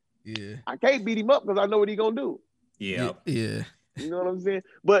 Yeah. I can't beat him up because I know what he gonna do. Yeah. Yeah. You know what I'm saying?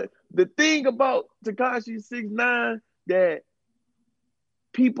 But the thing about Tekashi 6ix9ine that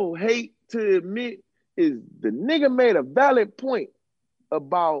people hate to admit is the nigga made a valid point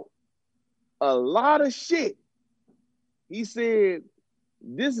about a lot of shit. He said,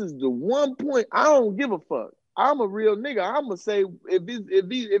 this is the one point I don't give a fuck. I'm a real nigga. I'm gonna say if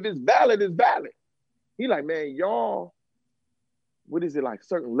it's valid, it's valid. He like, man, y'all, what is it like?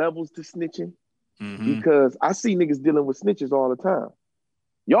 Certain levels to snitching? Mm-hmm. Because I see niggas dealing with snitches all the time.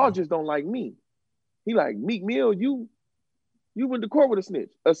 Y'all just don't like me. He like, Meek Mill, you went to court with a snitch.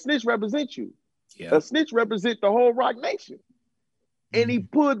 A snitch represents you. Yeah. A snitch represents the whole Rock Nation. And he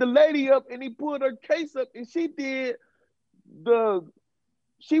pulled the lady up and he pulled her case up and she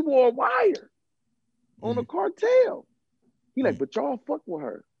wore a wire on a cartel. He like, but y'all fuck with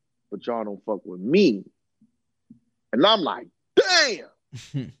her, but y'all don't fuck with me. And I'm like, damn.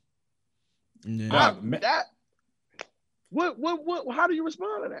 Yeah. What how do you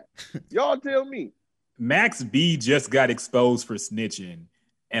respond to that? Y'all tell me. Max B just got exposed for snitching,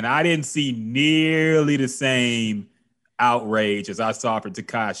 and I didn't see nearly the same outrage as I saw for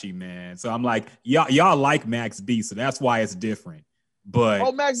Tekashi, man. So I'm like, y'all like Max B, so that's why it's different.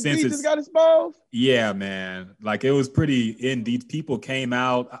 But Max B just got exposed? Yeah, man. Like it was pretty in deep. People came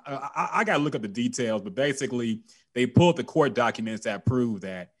out. I got to look up the details, but basically they pulled the court documents that prove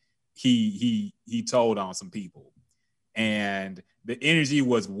that he told on some people, and the energy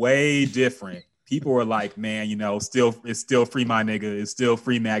was way different. People were like, man, you know, it's still free my nigga. It's still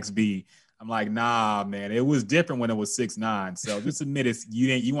free Max B. I'm like, nah, man. It was different when it was 6ix9ine. So just admit it.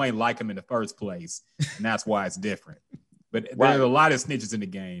 You ain't like him in the first place, and that's why it's different. But there's a lot of snitches in the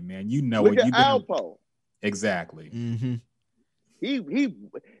game, man. You know Look it. At Alpo. Exactly. Mm-hmm.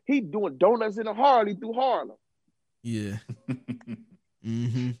 He doing donuts in a Harley through Harlem. Yeah.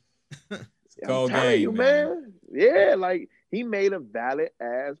 Mm-hmm. Cold game, you, man. Yeah, like he made a valid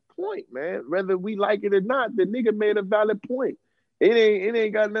ass point, man. Whether we like it or not, the nigga made a valid point. It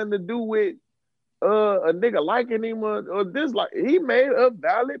ain't got nothing to do with a nigga liking him or dislike. He made a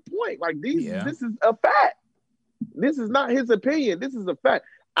valid point. Like this is a fact. This is not his opinion. This is a fact.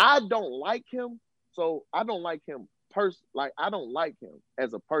 I don't like him, so I don't like him I don't like him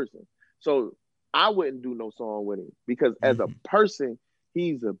as a person. So I wouldn't do no song with him because as a person,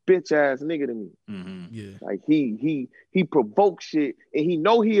 he's a bitch ass nigga to me. Mm-hmm. Yeah. Like he provokes shit, and he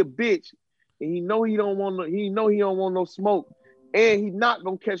know he a bitch, and he know he don't want no smoke, and he not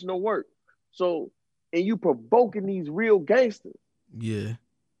gonna catch no work. So, and you provoking these real gangsters. Yeah.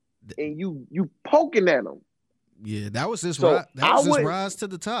 And you poking at them. Yeah, that was his So, his rise to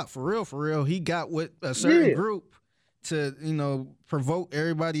the top. For real. He got with a certain group to, provoke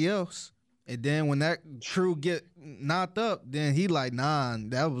everybody else. And then when that crew get knocked up, then he like, nah,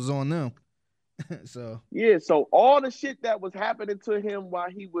 that was on them. So all the shit that was happening to him while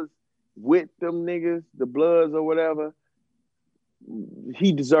he was with them niggas, the Bloods or whatever,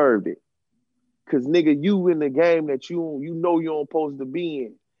 he deserved it. Cause nigga, you in the game that you know you don't supposed to be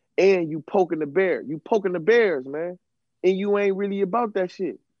in, and you poking the bear. You poking the bears, man, and you ain't really about that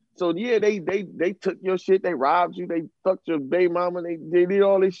shit. So yeah, they took your shit, they robbed you, they fucked your baby mama, they did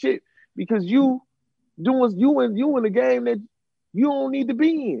all this shit because you in the game that you don't need to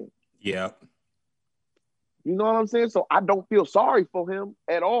be in. Yeah. You know what I'm saying? So I don't feel sorry for him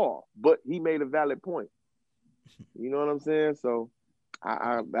at all, but he made a valid point. You know what I'm saying? So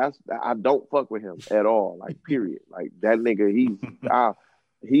I don't fuck with him at all. Like period. Like that nigga, he's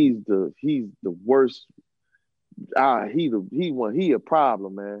the worst. He a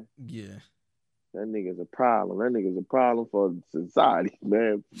problem, man. yeah. That nigga's a problem. That nigga's a problem for society,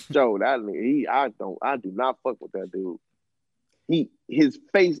 man. Joe, that nigga, I do not fuck with that dude. His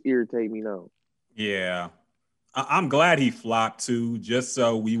face irritate me now. Yeah. I'm glad he flopped too, just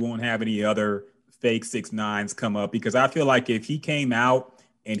so we won't have any other fake 6ix9ines come up, because I feel like if he came out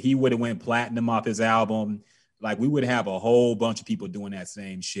and he would have went platinum off his album, like we would have a whole bunch of people doing that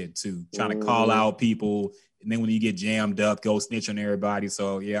same shit too, trying to call out people, and then when you get jammed up, go snitch on everybody.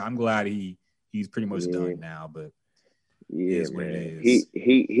 So yeah, I'm glad he's pretty much done now, but yeah, it is what man. it is.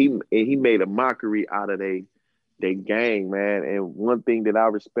 He made a mockery out of they gang, man. And one thing that I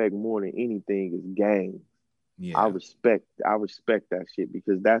respect more than anything is gang. Yeah. I respect that shit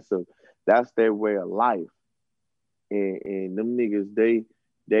because that's their way of life. And them niggas,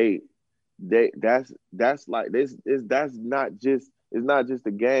 they that's like this is that's not just it's not just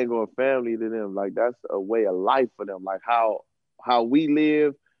a gang or a family to them. Like that's a way of life for them. Like how we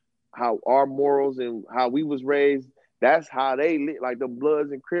live, how our morals and how we was raised, that's how they live. Like the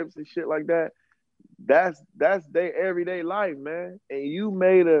Bloods and Crips and shit like that. That's their everyday life, man. And you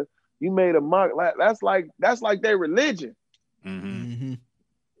made a mock. That's like their religion. Mm-hmm.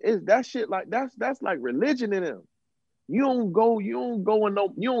 Is that shit like that's like religion in them. You don't go in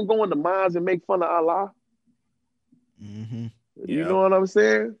the mosques and make fun of Allah. Mm-hmm. You know what I'm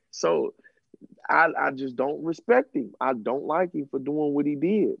saying? So I just don't respect him. I don't like him for doing what he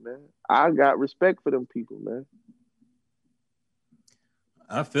did, man. I got respect for them people, man.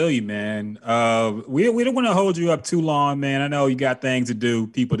 I feel you, man. We don't want to hold you up too long, man. I know you got things to do,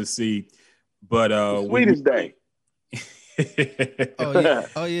 people to see, but Sweetest day. Oh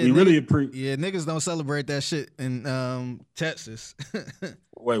yeah. We really appreciate. Yeah, niggas don't celebrate that shit in Texas.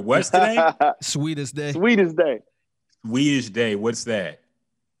 Wait, what's today? Sweetest day. Sweetest day. Sweetish Day. What's that?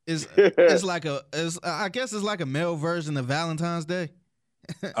 It's like I guess it's like a male version of Valentine's Day.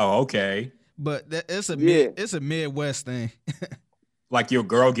 Oh, okay. But it's a Midwest thing. Like your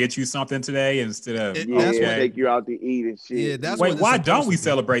girl get you something today instead of take you out to eat and shit. Yeah, that's wait. Why don't we be.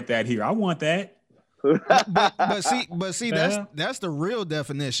 celebrate that here? I want that. but see, that's the real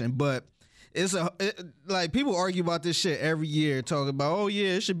definition. But like people argue about this shit every year, talking about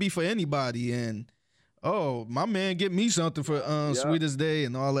it should be for anybody, and my man get me something for Sweetest Day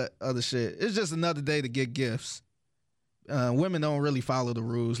and all that other shit. It's just another day to get gifts. Women don't really follow the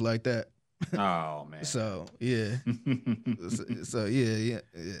rules like that. Oh man. So yeah. so yeah.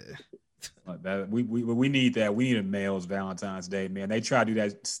 We need that. We need a male's Valentine's Day, man. They try to do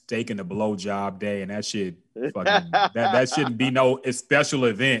that steak and the blowjob day, and that shit fucking that shouldn't be no special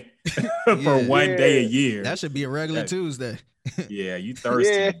event for one day a year. That should be a regular Tuesday. Yeah, you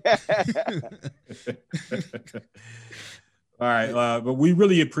thirsty. All right, but we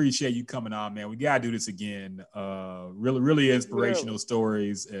really appreciate you coming on, man. We gotta do this again. Really inspirational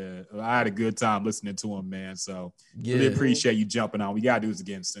stories. I had a good time listening to them, man. So really appreciate you jumping on. We gotta do this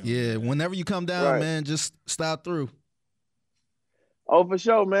again soon. Yeah, man. Whenever you come down, man, just stop through. Oh, for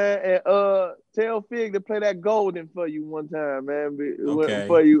sure, man. And tell Fig to play that Golden for you one time, man. Okay.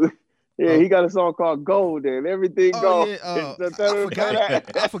 For you. Yeah, he got a song called Gold and everything Oh gold. yeah,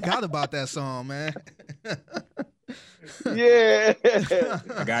 I forgot about that song, man. Yeah.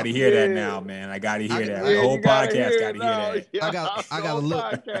 I got to hear that now, man. I got to hear that. Yeah, The whole you gotta podcast got hear to it hear now. that. Yeah, I gotta whole look.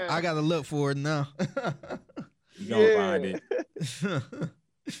 podcast. I gotta look for it now. You gonna find it.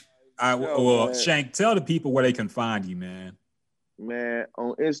 All right, Yo, well, man. Shank, tell the people where they can find you, man. Man,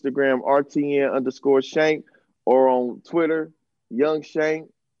 on Instagram, RTN_Shank, or on Twitter, Young Shank,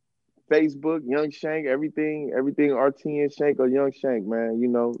 Facebook, Young Shank, everything RTN Shank or Young Shank, man. You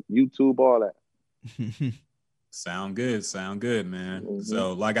know, YouTube, all that. Sound good, man. Mhm.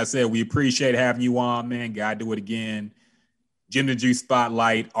 So, like I said, we appreciate having you on, man. Gotta do it again. Jim the Juice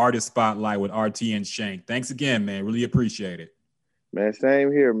Spotlight, Artist Spotlight with RTN Shank. Thanks again, man. Really appreciate it. Man,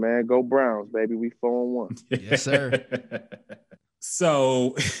 same here, man. Go Browns, baby. We 4-1. Yes, sir.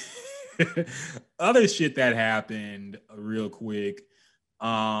 So, other shit that happened real quick.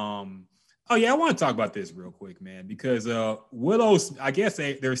 Oh yeah, I want to talk about this real quick, man, because Willow's, I guess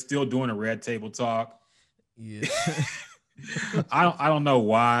they're still doing a Red Table Talk. Yeah. I don't know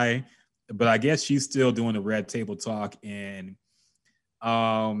why, but I guess she's still doing the Red Table Talk, and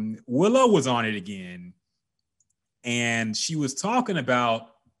Willow was on it again, and she was talking about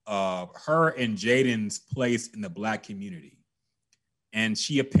her and Jaden's place in the Black community. And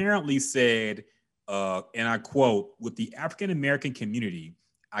she apparently said, and I quote, "With the African-American community,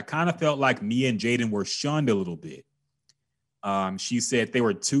 I kind of felt like me and Jaden were shunned a little bit." She said they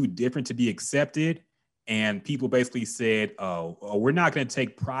were too different to be accepted. And people basically said, oh, we're not going to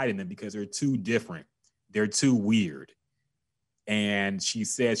take pride in them because they're too different. They're too weird. And she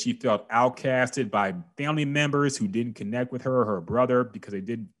said she felt outcasted by family members who didn't connect with her or her brother because they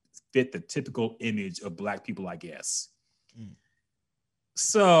didn't fit the typical image of Black people, I guess. Mm.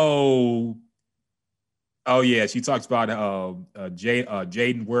 So, oh yeah, she talks about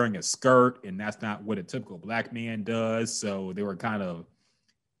Jaden wearing a skirt, and that's not what a typical Black man does. So they were kind of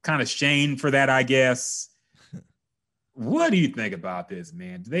shamed for that, I guess. What do you think about this,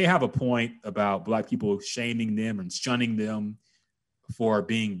 man? Do they have a point about Black people shaming them and shunning them for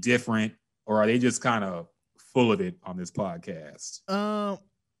being different, or are they just kind of full of it on this podcast? I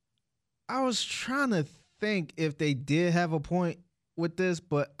was trying to think if they did have a point with this,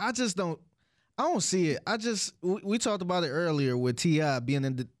 but I don't see it. We talked about it earlier with T.I. being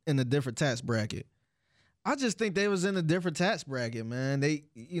in a different tax bracket. I just think they was in a different tax bracket, man. They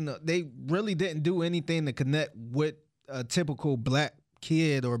really didn't do anything to connect with a typical Black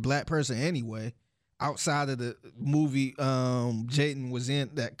kid or Black person anyway, outside of the movie Jaden was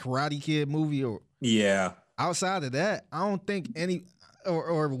in, that Karate Kid movie, or yeah. Outside of that, I don't think any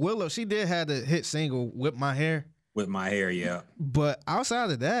or Willow, she did have the hit single "Whip My Hair." With my hair, yeah. But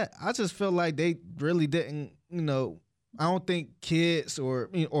outside of that, I just feel like they really didn't, I don't think kids or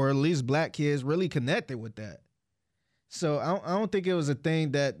at least Black kids really connected with that. So I don't think it was a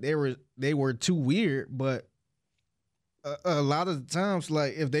thing that they were too weird, but a lot of the times,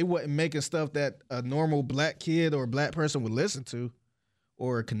 like, if they wasn't making stuff that a normal Black kid or Black person would listen to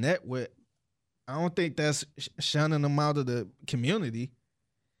or connect with, I don't think that's shunning them out of the community.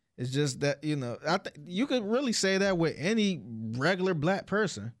 It's just that, I think you could really say that with any regular Black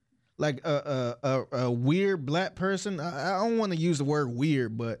person. Like a weird Black person. I don't want to use the word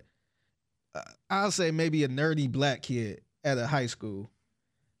weird, but I'll say maybe a nerdy Black kid at a high school.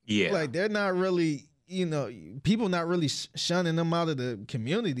 Yeah. Like, they're not really, people not really shunning them out of the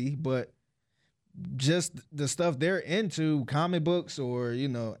community, but just the stuff they're into, comic books or,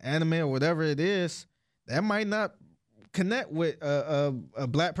 anime or whatever it is, that might not connect with a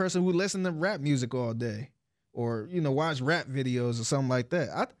Black person who listen to rap music all day or, watch rap videos or something like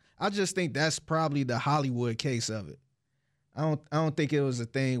that. I just think that's probably the Hollywood case of it. I don't think it was a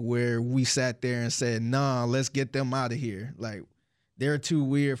thing where we sat there and said, nah, let's get them out of here. Like, they're too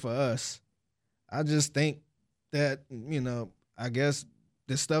weird for us. I just think that, I guess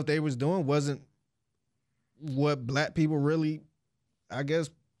the stuff they was doing wasn't what Black people really, I guess,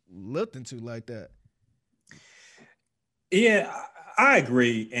 looked into like that. Yeah, I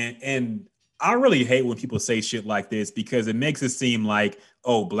agree. And I really hate when people say shit like this because it makes it seem like,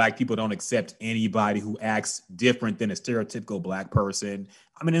 oh, Black people don't accept anybody who acts different than a stereotypical Black person.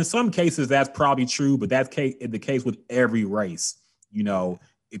 I mean, in some cases, that's probably true, but that's the case with every race.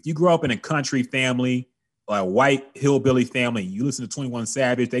 If you grow up in a country family, or a white hillbilly family, you listen to 21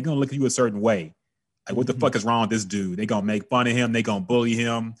 Savage, they're going to look at you a certain way. Like, what the fuck is wrong with this dude? They're going to make fun of him. They're going to bully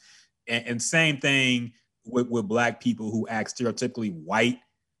him. And same thing with Black people who act stereotypically white.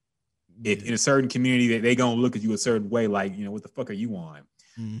 If in a certain community, they're going to look at you a certain way, like, what the fuck are you on?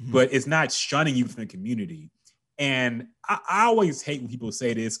 Mm-hmm. But it's not shunning you from the community. And I always hate when people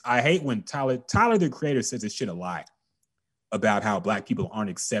say this. I hate when Tyler, the creator, says this shit a lot about how black people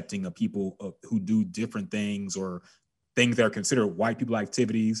aren't accepting of people who do different things or things that are considered white people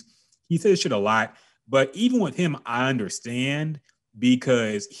activities. He says shit a lot. But even with him, I understand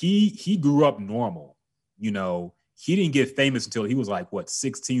because he grew up normal. You know, he didn't get famous until he was like, what,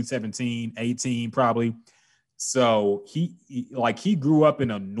 16, 17, 18 probably. So he grew up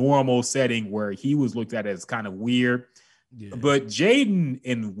in a normal setting where he was looked at as kind of weird. Yeah. But Jaden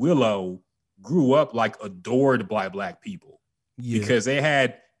and Willow grew up like adored by black people because they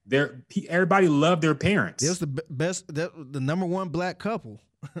had everybody loved their parents. It was the best, the number one black couple.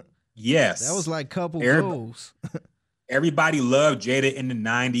 Yes. That was like couple goals. Everybody loved Jada in the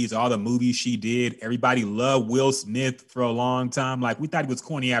 90s, all the movies she did. Everybody loved Will Smith for a long time. Like, we thought he was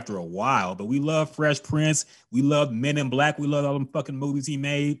corny after a while, but we loved Fresh Prince. We loved Men in Black. We loved all them fucking movies he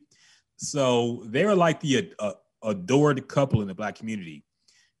made. So they were like the adored couple in the black community.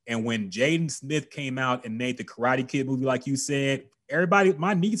 And when Jaden Smith came out and made the Karate Kid movie, like you said, everybody,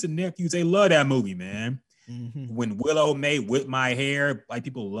 my nieces and nephews, they love that movie, man. Mm-hmm. When Willow made Whip My Hair, like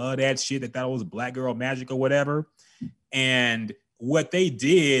people love that shit. They thought it was Black Girl Magic or whatever. And what they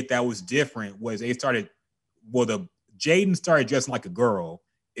did that was different was Jaden started dressing like a girl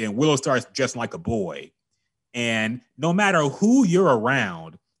and Willow started dressing like a boy. And no matter who you're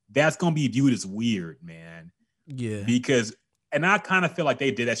around, that's going to be viewed as weird, man. Yeah. And I kind of feel like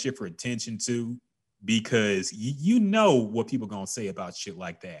they did that shit for attention too, because you know what people are going to say about shit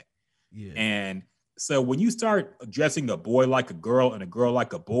like that. Yeah. And so when you start dressing a boy like a girl and a girl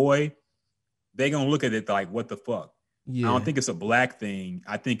like a boy, they're going to look at it like, what the fuck? Yeah. I don't think it's a black thing.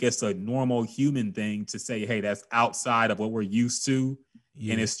 I think it's a normal human thing to say, hey, that's outside of what we're used to,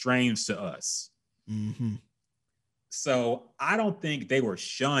 and it's strange to us. Mm-hmm. So I don't think they were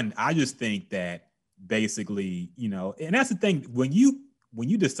shunned. I just think that basically, you know, and that's the thing. When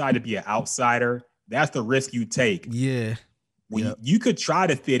you decide to be an outsider, that's the risk you take. Yeah. When you could try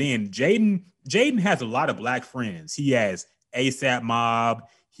to fit in. Jaden has a lot of black friends. He has ASAP Mob.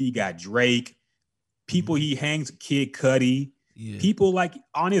 He got Drake. People he hangs with, Kid Cudi, people like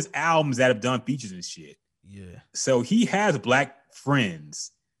on his albums that have done features and shit. Yeah. So he has black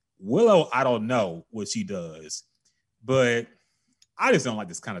friends. Willow, I don't know what she does, but I just don't like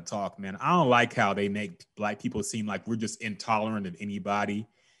this kind of talk, man. I don't like how they make black people seem like we're just intolerant of anybody.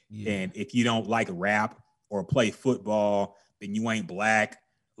 Yeah. And if you don't like rap or play football, then you ain't black.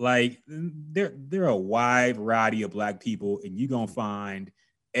 Like there are a wide variety of black people, and you're gonna find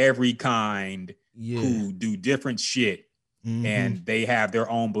every kind who do different shit, and they have their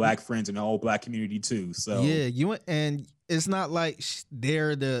own black friends in the whole black community too. So and it's not like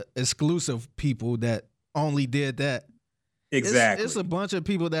they're the exclusive people that only did that. Exactly, it's a bunch of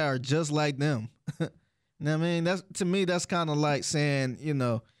people that are just like them. You know what I mean? That's, to me, that's kind of like saying, you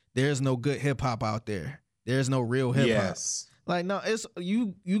know, there's no good hip hop out there. There's no real hip hop. Yes. Like, no, it's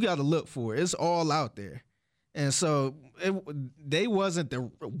you got to look for it. It's all out there. And so they wasn't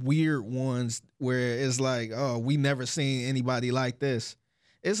the weird ones where it's like, oh, we never seen anybody like this.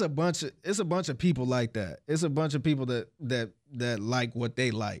 It's a bunch of people like that. It's a bunch of people that like what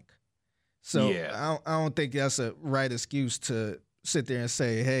they like. So I don't think that's a right excuse to sit there and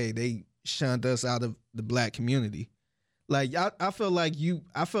say, hey, they shunned us out of the black community. Like I feel like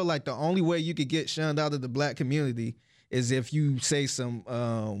the only way you could get shunned out of the black community is if you say some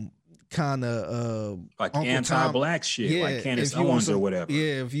kind of like Uncle anti-black Tom, shit, like Candace Owens or whatever.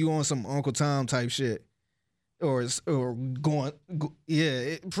 Yeah, if you on some Uncle Tom type shit, or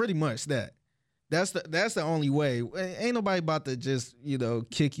pretty much that. That's the only way. Ain't nobody about to just, you know,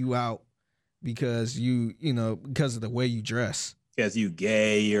 kick you out because because of the way you dress, because you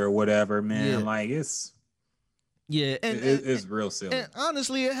gay or whatever, man. Yeah. Like it's real silly. And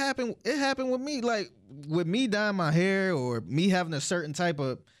honestly, it happened with me. Like with me dyeing my hair or me having a certain type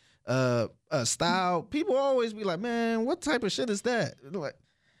of style, people always be like, man, what type of shit is that? Like,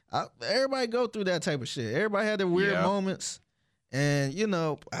 everybody go through that type of shit. Everybody had their weird moments, and you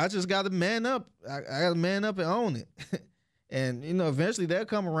know, I just got to man up. I got to man up and own it, and you know, eventually they'll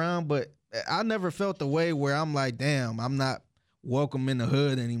come around. But I never felt the way where I'm like, damn, I'm not welcome in the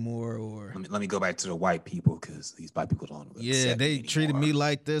hood anymore. Or let me go back to the white people, because these white people don't. Yeah, they treated me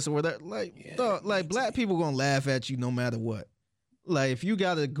like this or that. Like, like black people gonna laugh at you no matter what. Like, if you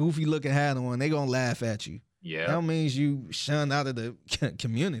got a goofy looking hat on, they gonna laugh at you. Yeah, that means you shunned out of the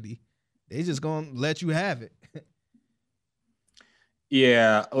community. They just gonna let you have it.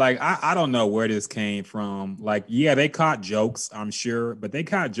 Yeah, like I don't know where this came from. Like, yeah, they caught jokes, I'm sure, but they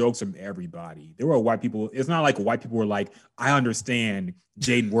caught jokes from everybody. There were white people. It's not like white people were like, I understand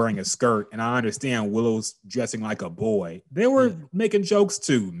Jaden wearing a skirt and I understand Willow's dressing like a boy. They were making jokes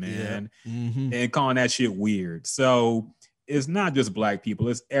too, man, and calling that shit weird. So it's not just black people,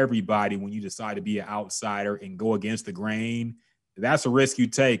 it's everybody. When you decide to be an outsider and go against the grain, that's a risk you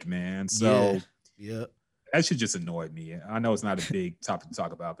take, man. So yeah. That shit just annoyed me. I know it's not a big topic to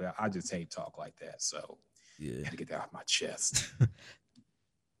talk about, but I just hate talk like that. So I had to get that off my chest.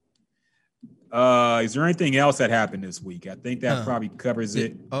 Is there anything else that happened this week? I think that probably covers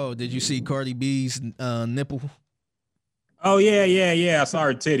it. Oh, did you see Cardi B's nipple? Oh, yeah. I saw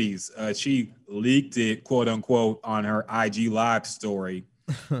her titties. She leaked it, quote unquote, on her IG live story.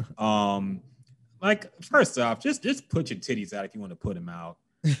 Like, first off, just put your titties out if you want to put them out.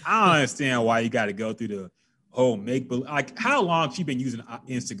 I don't understand why you got to go through the whole make-believe. Like, how long she been using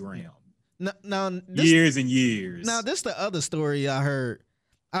Instagram? Years and years. Now, this the other story I heard.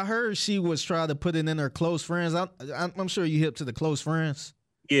 I heard she was trying to put it in her close friends. I'm sure you hip to the close friends.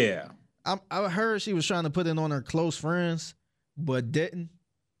 Yeah. I heard she was trying to put it on her close friends, but didn't,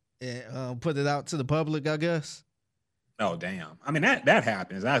 and put it out to the public, I guess. Oh, damn. I mean, that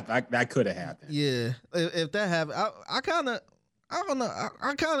happens. That could have happened. Yeah. If that happened, I don't know.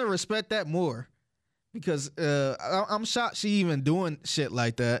 I kind of respect that more because I'm shocked she even doing shit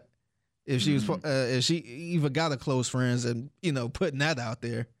like that. If she was, if she even got a close friends and putting that out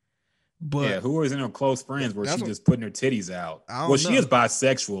there, but yeah, who was in her close friends where she just putting her titties out? Well, she is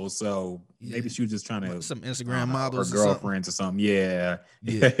bisexual, so maybe she was just trying to some Instagram models, her girlfriends or something. Yeah.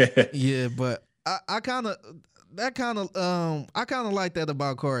 But I kind of like that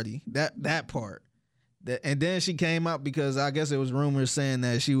about Cardi. That part. And then she came out because I guess it was rumors saying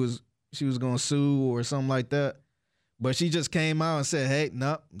that she was gonna sue or something like that. But she just came out and said, "Hey,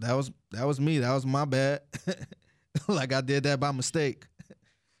 no, that was me. That was my bad. Like I did that by mistake."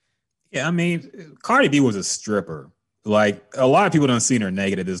 Yeah, I mean, Cardi B was a stripper. Like a lot of people don't see her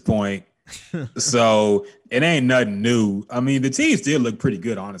naked at this point, so it ain't nothing new. I mean, the titties did look pretty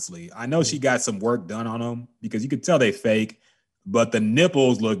good, honestly. I know she got some work done on them because you could tell they fake. But the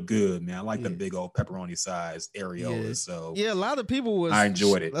nipples look good, man. I like the big old pepperoni size areolas. So a lot of people I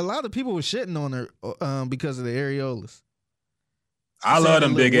enjoyed it. A lot of people were shitting on her because of the areolas. I love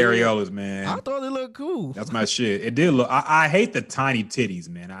them big areolas, man. I thought it looked cool. That's my shit. It did look. I hate the tiny titties,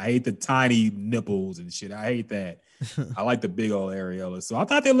 man. I hate the tiny nipples and shit. I hate that. I like the big old areolas. So I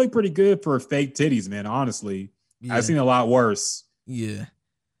thought they looked pretty good for fake titties, man. Honestly, I've seen a lot worse. Yeah.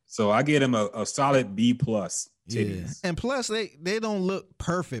 So I give them a solid B plus. Titties. Yeah. And plus they don't look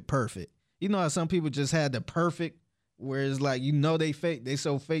perfect. You know how some people just had the perfect, whereas like they fake, they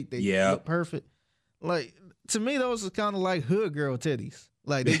so fake they look perfect. Like to me, those are kind of like hood girl titties.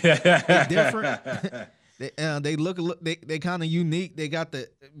 Like they different. They look they kind of unique. They got the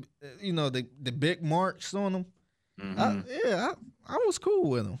the big marks on them. I was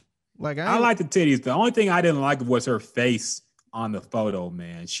cool with them. Like I like the titties. The only thing I didn't like was her face on the photo,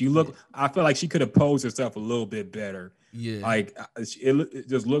 man. She looked. I feel like she could have posed herself a little bit better. Yeah, like it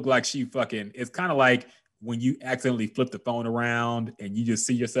just looked like she fucking. It's kind of like when you accidentally flip the phone around and you just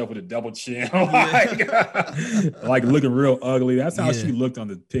see yourself with a double chin, like looking real ugly. That's how she looked on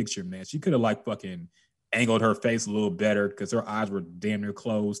the picture, man. She could have like fucking angled her face a little better because her eyes were damn near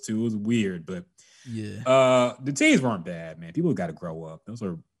closed too. It was weird, but the titties weren't bad, man. People got to grow up. Those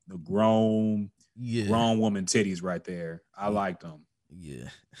are the grown woman titties right there. I liked them. Yeah.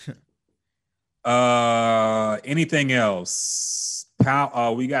 Anything else?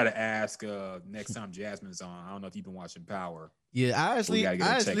 We got to ask next time Jasmine's on. I don't know if you've been watching Power. Yeah, I actually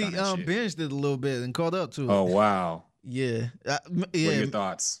binged it a little bit and caught up to it. Oh wow. Yeah. What are your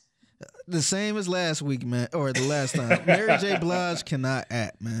thoughts? The same as last week, man, or the last time. Mary J. Blige cannot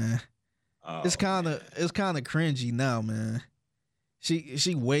act, man. Oh, it's kind of cringy now, man.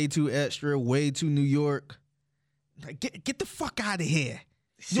 She way too extra, way too New York. Like get the fuck out of here.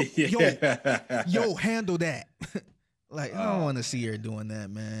 Yo, handle that. Like I don't want to see her doing that,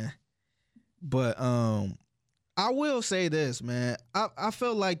 man. But I will say this, man. I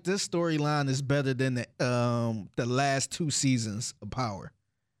feel like this storyline is better than the last 2 seasons of Power.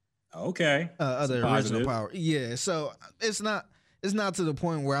 Okay. Other original Power. Yeah. So it's not to the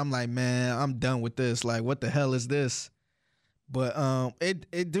point where I'm like, man, I'm done with this. Like, what the hell is this? But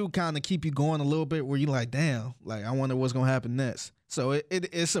it do kind of keep you going a little bit where you're like, damn, like I wonder what's gonna happen next. So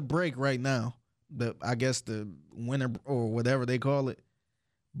it's a break right now. I guess the winter or whatever they call it.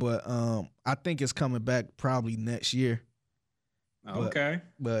 But I think it's coming back probably next year. Okay.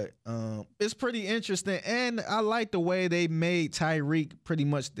 But it's pretty interesting, and I like the way they made Tyreek pretty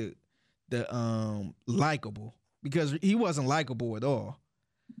much the likable, because he wasn't likable at all.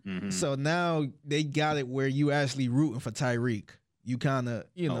 Mhm. So now they got it where you actually rooting for Tyreek. You kind of,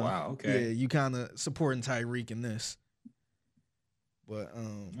 Oh, wow, okay. yeah, you kind of supporting Tyreek in this. But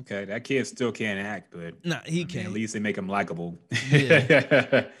Okay, that kid still can't act, but nah, he I mean, can't. at least they make him likable.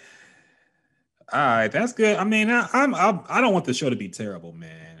 Yeah. All right, that's good. I mean, I don't want the show to be terrible,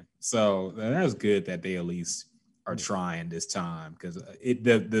 man. So that's good that they at least are trying this time, because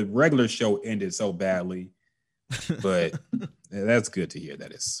the regular show ended so badly. But that's good to hear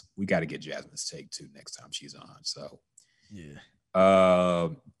that we got to get Jasmine's take too next time she's on. So Yeah.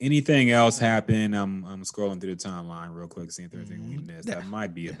 Anything else happen? I'm scrolling through the timeline real quick, seeing if there's anything we missed. That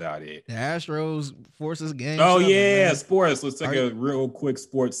might be about it. The Astros forces game. Oh 7, yeah, man. sports. Let's take a real quick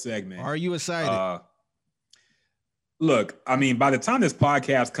sports segment. Are you excited? Look, I mean, by the time this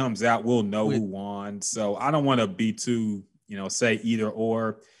podcast comes out, we'll know who won. So I don't want to be too, say either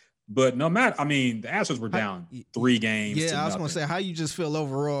or. But no matter, I mean, the Astros were down 3 games. Yeah, I was going to say, how you just feel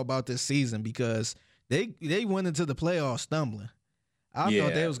overall about this season, because they went into the playoffs stumbling. I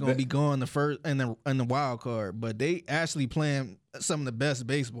thought they was going to be going the first in the wild card, but they actually playing some of the best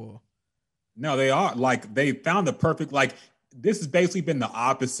baseball. No, they are. Like, they found the perfect, like, this has basically been the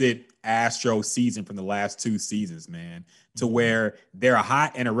opposite Astro season from the last 2 seasons, man, to where they're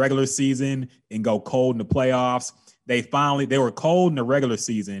hot in a regular season and go cold in the playoffs. They were cold in the regular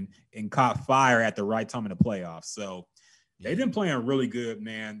season and caught fire at the right time in the playoffs. So they've been playing really good,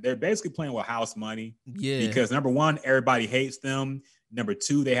 man. They're basically playing with house money. Yeah. Because number 1, everybody hates them. Number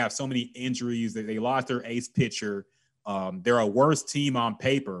 2, they have so many injuries that they lost their ace pitcher. They're a worse team on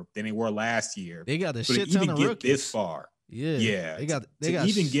paper than they were last year. They got a so shit to ton even of get rookies. this far. Yeah. They got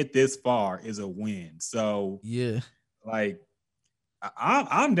even get this far is a win. So like,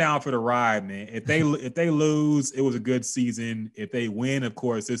 I'm down for the ride, man. If they lose, it was a good season. If they win, of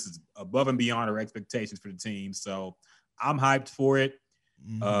course, this is above and beyond our expectations for the team. So I'm hyped for it.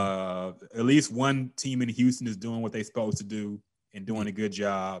 Mm-hmm. At least one team in Houston is doing what they're supposed to do and doing a good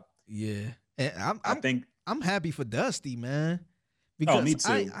job. Yeah, and I think I'm happy for Dusty, man. Because me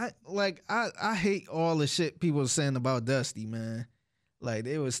too. I hate all the shit people were saying about Dusty, man. Like,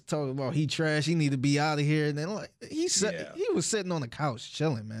 they was talking about he trash, he need to be out of here. And then he was sitting on the couch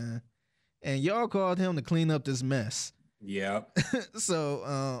chilling, man. And y'all called him to clean up this mess. Yeah.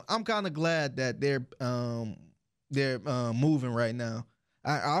 So I'm kind of glad that they're moving right now.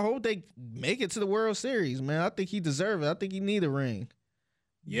 I hope they make it to the World Series, man. I think he deserves it. I think he need a ring.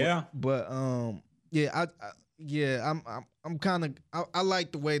 Yeah. But I'm kind of I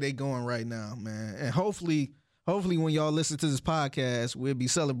like the way they going right now, man. And hopefully when y'all listen to this podcast, we'll be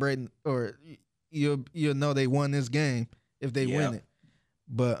celebrating, or you'll know they won this game if they win it.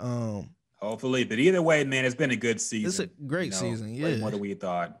 But hopefully, but either way, man, it's been a good season. It's a great season, yeah. More than we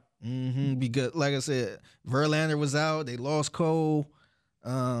thought. Mm-hmm, because, like I said, Verlander was out. They lost Cole.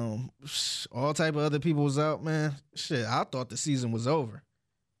 All type of other people was out, man. Shit, I thought the season was over.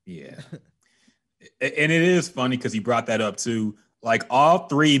 Yeah. And it is funny because he brought that up too. Like, all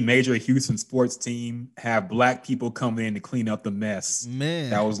 3 major Houston sports teams have black people come in to clean up the mess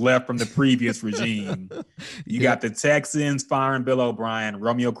that was left from the previous regime. You got the Texans firing Bill O'Brien.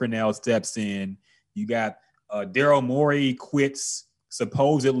 Romeo Crennel steps in. You got Daryl Morey quits.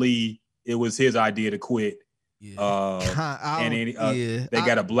 Supposedly, it was his idea to quit. Yeah. They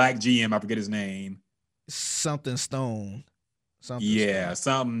got a black GM. I forget his name. Something Stone.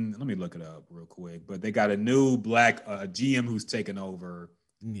 Something. Let me look it up real quick. But they got a new black GM who's taken over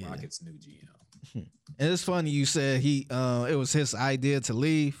Rockets' new GM. And it's funny you said it was his idea to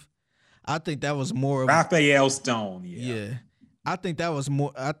leave. I think that was more of Raphael Stone. Yeah. I think that was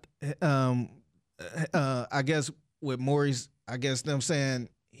more. I guess with Maurice, I guess them saying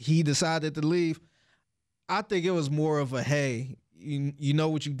he decided to leave. I think it was more of a, hey, you know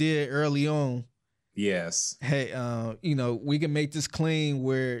what you did early on. Yes. Hey, we can make this clean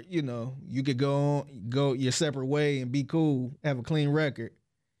where, you could go your separate way and be cool, have a clean record,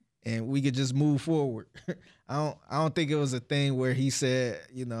 and we could just move forward. I don't think it was a thing where he said,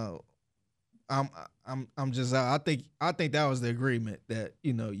 I'm just out. I think that was the agreement that,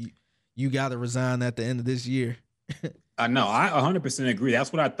 you got to resign at the end of this year. I know. I 100% agree.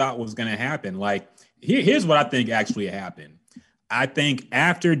 That's what I thought was going to happen. Like, here's what I think actually happened. I think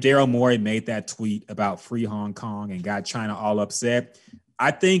after Daryl Morey made that tweet about free Hong Kong and got China all upset,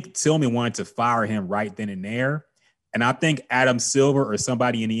 I think Tillman wanted to fire him right then and there. And I think Adam Silver or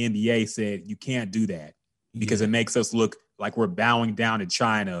somebody in the NBA said, you can't do that because it makes us look like we're bowing down to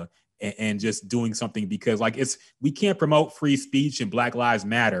China and just doing something because like we can't promote free speech and Black Lives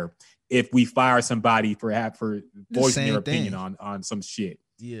Matter if we fire somebody for voicing their opinion on some shit.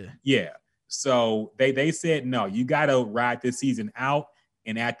 Yeah. So they said, no, you got to ride this season out.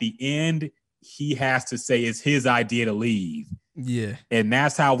 And at the end, he has to say it's his idea to leave. Yeah. And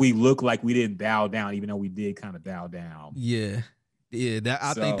that's how we look like we didn't bow down, even though we did kind of bow down. Yeah. Yeah.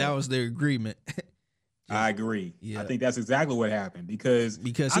 I think that was their agreement. I agree. Yeah. I think that's exactly what happened because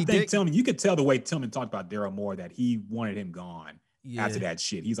Tillman, you could tell the way Tillman talked about Daryl Moore that he wanted him gone. After that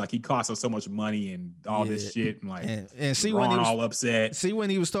shit, he's like, he cost us so much money and all this shit, and like, and see when he was all upset. See when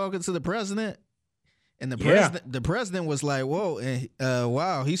he was talking to the president, and the president was like, "Whoa, and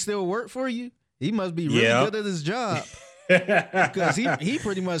wow, he still work for you? He must be really good at his job." Because he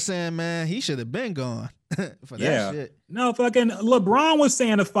pretty much saying, man, he should have been gone for that shit. No, fucking LeBron was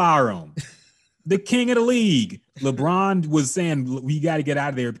saying to fire him. The king of the league, LeBron was saying we got to get out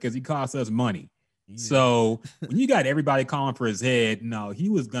of there because he cost us money. So when you got everybody calling for his head, no, he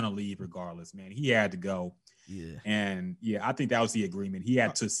was gonna leave regardless, man. He had to go. Yeah. And I think that was the agreement. He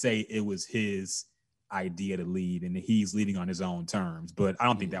had to say it was his idea to leave and he's leaving on his own terms. But I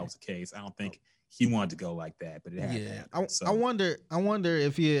don't think that was the case. I don't think he wanted to go like that. But it had to happen, so. I wonder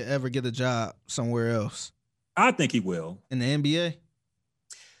if he'll ever get a job somewhere else. I think he will. In the NBA?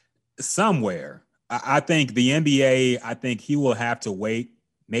 Somewhere. I think the NBA, I think he will have to wait.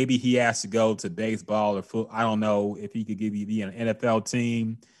 Maybe he has to go to baseball or football. I don't know if he could be an NFL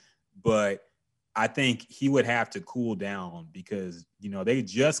team, but I think he would have to cool down because, they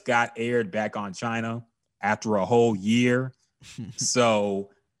just got aired back on China after a whole year. So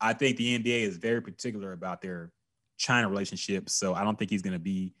I think the NBA is very particular about their China relationship. So I don't think he's going to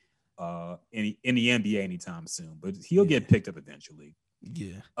be in the NBA anytime soon, but he'll get picked up eventually.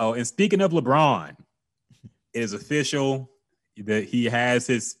 Yeah. Oh, and speaking of LeBron, it is official that he has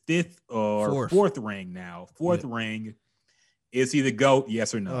his fourth ring now. Fourth ring. Is he the GOAT?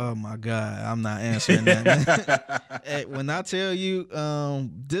 Yes or no? Oh my God, I'm not answering that. Hey, when I tell you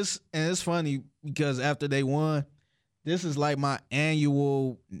this, and it's funny because after they won, this is like my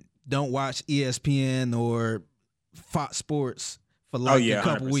annual don't watch ESPN or Fox Sports for like a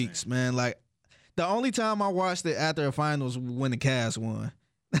couple 100%. weeks, man. Like the only time I watched it after the finals was when the Cavs won.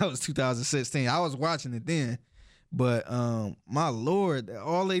 That was 2016. I was watching it then. But my Lord,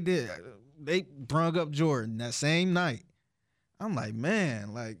 all they did, they brung up Jordan that same night. I'm like,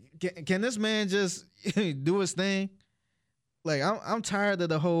 man, like, can this man just do his thing? Like, I'm tired of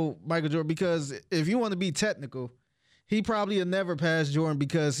the whole Michael Jordan because if you want to be technical, he probably had never passed Jordan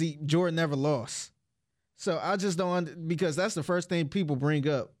because Jordan never lost. So I just don't because that's the first thing people bring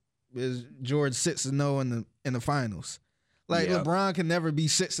up is Jordan 6-0 in the finals. Like LeBron can never be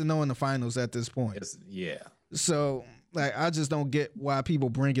 6-0 in the finals at this point. So, like, I just don't get why people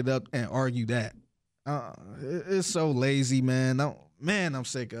bring it up and argue that. It's so lazy, man. I'm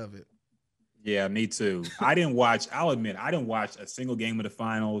sick of it. Yeah, me too. I'll admit, I didn't watch a single game of the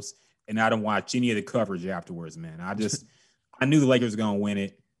finals, and I didn't watch any of the coverage afterwards, man. I knew the Lakers were going to win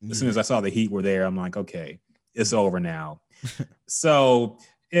it. As soon as I saw the Heat were there, I'm like, okay, it's over now. So,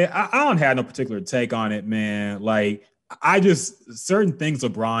 I don't have no particular take on it, man. Like, certain things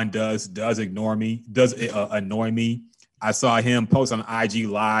LeBron does annoy me. I saw him post on IG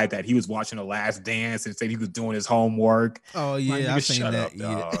Live that he was watching The Last Dance and said he was doing his homework. Oh yeah, I've seen that.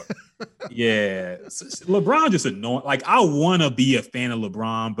 Yeah, LeBron just annoying. Like I want to be a fan of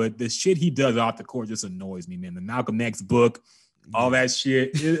LeBron, but the shit he does off the court just annoys me, man. The Malcolm X book, all that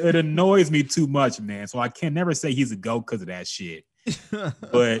shit, it annoys me too much, man. So I can never say he's a GOAT because of that shit.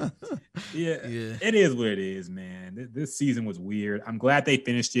 But yeah, it is what it is, man. This season was weird. I'm glad they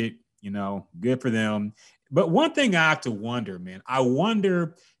finished it. Good for them. But one thing I have to wonder, man, I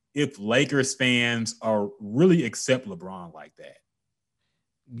wonder if Lakers fans are really accept LeBron like that.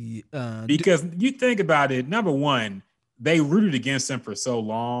 Because you think about it, number one, they rooted against him for so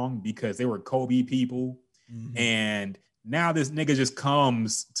long because they were Kobe people. Mm-hmm. And now this nigga just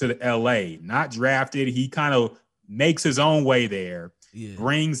comes to the LA, not drafted. He kind of makes his own way there,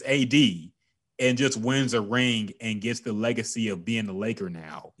 brings AD, and just wins a ring and gets the legacy of being the Laker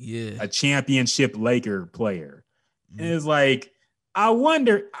now. Yeah. A championship Laker player. Mm. And it's like, I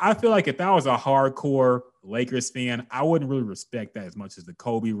feel like if I was a hardcore Lakers fan, I wouldn't really respect that as much as the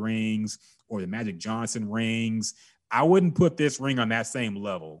Kobe rings or the Magic Johnson rings. I wouldn't put this ring on that same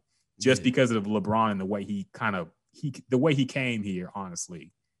level just because of LeBron and the way the way he came here,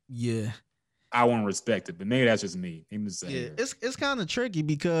 honestly. Yeah. I won't respect it, but maybe that's just me. It's kind of tricky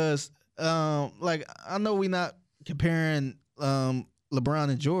because like I know we're not comparing LeBron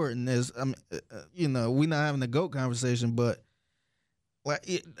and Jordan as we're not having a GOAT conversation, but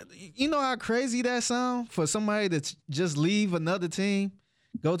Like, you know how crazy that sound for somebody to just leave another team,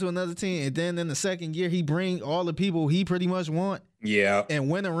 go to another team, and then in the second year he bring all the people he pretty much want Yeah. and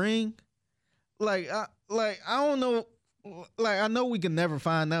win a ring. I don't know. Like, I know we can never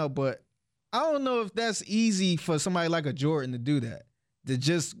find out, but I don't know if that's easy for somebody like a Jordan to do that, to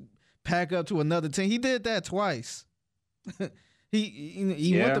just pack up to another team. He did that twice.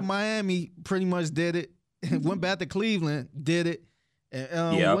 He went to Miami, pretty much did it. Went back to Cleveland, did it,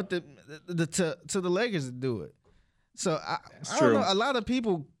 and went to the Lakers to do it. So I don't know. A lot of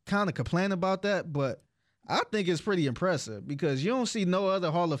people kind of complain about that, but I think it's pretty impressive because you don't see no other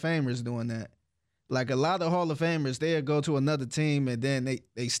Hall of Famers doing that. Like, a lot of Hall of Famers, they'll go to another team and then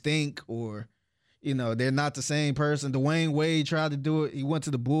they stink, or, you know, they're not the same person. Dwayne Wade tried to do it. He went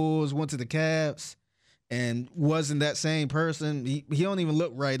to the Bulls, went to the Cavs, and wasn't that same person. He don't even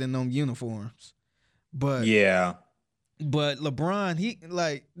look right in them uniforms. But but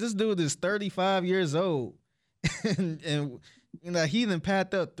LeBron, this dude is 35 years old, and you know, he done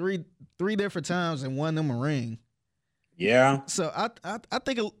packed up three different times and won them a ring. Yeah. So I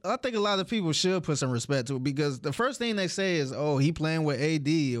think a lot of people should put some respect to it, because the first thing they say is, "Oh, he playing with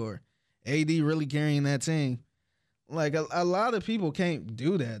AD," or "AD really carrying that team." Like, a lot of people can't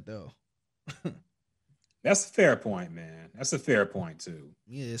do that though. That's a fair point, man. That's a fair point too.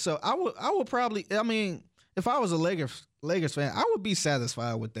 Yeah. So I would probably, I mean, if I was a Lakers fan, I would be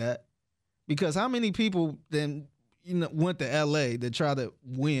satisfied with that, because how many people then, you know, went to LA to try to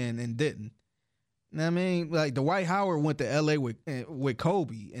win and didn't? You know what I mean? Like, Dwight Howard went to LA with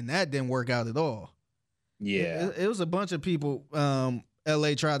Kobe, and that didn't work out at all. Yeah. It was a bunch of people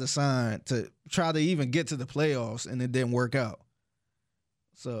LA tried to sign to try to even get to the playoffs, and it didn't work out.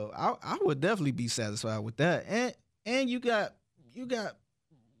 So I would definitely be satisfied with that. And you got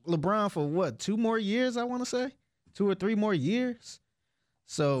LeBron for what, 2 more years, I want to say? 2 or 3 more years.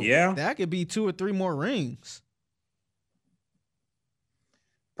 So that could be 2 or 3 more rings.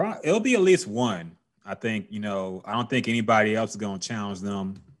 It'll be at least one. I think, you know, I don't think anybody else is going to challenge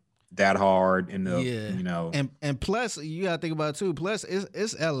them that hard in the, you know. And plus, you got to think about it too. Plus,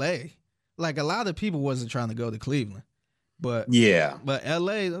 it's LA. Like, a lot of people wasn't trying to go to Cleveland. But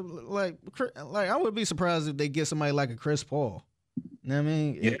LA, like I would be surprised if they get somebody like a Chris Paul. You know what I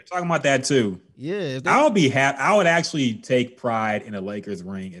mean? Yeah, talking about that too. Yeah. I would be happy. I would actually take pride in a Lakers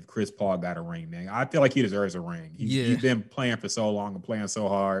ring if Chris Paul got a ring, man. I feel like he deserves a ring. He's been playing for so long and playing so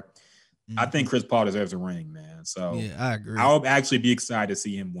hard. Mm-hmm. I think Chris Paul deserves a ring, man. So yeah, I agree. I would actually be excited to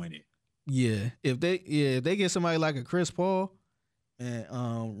see him win it. Yeah. If they get somebody like a Chris Paul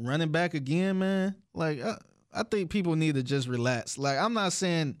and running back again, man, like I think people need to just relax. Like, I'm not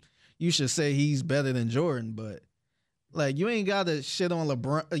saying you should say he's better than Jordan, but like, you ain't got to shit on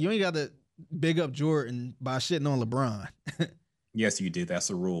LeBron. You ain't got to big up Jordan by shitting on LeBron. Yes, you did. That's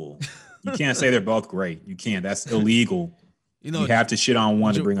a rule. You can't say they're both great. You can't. That's illegal. You know, you have to shit on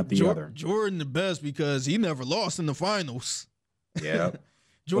one to bring up the other. Jordan the best because he never lost in the finals. Yeah.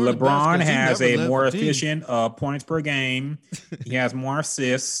 LeBron has a more efficient points per game. He has more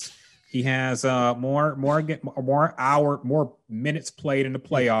assists. He has more minutes played in the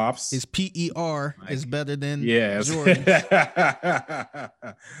playoffs. His PER is better than Jordan. The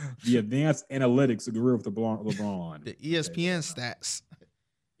advanced analytics agree with LeBron. The ESPN stats.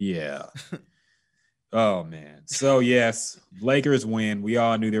 Yeah. Oh man. So yes, Lakers win. We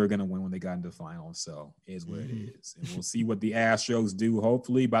all knew they were going to win when they got into the finals. So it is what it is, and we'll see what the Astros do.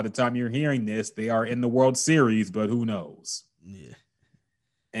 Hopefully, by the time you're hearing this, they are in the World Series. But who knows? Yeah.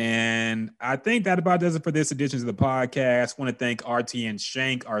 And I think that about does it for this edition of the podcast. I want to thank RTN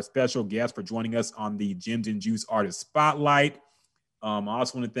Shank, our special guest, for joining us on the Gems and Juice Artist Spotlight. I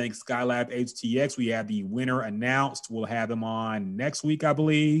also want to thank Skylab HTX. We have the winner announced. We'll have them on next week, I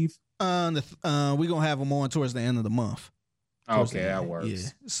believe. We're gonna have them on towards the end of the month. Okay, that works. Yeah.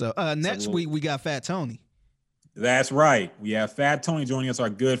 So next week we got Fat Tony. That's right. We have Fat Tony joining us. Our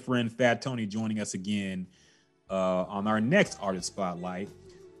good friend Fat Tony joining us again on our next Artist Spotlight.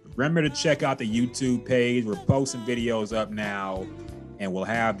 Remember to check out the YouTube page. We're posting videos up now, and we'll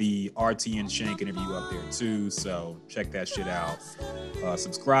have the RTN Shank interview up there too. So check that shit out.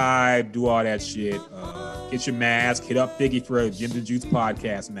 Subscribe, do all that shit. Get your mask. Hit up Figgy for a Gems and Juice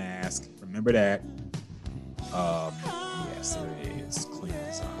podcast mask. Remember that. Yes, there it is. Clean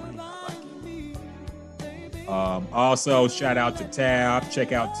design. I like it. Also, shout out to Tab.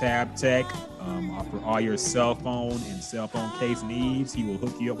 Check out Tab Tech. For all your cell phone and cell phone case needs, he will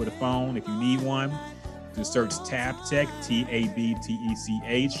hook you up with a phone if you need one. Just search Tab Tech,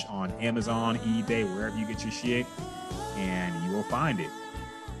 TABTECH, on Amazon, eBay, wherever you get your shit, and you will find it.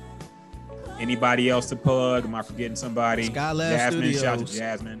 Anybody else to plug? Am I forgetting somebody? Skylab Jasmine, Studios. shout out to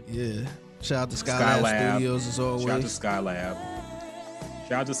Jasmine. Yeah. Shout out to Skylab Studios as always. Shout out to Skylab.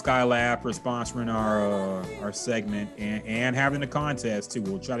 Shout out to Skylab for sponsoring our segment and having the contest too.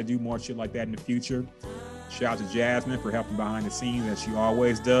 We'll try to do more shit like that in the future. Shout out to Jasmine for helping behind the scenes as she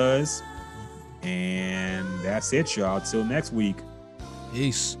always does. And that's it, y'all. Till next week.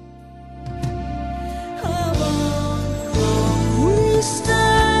 Peace.